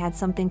suggesting he had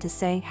something to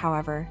say.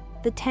 However,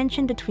 the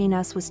tension between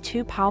us was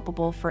too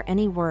palpable for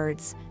any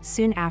words.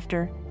 Soon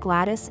after,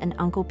 Gladys and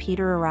Uncle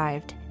Peter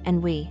arrived,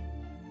 and we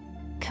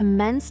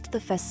commenced the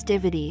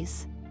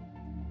festivities.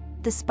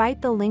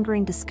 Despite the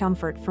lingering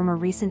discomfort from a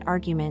recent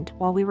argument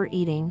while we were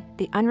eating,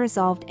 the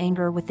unresolved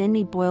anger within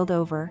me boiled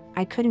over.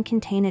 I couldn't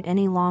contain it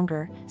any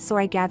longer, so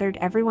I gathered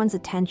everyone's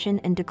attention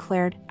and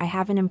declared, I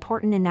have an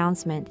important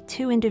announcement.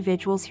 2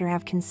 individuals here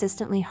have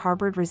consistently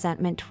harbored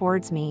resentment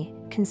towards me,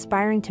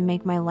 conspiring to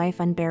make my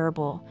life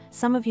unbearable.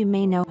 Some of you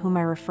may know whom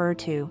I refer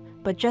to,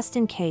 but just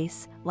in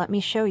case, let me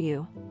show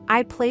you.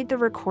 I played the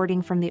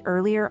recording from the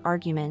earlier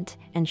argument,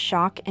 and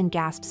shock and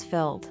gasps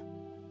filled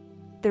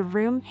the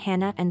room.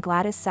 Hannah and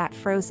Gladys sat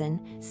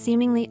frozen,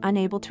 seemingly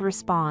unable to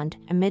respond.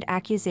 Amid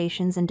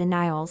accusations and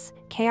denials,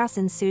 chaos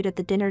ensued at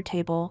the dinner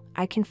table.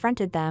 I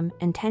confronted them,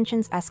 and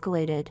tensions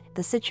escalated.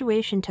 The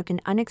situation took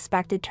an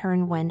unexpected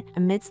turn when,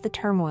 amidst the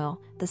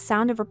turmoil, the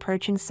sound of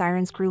approaching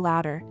sirens grew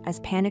louder. As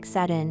panic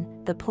set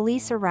in, the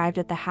police arrived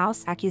at the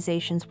house.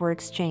 Accusations were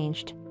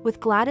exchanged, with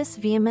Gladys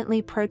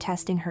vehemently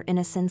protesting her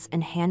innocence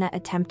and Hannah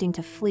attempting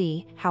to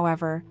flee.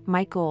 However,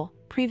 Michael,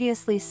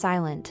 previously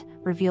silent,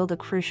 revealed a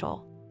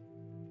crucial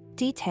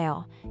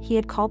detail. He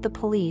had called the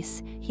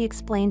police. He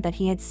explained that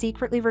he had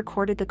secretly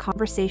recorded the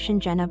conversation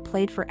Jenna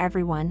played for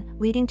everyone,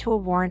 leading to a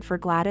warrant for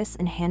Gladys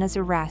and Hannah's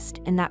arrest.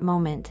 In that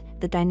moment,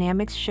 the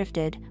dynamics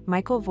shifted.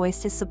 Michael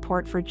voiced his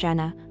support for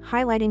Jenna,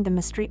 highlighting the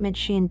mistreatment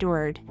she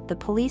endured. The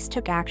police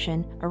took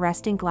action,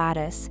 arresting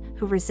Gladys,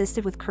 who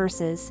resisted with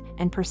curses,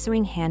 and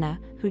pursuing Hannah,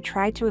 who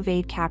tried to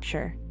evade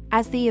capture.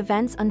 As the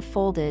events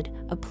unfolded,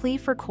 a plea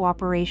for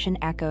cooperation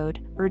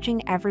echoed,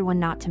 urging everyone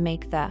not to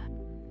make the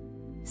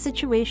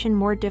situation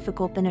more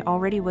difficult than it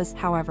already was.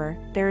 However,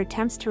 their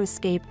attempts to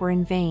escape were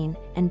in vain,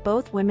 and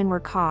both women were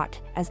caught.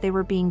 As they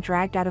were being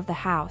dragged out of the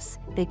house,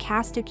 they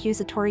cast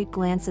accusatory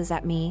glances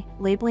at me,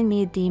 labeling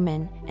me a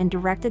demon, and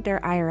directed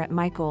their ire at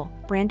Michael,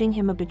 branding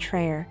him a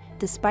betrayer.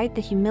 Despite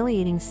the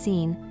humiliating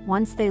scene,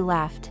 once they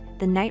left,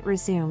 the night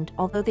resumed.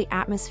 Although the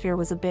atmosphere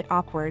was a bit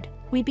awkward,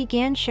 we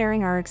began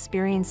sharing our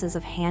experiences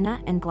of Hannah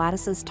and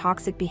Gladys's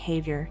toxic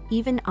behavior.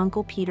 Even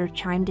Uncle Peter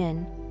chimed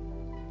in,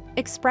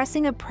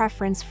 expressing a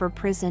preference for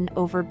prison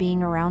over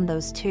being around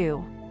those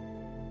two.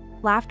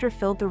 Laughter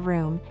filled the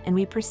room, and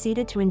we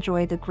proceeded to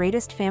enjoy the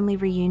greatest family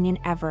reunion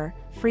ever,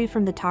 free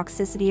from the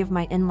toxicity of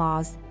my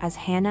in-laws. As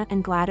Hannah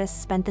and Gladys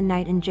spent the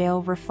night in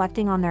jail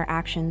reflecting on their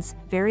actions,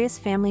 various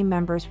family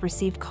members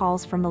received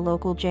calls from the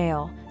local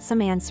jail.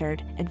 Some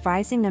answered,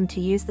 advising them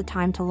to use the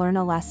time to learn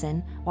a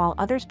lesson, while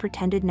others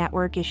pretended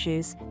network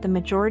issues. The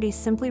majority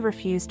simply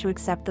refused to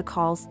accept the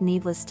calls.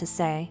 Needless to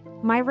say,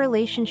 my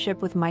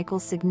relationship with Michael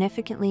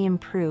significantly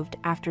improved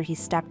after he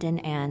stepped in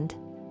and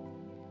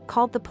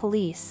called the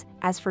police.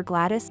 As for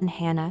Gladys and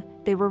Hannah,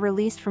 they were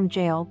released from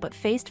jail but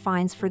faced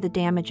fines for the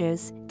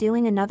damages,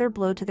 dealing another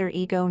blow to their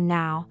ego.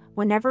 Now,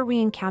 whenever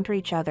we encounter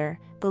each other,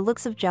 the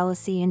looks of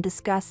jealousy and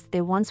disgust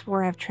they once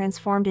wore have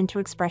transformed into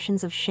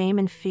expressions of shame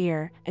and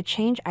fear, a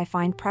change I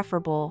find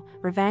preferable.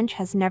 Revenge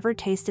has never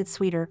tasted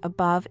sweeter.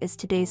 Above is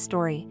today's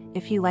story.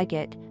 If you like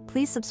it,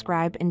 please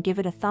subscribe and give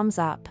it a thumbs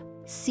up.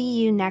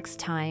 See you next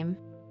time.